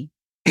busy.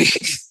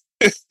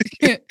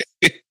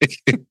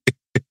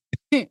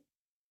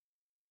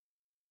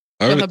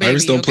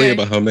 Iris don't play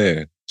about her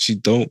man. She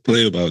don't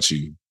play about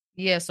you.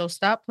 Yeah, so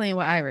stop playing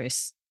with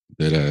Iris.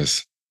 Dead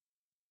ass.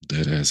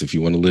 If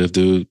you want to live,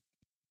 dude,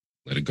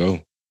 let it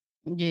go.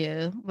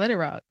 Yeah, let it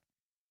rock.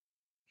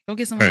 Go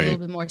get someone a little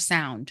bit more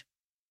sound.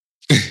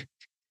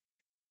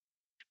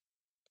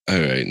 All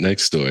right,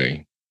 next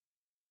story.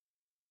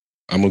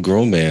 I'm a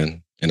grown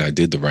man and I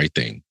did the right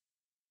thing.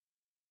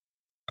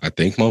 I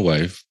thank my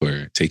wife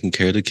for taking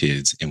care of the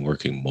kids and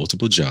working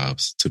multiple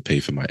jobs to pay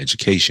for my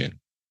education.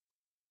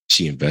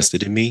 She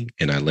invested in me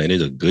and I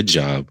landed a good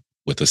job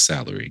with a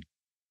salary.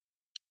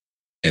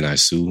 And I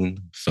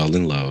soon fell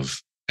in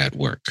love at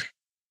work.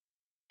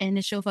 And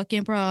it's your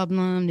fucking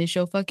problem.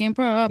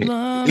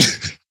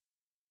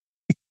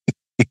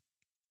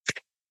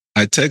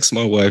 I text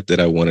my wife that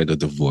I wanted a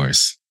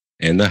divorce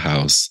and the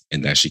house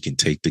and that she can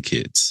take the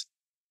kids.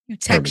 You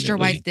text your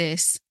wife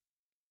this.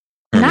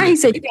 Now he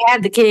said you can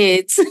have the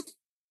kids.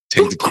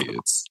 Take the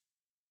kids.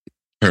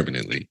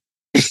 Permanently.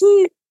 This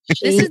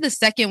is the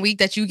second week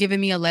that you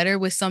giving me a letter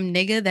with some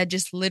nigga that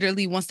just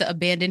literally wants to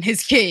abandon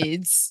his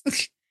kids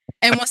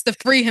and wants to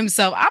free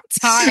himself. I'm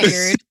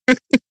tired.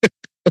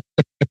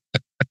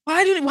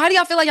 Why do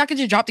y'all feel like y'all could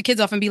just drop the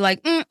kids off and be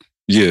like, Yeah,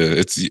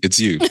 it's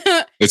you.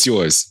 It's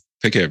yours.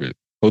 Take care of it.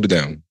 Hold it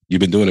down.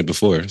 You've been doing it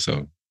before,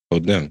 so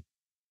hold it down.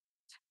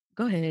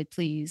 Go ahead,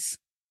 please.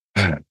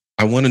 I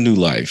want a new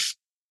life.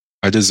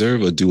 I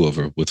deserve a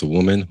do-over with a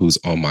woman who's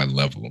on my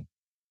level.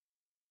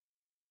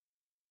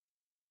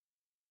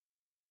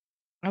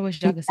 I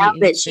wish y'all could see now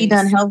that she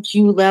done helped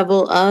you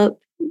level up,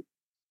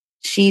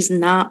 she's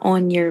not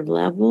on your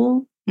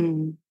level.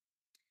 And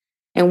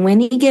when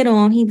he get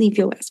on, he leave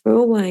your ass for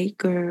a white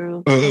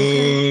girl.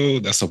 Oh,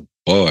 that's a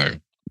bar.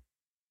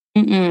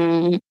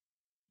 That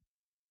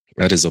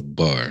is a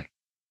bar.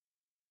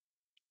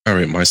 All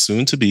right, my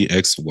soon-to-be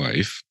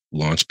ex-wife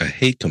launched a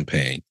hate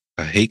campaign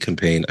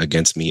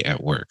against me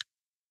at work.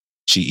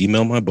 She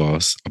emailed my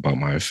boss about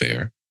my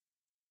affair.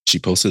 She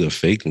posted a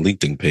fake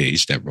LinkedIn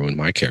page that ruined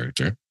my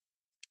character.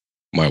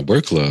 My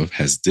work love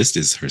has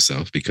distanced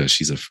herself because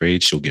she's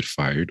afraid she'll get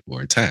fired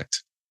or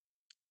attacked.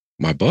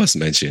 My boss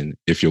mentioned,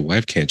 if your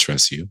wife can't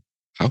trust you,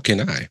 how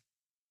can I?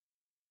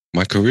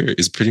 My career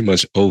is pretty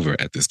much over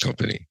at this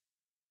company.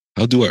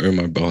 How do I earn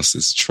my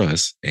boss's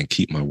trust and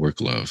keep my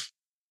work love?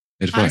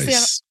 Advice.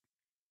 Honestly,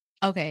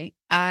 okay.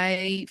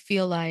 I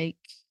feel like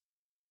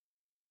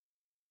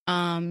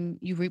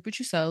you reap what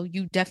you sow.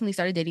 You definitely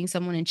started dating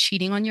someone and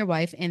cheating on your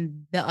wife,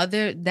 and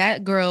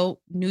that girl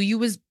knew you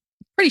was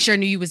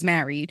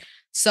married.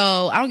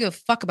 So I don't give a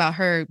fuck about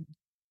her.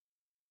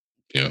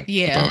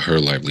 Yeah. About her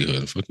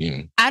livelihood. Fuck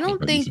you. I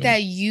don't think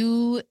that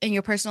you and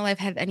your personal life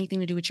have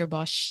anything to do with your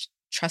boss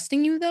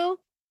trusting you, though.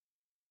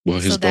 Well,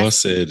 his boss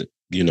said,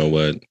 you know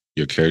what?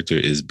 Your character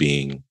is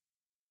being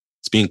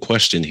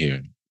questioned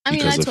here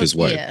because of his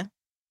wife. Yeah.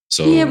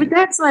 So yeah, but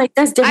that's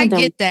different. I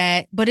get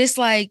that, but it's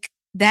like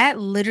that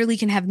literally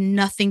can have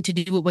nothing to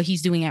do with what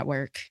he's doing at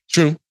work.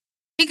 True.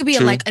 He could be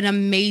an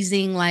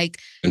amazing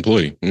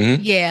employee.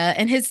 Mm-hmm. Yeah,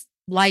 and his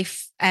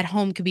life at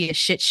home could be a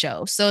shit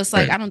show. So it's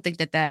like, right. I don't think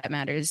that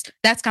matters.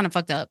 That's kind of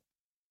fucked up.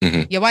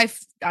 Mm-hmm. Your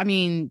wife, I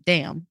mean,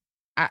 damn.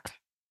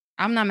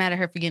 I'm not mad at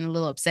her for getting a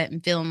little upset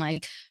and feeling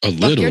like,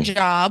 fuck your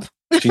job.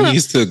 She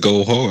needs to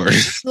go hard.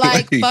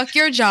 like, fuck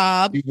your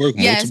job. You work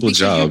multiple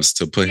jobs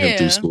to put him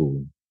through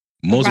school.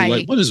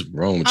 Like, what is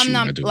wrong with you? I'm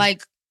not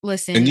like,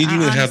 listen. And you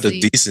didn't even have the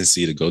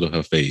decency to go to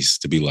her face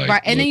to be like,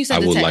 right. And then you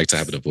said I would like to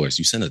have a divorce.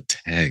 You sent a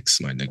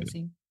text, my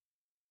nigga.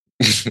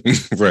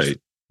 Right.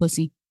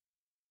 Pussy.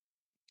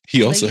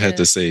 He also had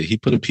to say, he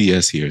put a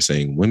PS here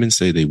saying, women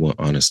say they want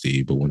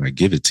honesty, but when I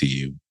give it to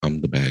you,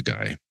 I'm the bad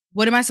guy.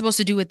 What am I supposed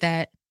to do with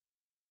that?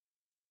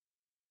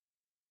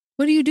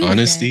 What do you do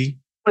honesty?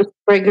 With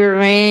triggering.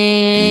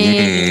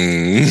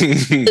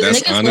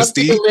 That's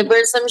honesty. Love to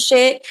deliver some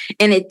shit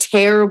in a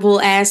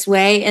terrible ass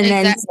way and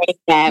then say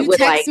that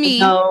with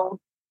no.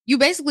 You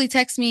basically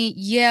text me,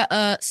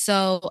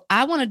 so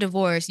I want a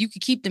divorce. You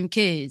could keep them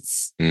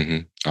kids. Mm-hmm.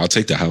 I'll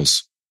take the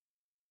house.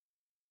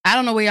 I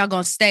don't know where y'all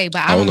gonna stay,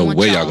 but I don't know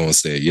where y'all gonna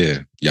stay.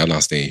 Yeah, y'all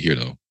not staying here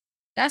though.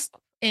 That's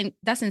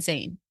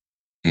insane.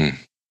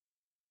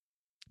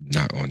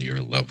 Not on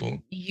your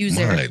level.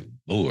 User. My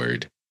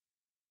Lord.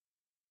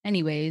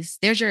 Anyways,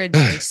 there's your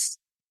advice.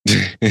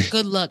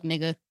 Good luck,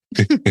 nigga.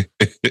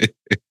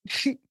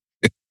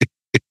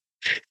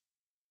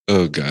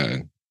 Oh,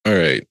 God. All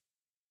right.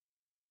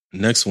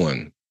 Next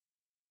one.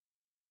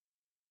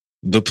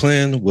 The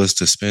plan was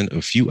to spend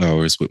a few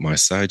hours with my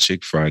side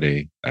chick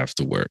Friday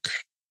after work.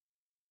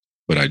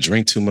 But I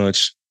drank too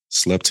much,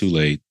 slept too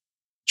late,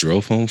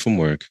 drove home from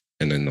work,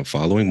 and then the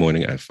following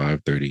morning at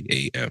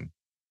 5:30 a.m.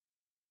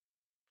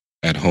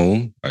 At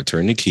home, I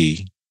turned the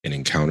key and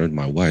encountered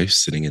my wife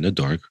sitting in the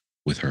dark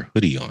with her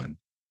hoodie on.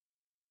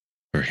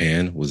 Her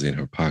hand was in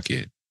her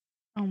pocket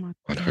Oh my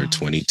on God. her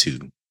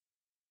 22.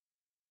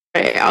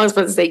 Right, I was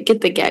about to say,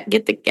 get the gat,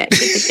 get the gat, get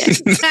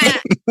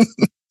the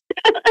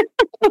gat.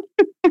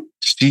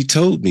 She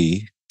told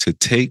me to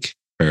take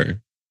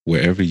her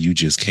wherever you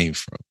just came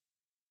from,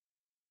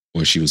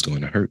 or she was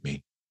going to hurt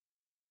me.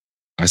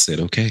 I said,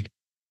 okay.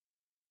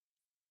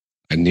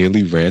 I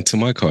nearly ran to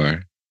my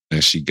car.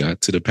 As she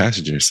got to the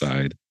passenger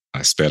side,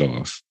 I sped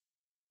off.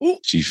 Ooh.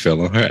 She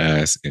fell on her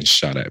ass and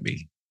shot at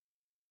me.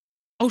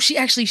 Oh, she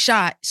actually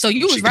shot. So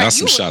you She was got right.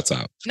 some shots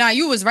out. Nah,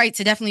 you was right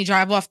to definitely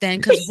drive off then.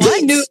 Because He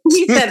what? knew.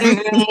 He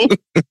said,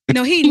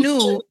 No, he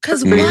knew.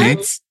 Because Mhm.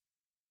 what?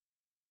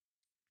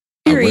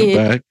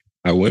 Period.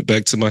 I went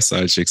back to my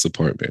side chick's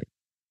apartment.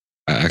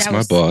 I asked That my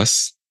was-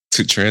 boss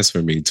to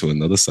transfer me to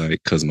another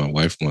site because my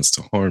wife wants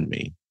to harm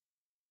me.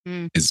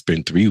 It's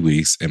been 3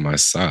 weeks and my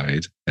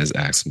side has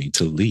asked me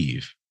to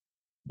leave,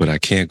 but I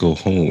can't go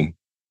home.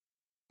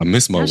 I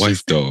miss my Now she wife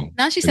said- though.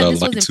 Now she and said I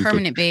this like wasn't to-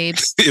 permanent, babe.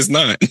 It's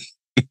not.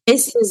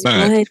 It's his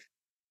Nah. blood.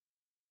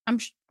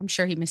 I'm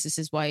sure he misses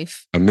his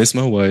wife. I miss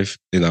my wife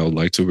and I would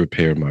like to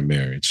repair my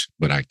marriage,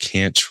 but I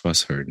can't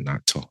trust her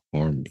not to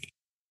harm me.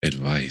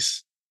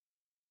 Advice,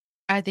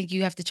 I think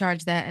you have to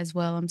charge that as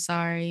well. I'm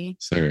sorry.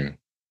 sir.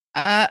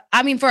 I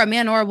mean, for a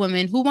man or a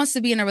woman who wants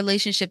to be in a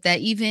relationship that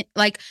even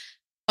like,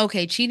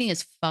 okay, cheating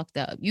is fucked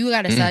up. You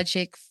got a side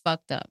chick,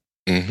 fucked up.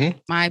 Mm-hmm.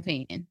 My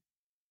opinion.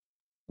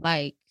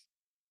 Like,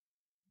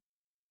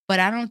 but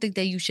I don't think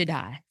that you should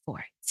die for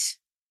it.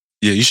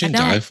 Yeah, you shouldn't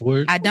don't. die for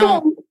it. I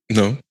don't.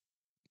 No.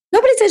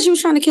 Nobody said she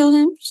was trying to kill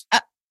him.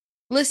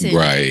 Listen.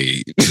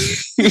 Right.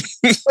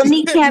 Well,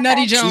 kneecap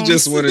Nutty action. She Jones.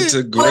 just wanted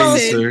to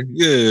graze Listen. her.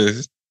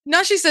 Yeah.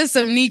 Now she says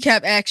some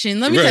kneecap action.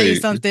 Let me tell you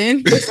Right.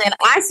 something. Listen,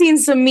 I seen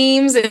some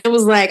memes and it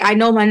was like, I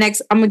know I'm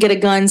gonna get a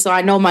gun, so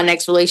I know my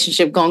next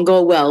relationship gonna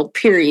go well,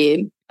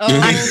 period.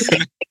 Oh,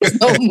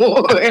 No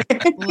more.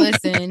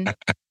 listen.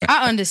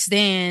 I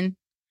understand,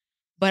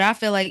 but I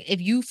feel like if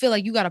you feel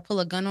like you got to pull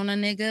a gun on a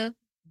nigga,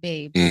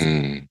 babe,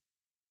 Mm,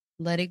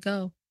 let it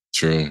go.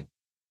 true.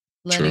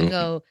 Let True. it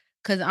go.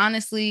 Because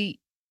honestly,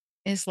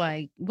 it's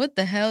like, what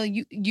the hell?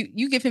 You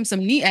give him some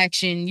knee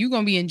action, you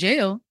gonna be in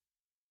jail.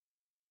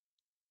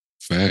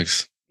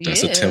 Facts.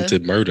 That's Yeah.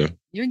 attempted murder.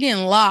 You're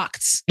getting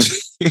locked.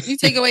 You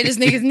take away this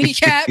nigga's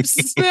kneecaps.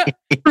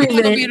 You Prove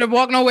ain't gonna be it. able to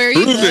walk nowhere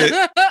Prove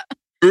either.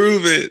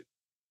 Prove it.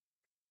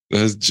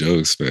 That's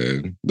jokes,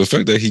 man. The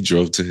fact that he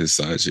drove to his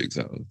side chick's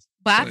house.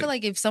 But I Like- feel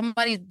like if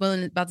somebody's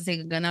about to take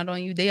a gun out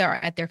on you, they are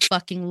at their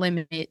fucking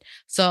limit.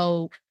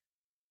 So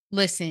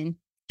listen,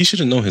 He should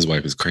have known his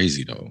wife is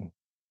crazy though.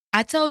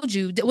 I told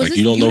you. Was Like, this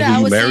you don't know that who I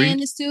you was married? saying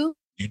this to?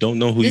 You don't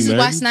know who This you is married?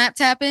 why Snap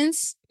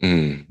happens.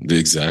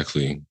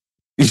 Exactly.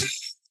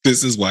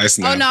 This is why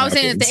Snap Oh no, I was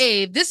saying it's happens. the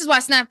Abe. This is why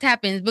Snap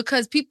happens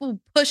because people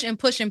push and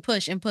push and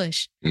push and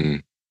push.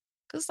 Mm,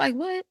 Cause like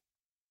what?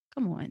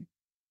 Come on.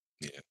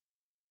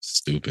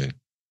 stupid.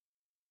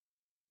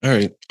 All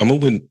right. I'm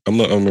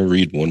gonna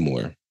read one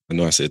more. I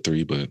know I said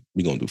 3, but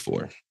we're gonna do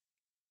 4.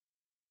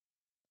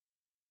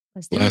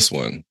 Let's do Last it.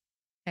 one.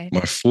 Okay.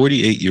 My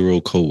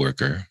 48-year-old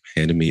coworker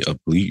handed me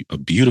a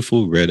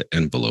beautiful red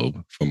envelope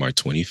for my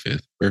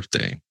 25th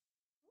birthday.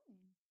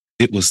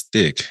 It was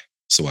thick,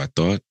 so I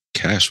thought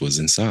cash was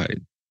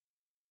inside.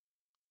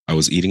 I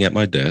was eating at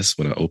my desk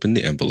when I opened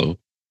the envelope,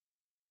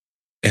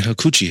 and her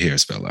coochie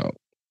hairs fell out.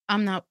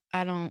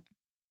 I don't.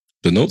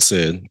 The note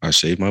said, "I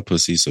shaved my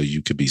pussy so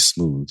you could be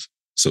smooth,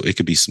 so it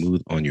could be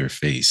smooth on your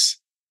face."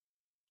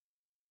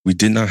 We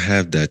did not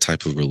have that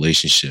type of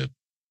relationship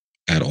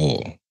at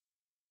all.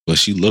 But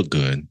she looked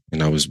good,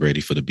 and I was ready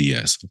for the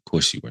BS. Of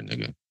course you were,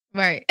 nigga.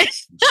 Right.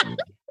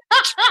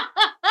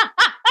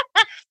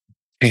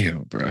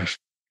 Damn, bro.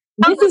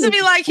 I'm supposed to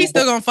be like, he's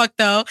still gonna fuck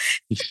though.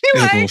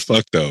 Still like- gonna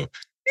fuck though.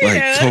 Like,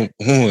 Yeah. come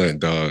on,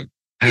 dog.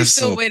 Have He's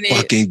still some with it.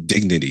 fucking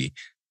dignity.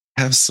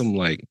 Have some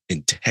like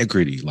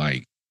integrity.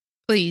 Like,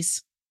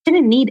 Please.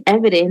 Didn't need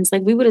evidence.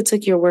 Like we would have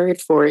took your word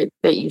for it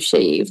that you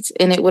shaved,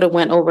 and it would have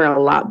went over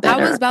a lot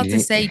better. I was about to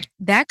Mm. say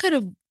that could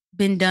have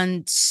been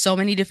done so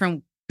many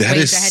different that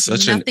ways is that had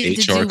such an nothing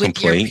to do HR with your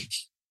complaint.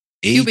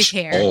 pubic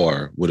hair.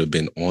 HR would have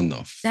been on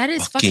the That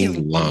is fucking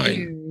fucking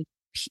line. weird.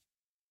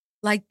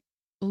 Like,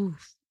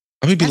 oof.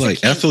 I would be That's a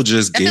like, kink. Ethel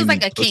just That gave feels me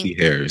like a pussy kink.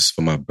 hairs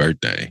for my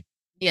birthday.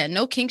 Yeah,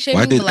 no kink shaming.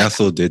 Why did but like,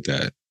 Ethel did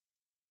that?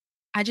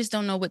 I just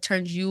don't know what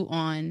turns you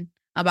on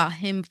about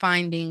him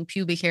finding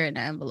pubic hair in the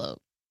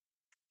envelope.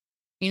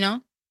 You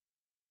know?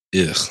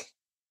 Ugh.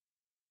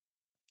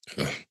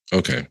 Ugh.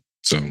 Okay,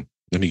 so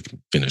let me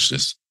finish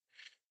this.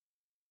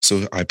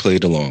 So I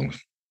played along.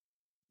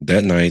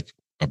 That night,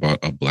 I bought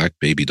a black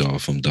baby doll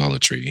from Dollar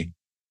Tree.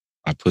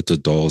 I put the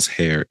doll's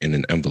hair in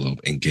an envelope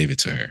and gave it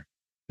to her.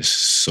 This is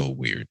so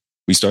weird.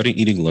 We started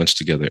eating lunch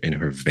together in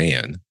her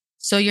van.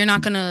 So you're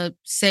not gonna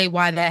say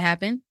why that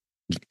happened?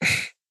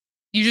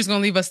 You're just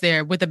gonna leave us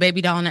there with the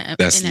baby doll in an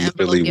That's envelope,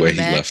 literally give where it he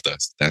back? left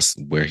us. That's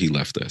where he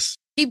left us.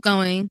 Keep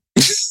going.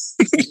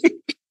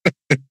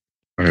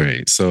 All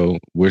right. So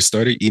we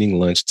started eating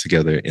lunch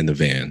together in the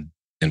van,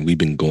 and we've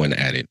been going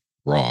at it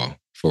raw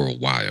for a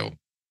while.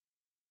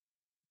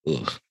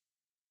 Ugh.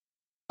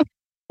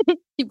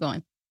 Keep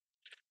going.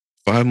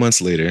 5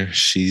 months later,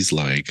 she's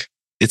like,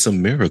 "It's a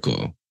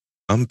miracle.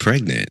 I'm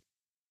pregnant."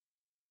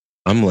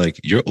 I'm like,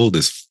 "You're old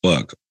as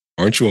fuck.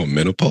 Aren't you on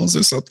menopause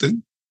or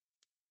something?"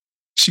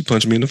 She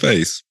punched me in the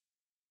face.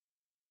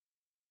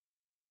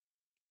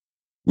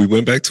 We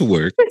went back to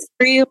work. It's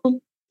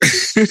real.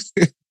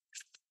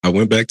 I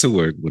went back to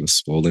work with a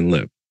swollen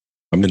lip.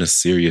 I'm in a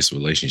serious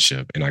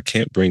relationship and I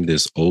can't bring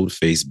this old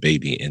faced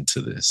baby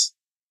into this.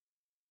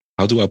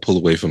 How do I pull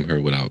away from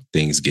her without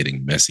things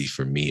getting messy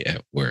for me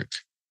at work?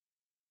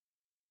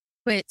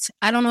 But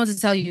I don't know what to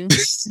tell you.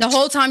 The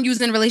whole time you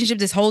was in a relationship,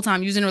 this whole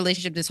time you was in a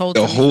relationship, this whole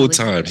time. The whole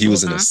time he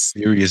was in a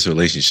serious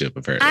relationship,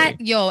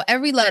 apparently.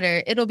 Every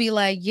letter, it'll be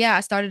like, yeah,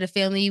 I started a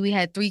family. We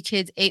had 3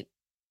 kids, eight.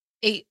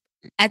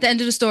 At the end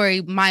of the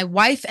story, my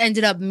wife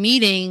ended up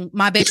meeting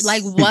my baby.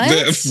 Like,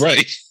 what?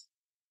 Right.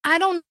 I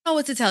don't know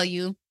what to tell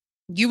you.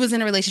 You was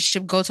in a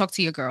relationship. Go talk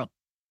to your girl.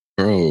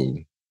 Bro.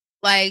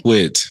 Like,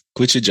 quit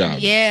your job.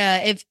 Yeah.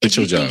 If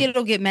you think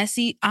it'll get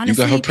messy,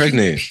 honestly, you got her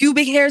pregnant.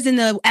 Pubic hairs in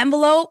the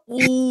envelope.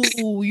 You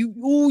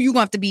gonna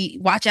have to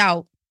watch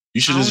out.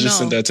 You should have just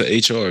sent that to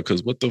HR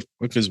because what the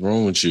fuck is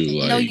wrong with you?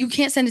 Like, no, you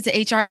can't send it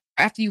to HR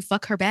after you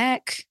fuck her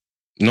back.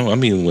 No, I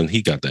mean when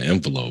he got the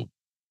envelope.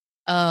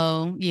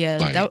 Oh, yeah.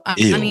 Like,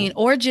 I mean,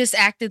 or just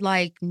acted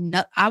like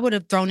I would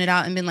have thrown it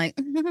out and been like,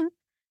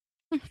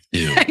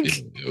 ew, like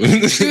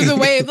do the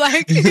wave,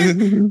 like.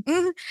 Then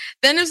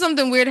if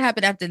something weird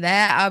happened after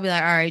that, I'll be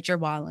like, all right, you're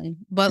wilding.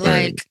 But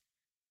like,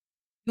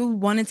 you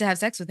wanted to have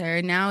sex with her,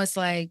 and now it's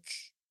like,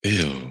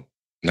 ew.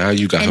 Now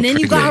you got her and then pregnant.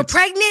 you got her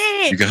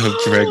pregnant. You got her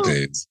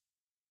pregnant.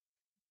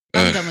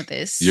 I'm done with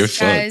this. You're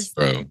guys,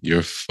 fucked, bro.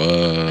 You're fucked.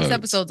 This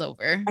episode's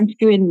over. Aren't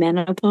you in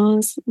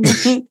menopause?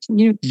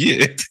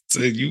 Yeah,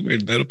 so you were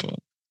in menopause.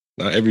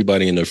 Not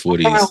everybody in their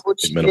 40s.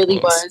 Which really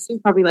was.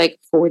 Probably like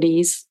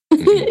 40s.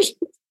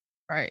 Mm-hmm.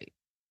 Right.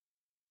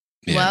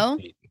 Yeah, well,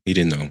 he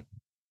didn't know.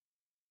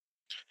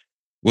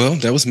 Well,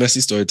 that was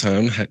messy story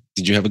time.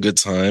 Did you have a good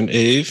time,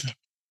 Ave?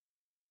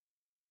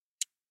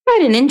 I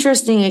had an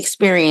interesting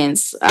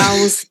experience.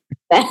 I was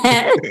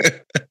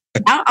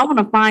I want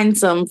to find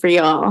some for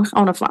y'all.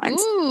 I want to find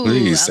some.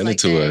 Please send it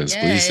to us.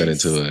 Yes. Please send it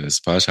to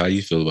us. Posh, how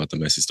you feel about the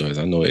messy stories?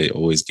 I know it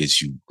always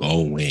gets you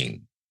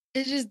going.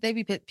 It's just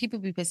people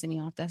be pissing me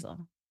off. That's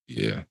all.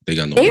 Yeah, they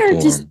got no. They are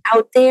just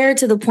out there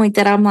to the point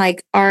that I'm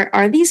like,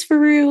 are these for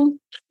real?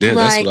 Yeah,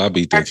 that's what I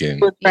be thinking.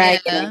 Yeah.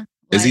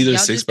 It's either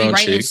 6 pound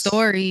chicks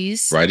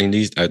stories writing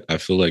these. I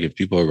feel like if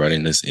people are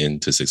writing this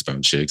into 6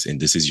 pound chicks and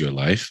this is your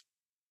life,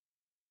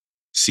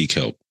 seek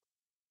help.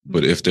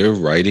 But if they're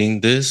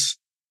writing this,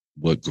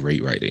 what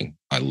great writing.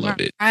 I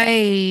love it.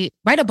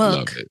 Write a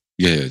book. Love it.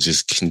 Yeah,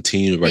 just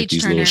continue to write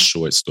these little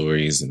short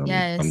stories and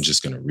I'm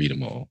just going to read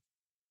them all.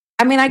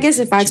 I mean, I guess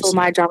if I told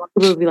my drama,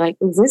 people would be like,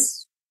 is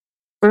this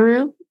for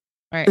real?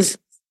 Right.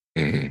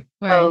 Mm-hmm.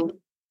 So,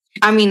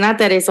 I mean, not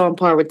that it's on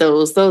par with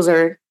those. Those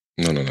are...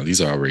 No.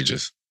 These are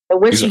outrageous.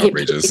 But once you get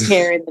the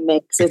hair in the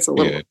mix, it's a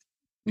little... Yeah.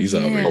 These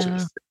are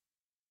outrageous.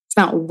 It's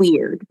not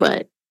weird,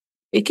 but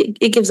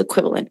it gives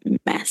equivalent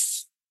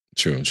mess.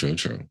 True.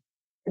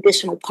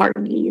 Additional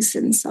parties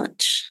and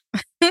such.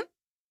 All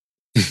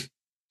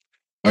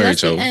right,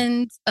 that's the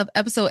end of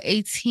episode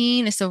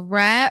 18. It's a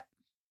wrap.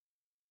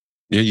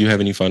 Yeah, you have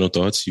any final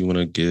thoughts you want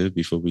to give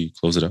before we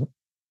close it out?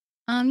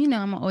 I'm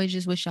gonna always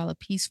just wish y'all a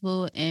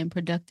peaceful and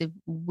productive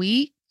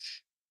week.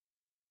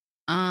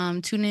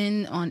 Tune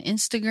in on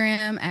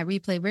Instagram at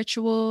Replay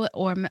Ritual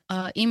or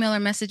email or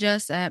message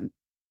us at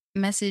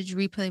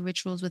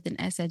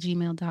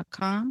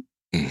messagereplayrituals@gmail.com.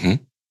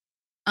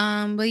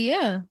 Mm-hmm. But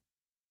yeah,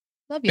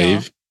 love y'all.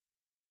 Dave?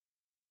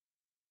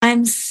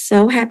 I'm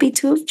so happy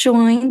to have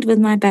joined with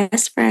my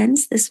best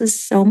friends. This was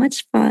so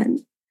much fun.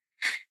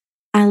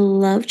 I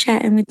love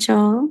chatting with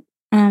y'all.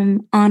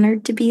 I'm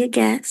honored to be a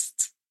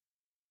guest.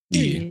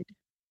 Yeah.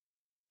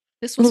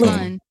 This was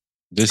fun.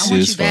 This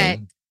is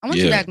fun. I want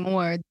you back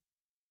more.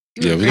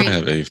 Yeah, we're gonna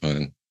have A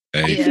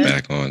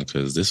back on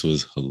because this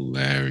was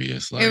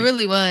hilarious. Like, it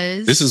really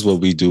was. This is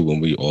what we do when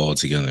we all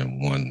together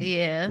in one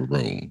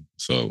room.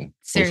 So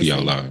hopefully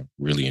y'all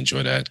really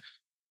enjoy that.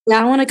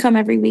 Yeah, I want to come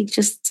every week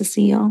just to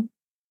see y'all.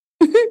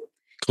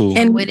 Cool.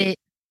 And with it.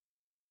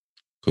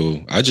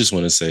 Cool. I just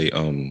want to say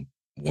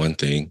one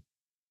thing.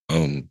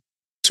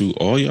 To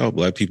all y'all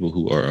Black people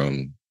who are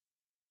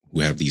who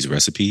have these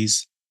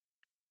recipes,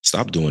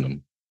 stop doing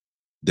them.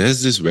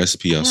 There's this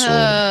recipe I saw.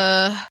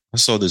 I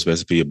saw this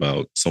recipe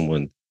about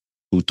someone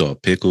who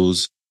thought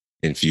pickles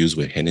infused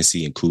with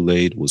Hennessy and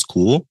Kool-Aid was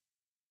cool.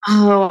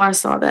 Oh, I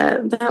saw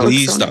that.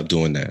 Please stop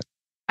doing that.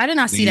 I did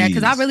not see that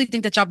because I really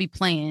think that y'all be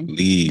playing.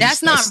 Please,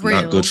 that's not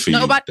real. Not good for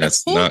you.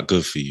 That's not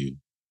good for you.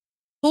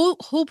 Who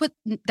put?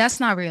 That's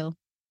not real.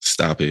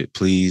 Stop it,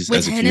 please. With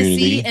as a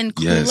Hennessy community, and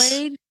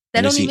Kool-Aid,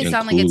 that don't even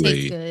sound like it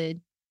tastes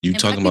good. You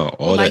talking about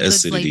all like the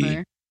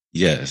acidity?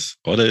 Yes,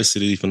 all the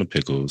acidity from the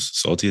pickles,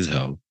 salty as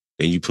hell.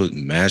 Then you put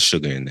mad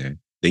sugar in there.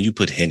 Then you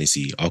put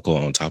Hennessy,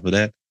 alcohol on top of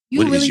that.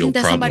 You really think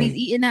that somebody's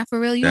eating that for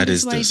real? You that think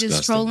is somebody's disgusting.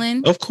 Just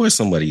trolling? Of course,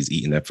 somebody's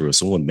eating that for real.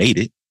 Someone made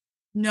it.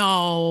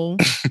 No,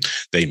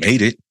 they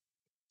made it,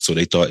 so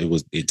they thought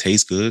it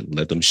tastes good.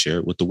 Let them share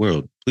it with the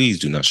world. Please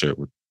do not share it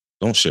with.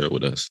 Don't share it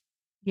with us.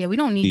 Yeah, we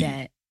don't need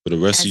that. For the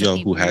rest of y'all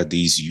who had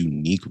these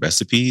unique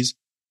recipes,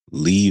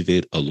 leave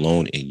it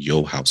alone in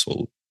your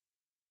household.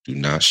 Do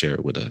not share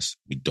it with us.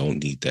 We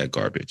don't need that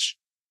garbage.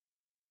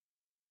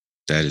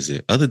 That is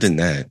it. Other than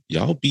that,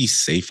 y'all be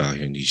safe out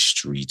here in these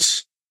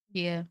streets.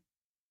 Yeah.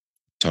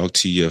 Talk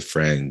to your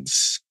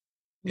friends.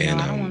 No, and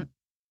I don't want.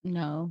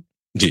 No.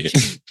 Yeah.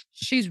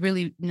 She's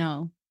really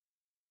no.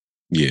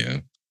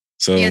 Yeah.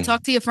 So yeah,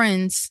 talk to your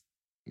friends.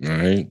 All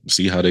right.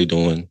 See how they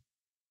doing.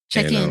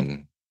 Check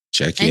in.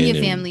 Check and in.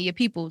 Your family, your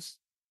peoples.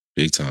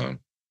 Big time.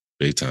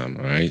 Big time.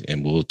 All right.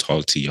 And we'll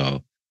talk to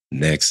y'all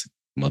next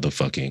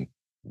motherfucking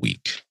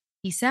week.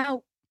 Peace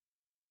out.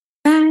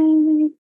 Bye.